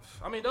 man.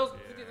 I mean, those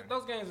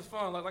games is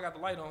fun. Like, I got the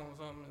light on or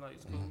something. Like,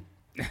 it's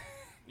cool.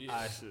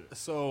 Yeah.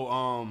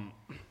 so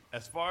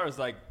as far as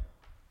like,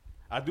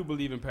 I do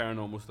believe in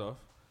paranormal stuff.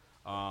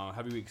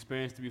 Have you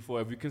experienced it before?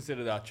 Have you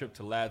considered our trip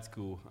to lad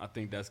school? I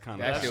think that's kind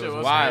of. That shit was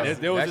wild. wild.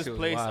 There was That this shit was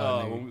place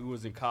wild, nigga. when we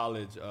was in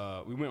college.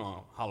 We went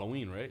on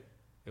Halloween, right?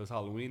 It was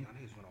Halloween.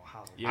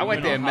 Yeah, I we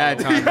went there on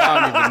mad Halloween. times.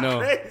 I don't even know.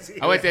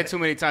 Crazy. I went there too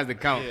many times to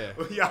count. Yeah.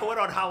 Y'all went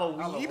on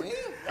Halloween?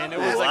 And it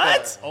was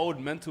like an old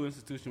mental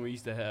institution where we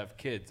used to have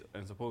kids,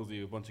 and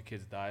supposedly a bunch of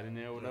kids died in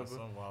there or whatever.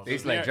 They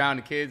used to like drown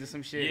the kids or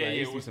some shit. Yeah, like, they yeah,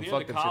 used it to do was some near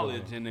fucked the up shit over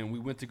college, there. and then we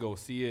went to go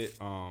see it.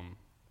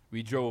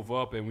 We drove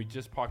up, and we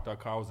just parked our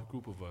car. It was a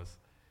group of us,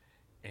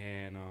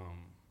 and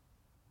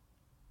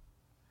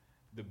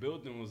the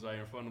building was right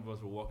in front of us.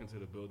 We're walking to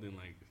the building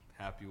like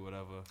happy,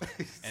 whatever,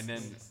 and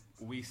then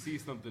we see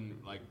something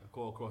like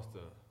go across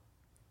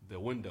the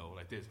window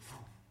like this,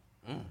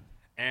 and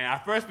And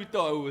at first we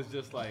thought it was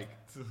just like,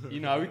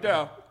 we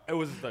thought it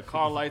was just the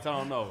car lights, I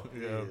don't know.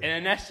 Yeah. And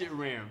then that shit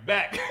ran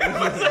back.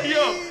 Like,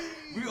 yo,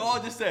 we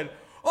all just said,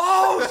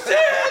 oh shit!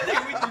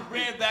 Nigga, we just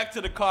ran back to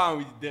the car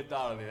and we dipped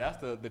out of there. That's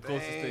the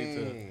closest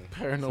thing to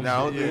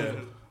paranormal. Yeah.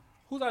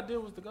 Whose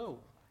idea was to go?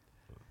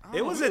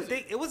 It was a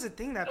thing. It was a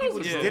thing that people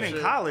just did in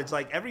college.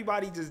 Like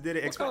everybody just did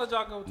it. What college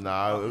y'all go to?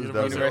 Nah, it was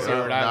University of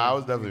Rhode Island. it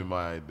was definitely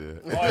my idea.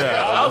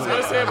 I was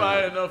gonna say, but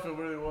I didn't know if it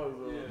really was.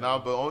 Nah,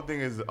 but the only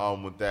thing is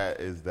with that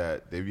is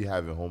that they be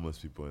having homeless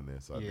people in there,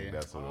 so I think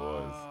that's what it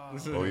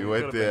was. When we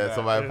went there,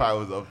 somebody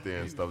probably was up there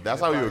and stuff. That's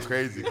how we were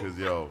crazy, because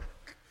the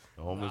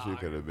homeless people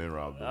could have been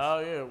robbed. Oh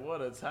yeah, what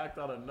attacked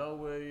out of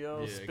nowhere,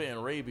 yo,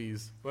 spitting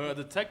rabies. But a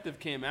detective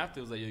came after,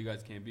 was like, yo, you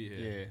guys can't be here.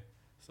 Yeah.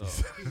 So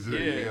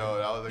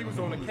He was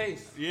on the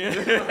case.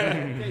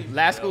 Yeah.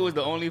 Last school was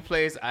the only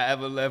place I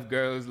ever left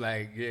girls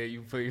like,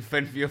 you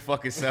fend for your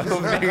fucking self,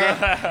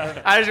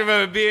 nigga. I just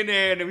remember being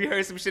there and we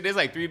heard some shit. There's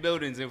like 3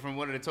 buildings, and from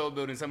one of the tall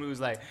buildings, somebody was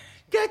like,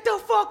 get the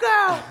fuck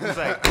out. I was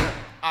like,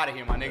 out of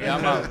here, my nigga.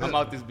 I'm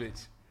out this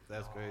bitch.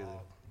 That's crazy.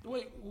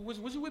 Wait,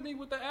 was you with me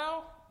with the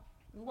owl?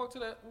 We walked to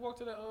the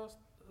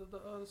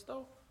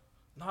stove.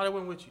 No, that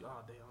wasn't with you.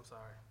 Oh damn, I'm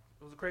sorry.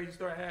 It was a crazy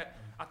story I had.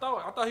 I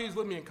thought he was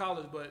with me in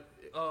college, but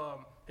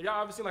have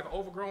y'all ever seen like an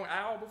overgrown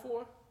owl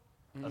before?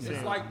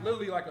 It's like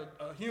literally like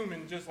a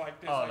human, just like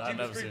this. Oh, like, I've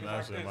never seen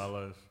that shit in my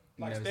life.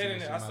 Like standing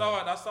there. I saw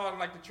it in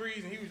like the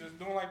trees, and he was just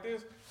doing like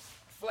this.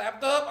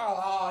 Flapped up.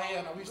 Oh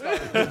hell no, we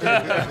started.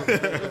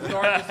 It was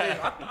dark as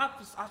hell.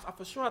 I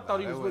for sure I thought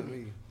he was with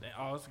me.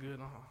 Oh, it's good.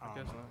 I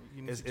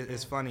guess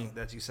It's funny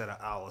that you said an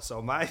owl.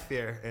 So my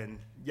fear, and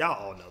y'all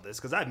all know this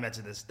because I've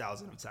mentioned this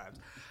thousands of times.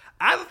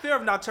 I have a fear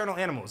of nocturnal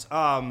animals.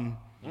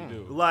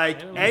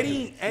 Like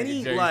any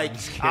like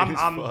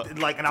I'm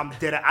like, and I'm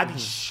dead. I'd be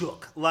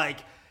shook. Like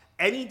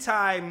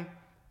anytime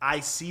I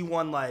see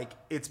one, like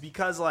it's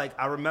because like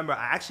I remember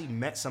I actually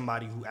met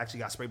somebody who actually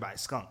got sprayed by a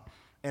skunk.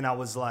 And I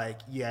was like,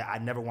 yeah, I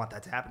never want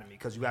that to happen to me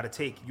because you have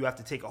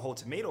to take a whole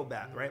tomato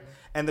bath, right?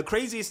 And the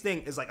craziest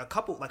thing is like a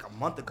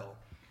month ago,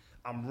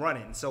 I'm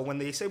running. So when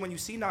they say when you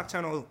see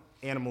nocturnal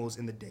animals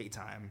in the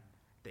daytime,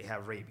 they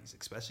have rabies,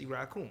 especially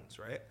raccoons,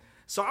 right?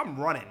 So I'm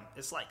running.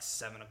 It's like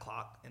 7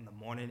 o'clock in the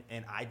morning,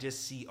 and I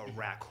just see a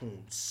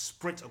raccoon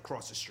sprint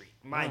across the street.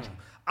 Mind you,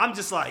 I'm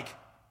just like,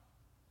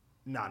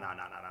 nah,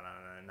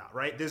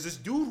 right? There's this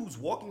dude who's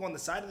walking on the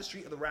side of the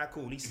street of the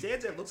raccoon. He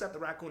stands there, looks at the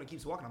raccoon, and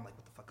keeps walking. I'm like,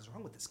 what the fuck is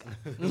wrong with this guy?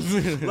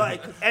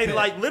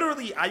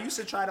 Literally, I used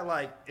to try to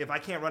like, if I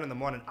can't run in the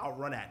morning, I'll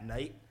run at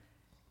night.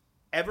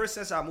 Ever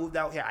since I moved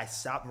out here, I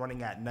stopped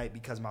running at night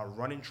because my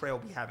running trail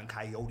be having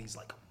coyotes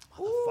like a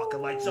motherfucker.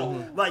 Like,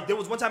 so, like, there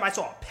was one time I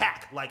saw a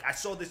pack. Like, I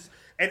saw this,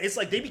 and it's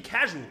like, they be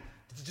casual.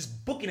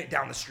 Just booking it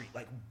down the street.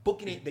 Like,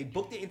 booking it. They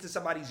booked it into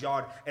somebody's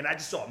yard, and I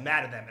just saw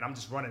mad at them, and I'm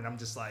just running. I'm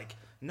just like,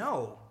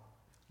 no.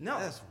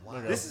 That's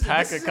wild. A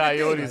pack of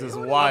coyotes is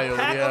wild. A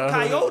pack of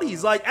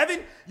coyotes. Like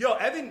Evan,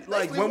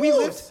 like when we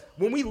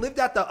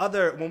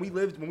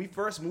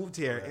first moved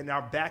here in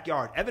our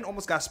backyard, Evan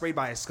almost got sprayed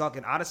by a skunk.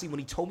 And honestly, when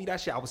he told me that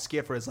shit, I was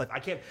scared for his life. I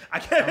can't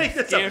make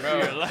this up.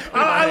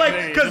 I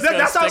like because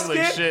that's how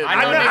scared.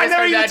 I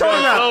never even told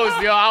him that.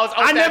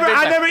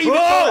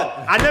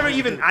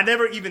 I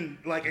never even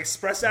like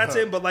expressed that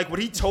to him. But like when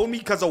he told me,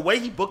 because the way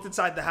he booked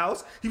inside the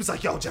house, he was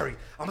like, "Yo, Jerry,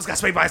 I almost got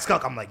sprayed by a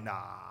skunk." I'm like,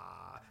 nah.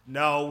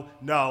 No.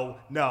 So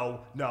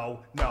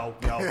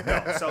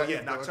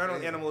yeah, nocturnal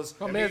animals.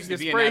 My man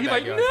gets sprayed. He's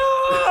like, no.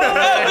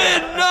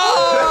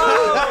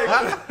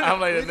 I'm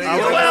like, the nigga.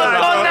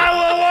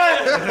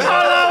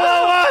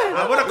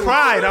 I would have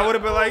cried. I would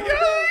have been like,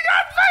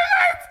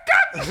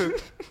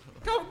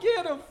 come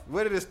get him.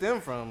 Where did it stem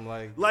from?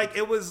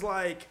 It was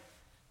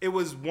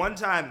one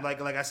time,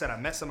 like I said, I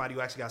met somebody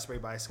who actually got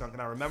sprayed by a skunk,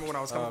 and I remember when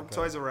I was coming from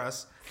Toys R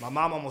Us, my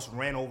mom almost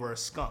ran over a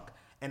skunk.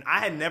 And I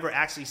had never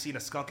actually seen a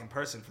skunk in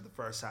person for the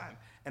first time.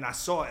 And I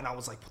saw it, and I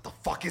was like, what the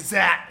fuck is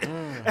that?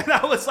 And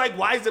I was like,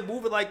 why is it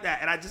moving like that?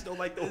 And I just don't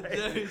like the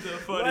way.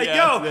 Like,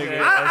 yo,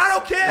 I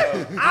don't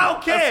care. I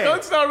don't care. A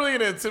skunk's not really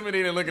an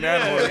intimidating looking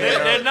animal.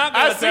 They're not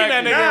gonna I've seen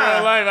that nigga in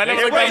real life. I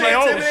never looked at my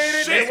own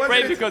They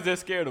spray because they're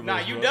scared of us. Nah,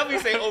 you definitely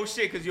say, oh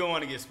shit, because you don't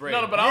want to get sprayed.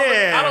 No, but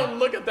I don't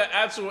look at the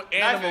actual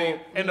animal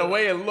and the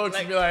way it looks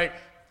and be like,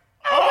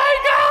 oh my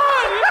God!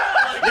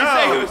 You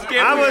say he was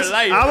scared for your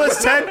life.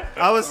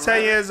 I was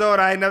 10 years old.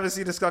 I ain't never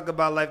seen a skunk in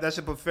my life. That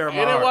shit put fear in my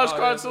You didn't heart. watch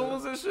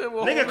cartoons and shit?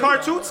 Well, Nigga,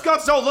 cartoon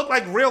skunks don't look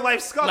like real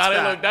life skunks. Nah,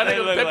 now. they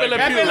look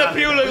Pepe Le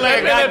Pew look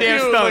like a goddamn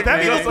skunk.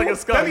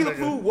 Pepe Le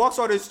Pew walks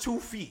on his 2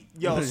 feet.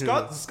 Yo,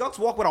 skunks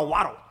walk with a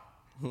waddle.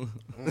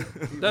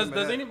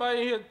 Does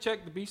anybody in here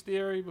check the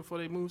bestiary before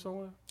they move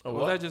somewhere? Or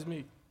was that just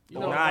me? You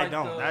know, I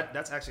don't.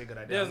 That's actually a good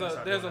idea.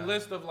 There's a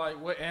list of like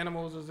what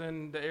animals is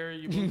in the area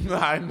you move.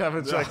 I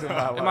never checked them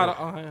out. I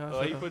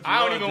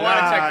don't even want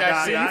to check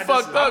that shit. You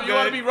fucked up. You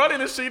want to be running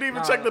this shit,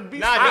 even check the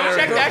beast. Nah, don't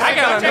check that shit.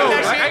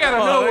 I gotta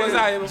know what's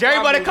out. Jerry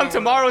about to come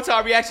tomorrow to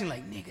our reaction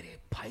like, nigga, they're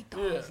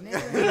pythons,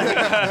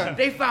 nigga.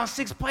 They found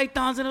 6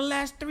 pythons in the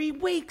last 3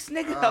 weeks,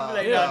 nigga. I'm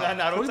like,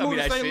 no, don't tell me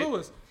that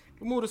shit.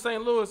 We moved to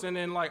St. Louis, and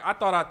then like I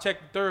thought I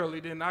checked thoroughly.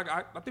 Then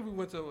I think we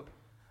went to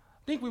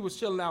think we was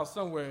chilling out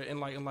somewhere in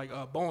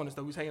Bowen and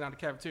stuff. We was hanging out in the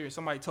cafeteria.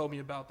 Somebody told me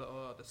about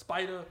the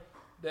spider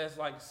that's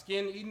like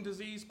skin eating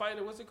disease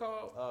spider. What's it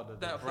called? Oh,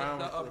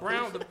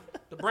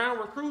 the brown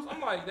recluse. I'm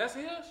like, that's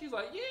here? She's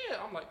like, yeah.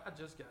 I'm like, I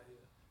just got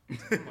here.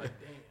 I'm like,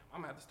 damn,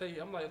 I'm gonna have to stay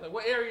here. I'm like,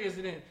 what area is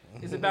it in?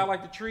 Is it by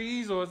like the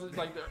trees or is it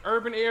like the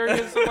urban areas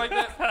and stuff like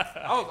that?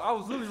 I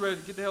was literally ready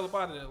to get the hell up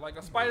out of there. Like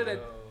a spider that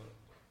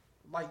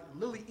like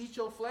literally eat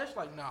your flesh.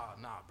 Like, nah,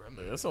 bro.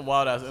 There's some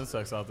wild ass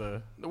insects out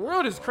there. The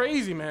world is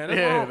crazy, man. That's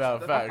Yeah, wrong.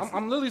 without facts.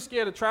 I'm literally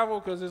scared to travel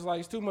because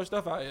it's too much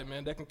stuff out here,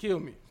 man, that can kill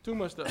me. Too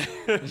much stuff.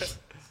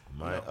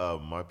 My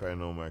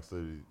paranormal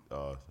activity,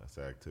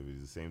 activity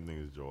is the same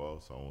thing as Joel,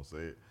 so I won't say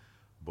it.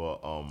 But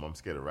I'm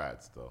scared of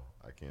rats though.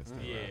 I can't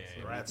stand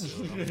rats.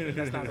 So.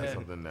 That's not bad.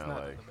 Something that It's not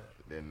like that bad.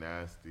 they're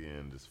nasty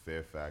and just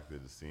fear factor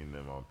to seeing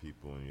them on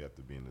people and you have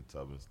to be in the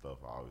tub and stuff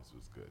always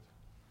was good.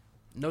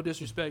 No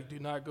disrespect. Do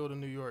not go to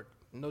New York.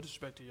 No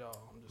disrespect to y'all.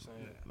 I'm just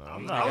saying. No,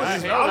 I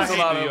was was a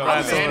lot of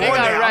rats. Man, they over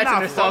got there. rats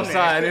on the south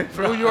side.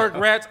 New York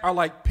rats are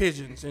like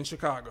pigeons in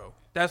Chicago.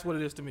 That's what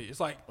it is to me. It's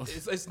like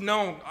it's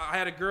known. I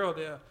had a girl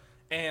there,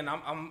 and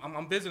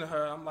I'm visiting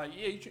her. I'm like,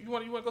 yeah, you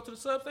want to go to the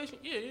substation?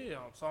 Yeah.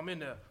 So I'm in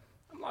there.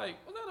 I'm like,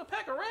 was that a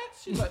pack of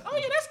rats? She's like, oh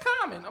yeah, that's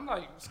common. I'm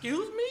like,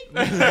 excuse me?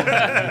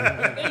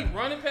 They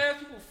running past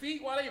people's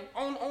feet while they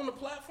on the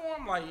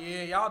platform. I'm like,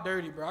 yeah, y'all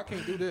dirty, bro. I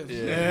can't do this.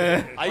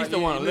 Yeah. I used to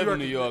Like, want to New live York in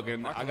New is- York,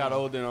 and I got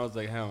older and I was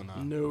like, hell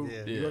no. No,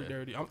 Yeah. New York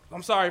dirty.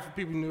 I'm sorry for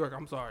people in New York.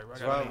 I'm sorry, bro.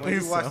 I Well, gotta- when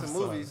you watch I'm the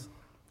sorry. movies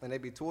and they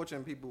be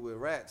torturing people with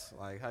rats,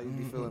 like how you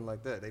be feeling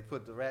like that? They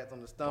put the rats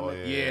on the stomach.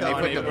 yeah. Yeah, Oh, they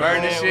put they the burn burn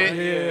and it. shit.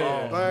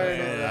 Yeah. Burn Man,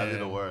 it. that'd be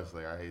the worst.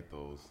 Like I hate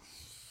those.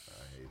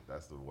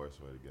 That's the worst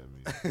way to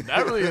get me.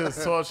 That really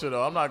is torture,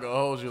 though. I'm not gonna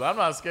hold you. I'm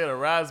not scared of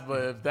rats,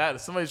 but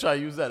if somebody try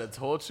to use that to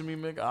torture me,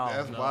 nigga, I don't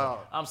That's know. wild.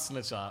 I'm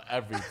snitching on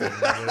everything,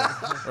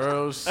 nigga.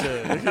 Real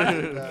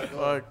shit.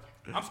 Fuck.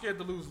 I'm scared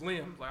to lose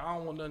limbs. Like, I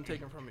don't want nothing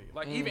taken from me.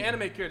 Like, even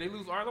anime characters, they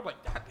lose arms. I'm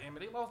like, God damn it,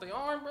 they lost their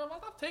arm, bro.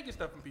 Stop taking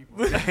stuff from people.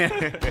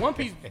 One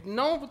Piece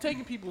known for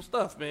taking people's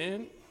stuff,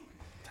 man.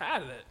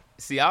 Tired of that.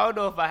 See, I don't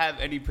know if I have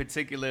any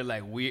particular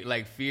like weird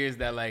like fears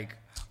that like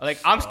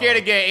I'm scared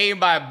of getting eaten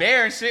by a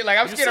bear and shit. Like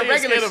I'm scared of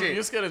regular shit.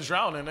 You're scared of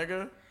drowning,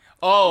 nigga.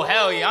 Oh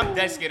hell yeah, I'm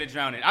dead scared of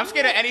drowning. I'm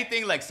scared of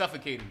anything like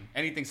suffocating.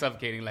 Anything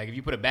suffocating. Like if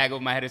you put a bag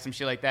over my head or some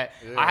shit like that.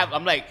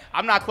 I'm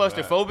not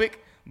claustrophobic,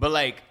 but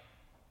like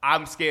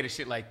I'm scared of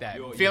shit like that.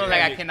 Feeling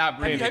like I cannot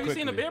breathe. Have you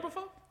seen a bear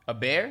before? A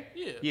bear?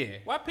 Yeah. Yeah.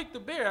 Why pick the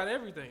bear out of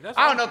everything? That's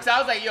I don't know, cause I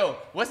was like, yo,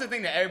 what's the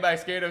thing that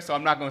everybody's scared of? So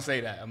I'm not gonna say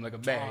that. I'm like a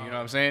bear, you know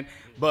what I'm saying?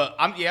 But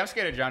I'm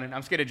scared of drowning.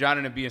 I'm scared of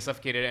drowning and being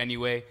suffocated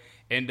anyway.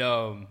 And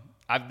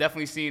I've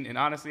definitely seen, and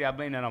honestly, I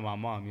blame that on my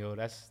mom, yo.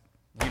 That's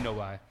you know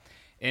why.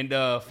 And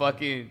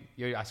fucking,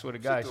 yo, I swear to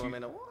God, Threw 'em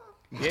in the water.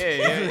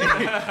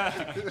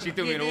 yeah. She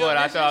threw me in the water.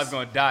 I thought I was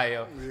gonna die,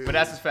 yo. But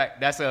that's a fact.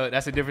 That's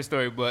a different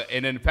story. But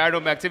and then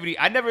Paranormal Activity,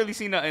 I never really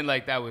seen nothing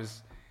like that.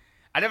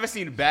 I never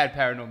seen bad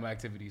Paranormal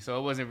Activity, so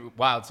it wasn't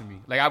wild to me.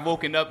 Like I've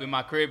woken up in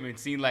my crib and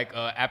seen like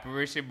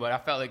apparition, but I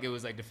felt like it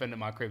was like defending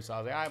my crib. So I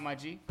was like, all right, my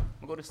G, I'm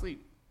gonna go to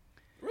sleep.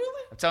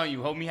 Really? I'm telling you,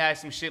 homie had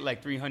some shit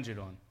like 300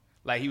 on.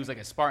 Like he was like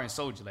a Spartan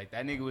soldier. Like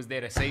that nigga was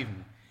there to save me.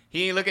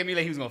 He ain't look at me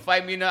like he was gonna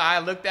fight me. No, I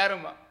looked at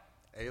him.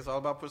 Hey, it's all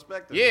about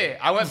perspective. Yeah,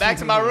 I went back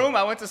to my room.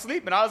 I went to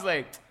sleep, and I was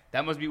like,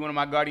 that must be one of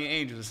my guardian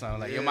angels or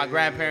something. Like, yo, my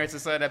grandparents or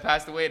something that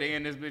passed away, they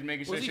in this bitch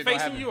making sure Was he shit don't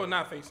facing happen. you or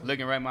not facing you?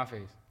 Looking right in my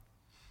face.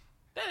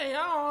 That ain't,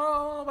 I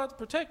don't know about the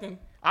protecting.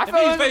 I If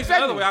felt he's it facing the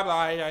other protecting. way, I'm like, all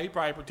right, yeah, he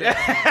probably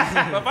protecting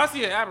me. But if I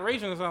see an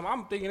aberration or something,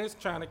 I'm thinking it's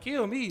trying to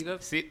kill me.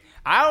 That's, See,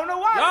 I don't know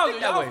why I y'all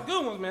think that y'all way. some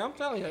good ones, man. I'm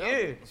telling you.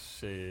 Yeah.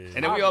 Shit.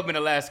 And then we all been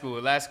to last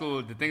school. Last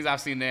school, the things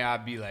I've seen there,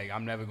 I'd be like,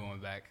 I'm never going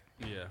back.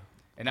 Yeah.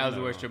 And that was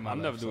the worst trip of my I'm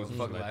life. never doing so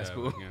something fuck like last that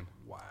school. again.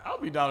 I'll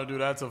be down to do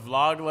that to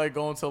vlog, like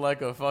going to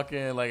like a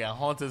fucking like a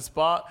haunted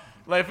spot.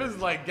 Like if it's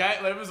like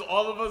if it's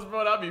all of us,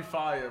 bro, that'd be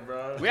fire,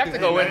 bro. We have to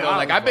go in though.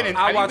 Like I've been in.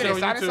 I'll Have you watch been it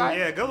in on Side YouTube. Side?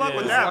 Yeah, good luck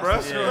with that, bro.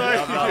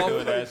 I'm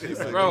doing that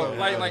shit. Bro,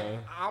 like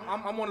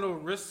I'm one of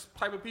those risk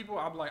type of people.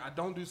 I'm like, I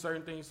don't do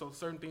certain things, so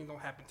certain things don't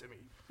happen to me.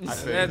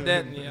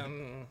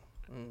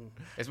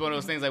 It's one of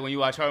those things like when you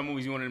watch horror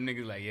movies, you one of them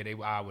niggas like, yeah,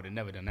 I would have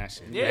never done that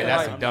shit. Yeah,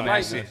 that's like- some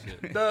dumbass like-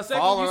 shit. The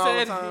second Falling you all the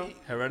said, time.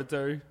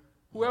 Hereditary.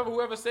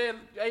 whoever said,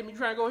 hey, you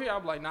trying to go here?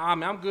 I'm like, nah,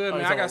 man, I'm good, man.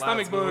 he's I on got the stomach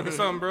last bug one. or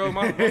something, bro.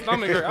 My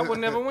stomach hurt. I would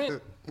never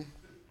went.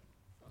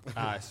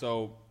 All right,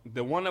 so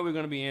the one that we're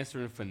gonna be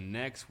answering for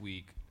next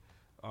week,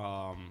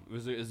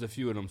 there's a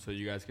few of them, so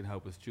you guys can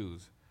help us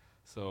choose.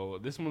 So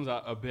this one's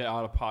a bit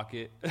out of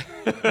pocket.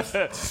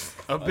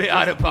 A bit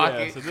out of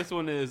pocket. Yeah, so this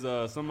one is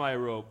somebody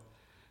wrote,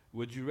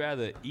 "Would you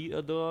rather eat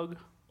a dog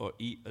or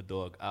eat a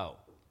dog out?"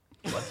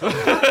 Oh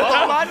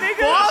my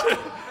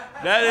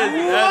nigga. That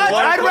is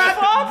I'd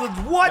rather.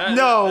 What?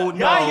 No,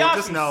 Y'all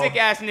just some no. sick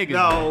ass niggas.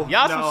 No, man.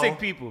 Y'all some no. sick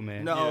people,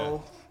 man.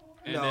 No.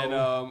 And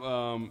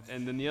No. then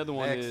and then the other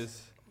one Next.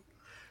 is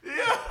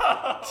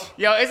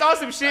Yo, it's on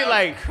some shit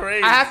like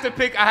crazy. I have to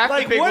pick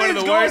one of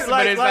the worst,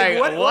 but it's like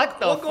what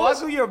the what goes fuck?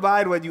 through your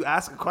mind when you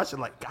ask a question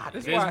like, God,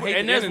 That's damn. why I hate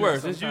And the there's internet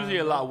worse. It's sometimes, usually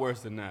a bro. lot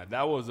worse than that.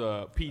 That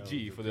was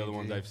PG for the other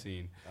ones I've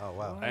seen. Oh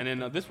wow. And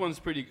then this one's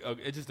pretty.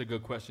 It's just a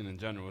good question in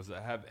general. Is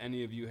that have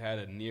any of you had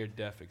a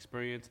near-death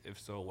experience? If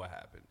so, what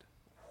happened?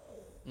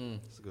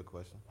 That's a good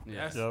question.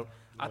 That's- Yep.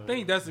 I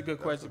think that's a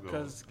good question a good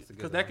one.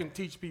 because that can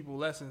teach people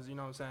lessons. You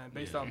know what I'm saying?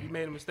 Based off you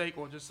made a mistake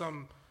or just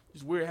something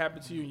just weird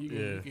happened to you, and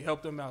you can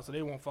help them out so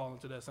they won't fall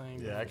into that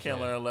same. Yeah, I can't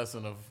learn a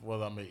lesson of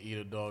whether I'm gonna eat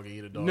a dog or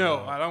eat a dog. No,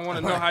 or I not. don't want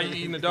to know how you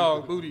eating a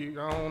dog booty.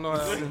 I don't know.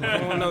 I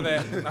don't want to know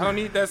that. I don't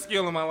need that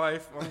skill in my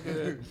life. I'm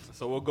good.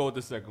 So we'll go with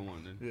the second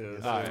one then.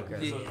 Yeah, All right.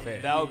 Yeah.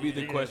 That would be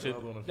the question.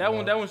 That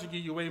one should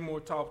give you way more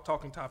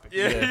talking topics.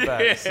 Yeah,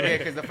 facts. Yeah,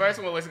 because the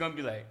first one was gonna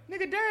be like,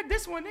 nigga, Derek,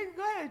 this one, nigga,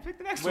 go ahead, pick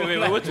the next one. Wait,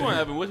 Like, which one,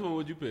 Evan? Which one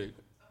would you pick?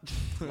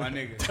 my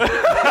nigga.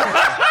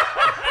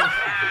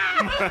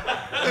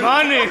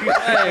 My nigga.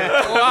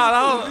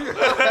 Wow,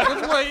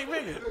 which one you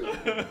picking?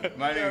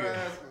 My nigga.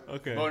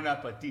 Okay. Bon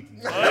appetit.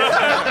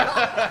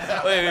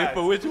 Wait,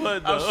 for which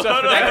one though?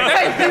 Shut up.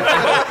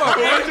 For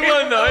which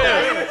one though?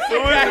 Yeah. For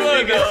which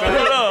one though?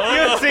 Hold on.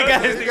 You a sick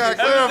ass You nigga. gotta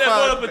That bon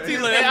clarify. appetit,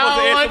 like, Hey, that's I supposed to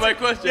don't answer want my to-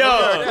 question. Yo,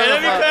 Okay. and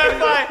let me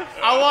clarify.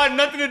 I want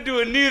nothing to do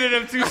with neither of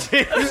them two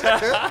shits.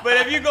 But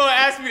if you go and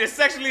ask me to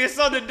sexually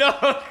assault a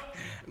dog,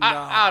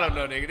 I don't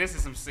know, nigga. This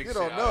is some sick You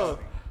shit. don't know.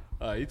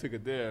 You took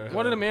it there.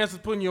 One of them answers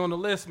putting you on the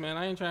list, man.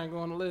 I ain't trying to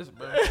go on the list,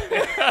 bro.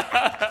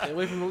 Stay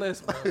away from the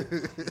list, bro.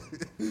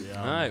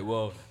 All right,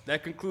 well,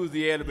 that concludes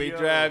the anime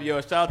draft.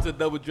 Yo, shout out to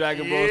Double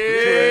Dragon Bros for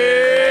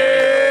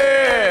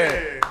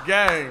Yeah,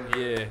 gang.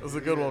 Yeah. That's a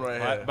good one right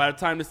here. By the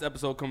time this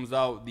episode comes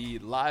out, the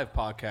live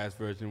podcast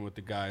version with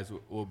the guys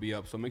will be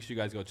up. So make sure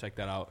you guys go check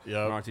that out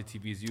Yep. on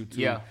RTTV's YouTube.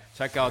 Yeah.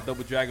 Check out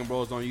Double Dragon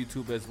Bros on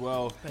YouTube as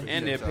well.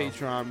 And their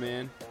Patreon,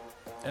 man.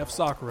 F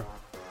Sakura.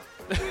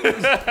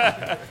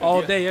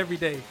 All day, every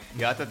day.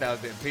 Yeah, I thought that was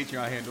the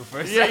Patreon handle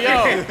first. Yeah,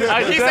 yo.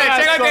 He said,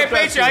 check out their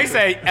Patreon. He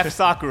said, F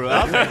Sakura.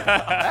 I was like,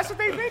 that's what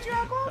they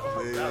Patreon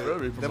called?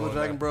 Really Double promote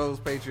Dragon Bros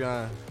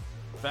Patreon.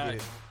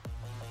 Facts.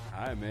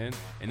 All right, man.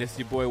 And this is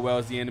your boy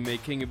Wells, the Anime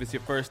King. If it's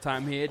your first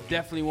time here, it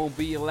definitely won't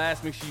be your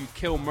last. Make sure you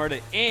kill, murder,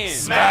 and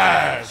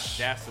Smash.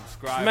 that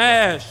subscribe.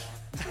 Smash.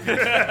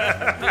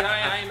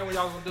 I ain't know when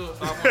y'all was gonna do it.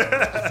 So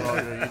That's all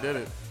good. You did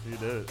it. You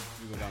did it.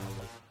 You go down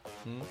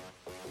the list.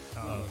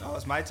 Oh,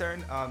 it's my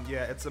turn.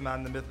 Yeah, it's the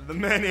man, the myth, the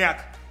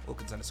maniac.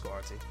 Wilkins underscore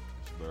RT.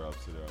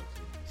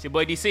 It's your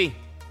boy DC.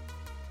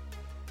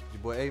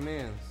 Your boy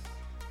Amen.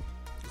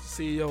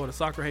 CEO of the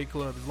Soccer Hate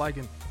Club is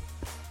liking.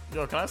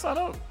 Yo, can I sign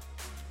up?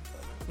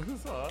 I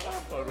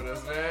fuck with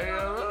this, man.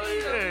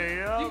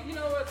 Yo. You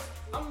know what?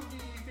 I'm gonna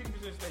give you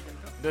 50% stake in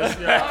the company.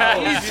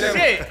 This,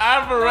 Shit.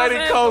 I'm already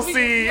We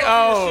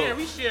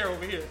co-CEO. share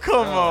over here.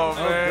 Come on,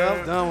 I'm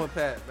man. done with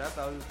Pat. I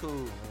thought he was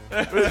cool,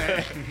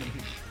 man.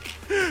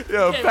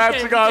 Yo,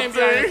 Patrick got can't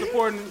be out here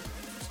thing.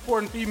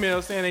 supporting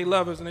females saying they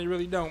love us and they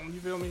really don't. You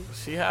feel me?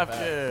 She have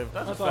to.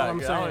 That's a That's all fact. I'm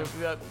Yeah,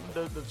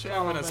 saying. the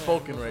chairman has saying.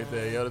 spoken right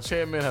there. Yo, the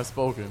chairman has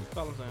spoken. That's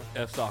all I'm saying.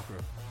 F Sakura.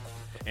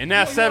 And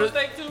that You said want it. a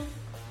stake too?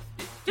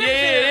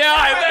 Yeah.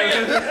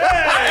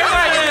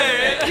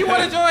 You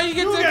want to join? You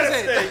get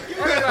 10%.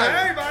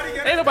 Everybody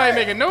get Ain't nobody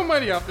making no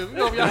money off this. We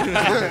gonna be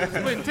out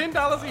splitting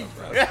 $10 each,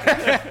 bro.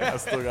 I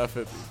still got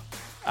 50.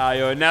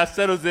 Yo, and that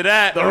settles it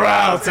at The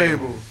round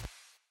table.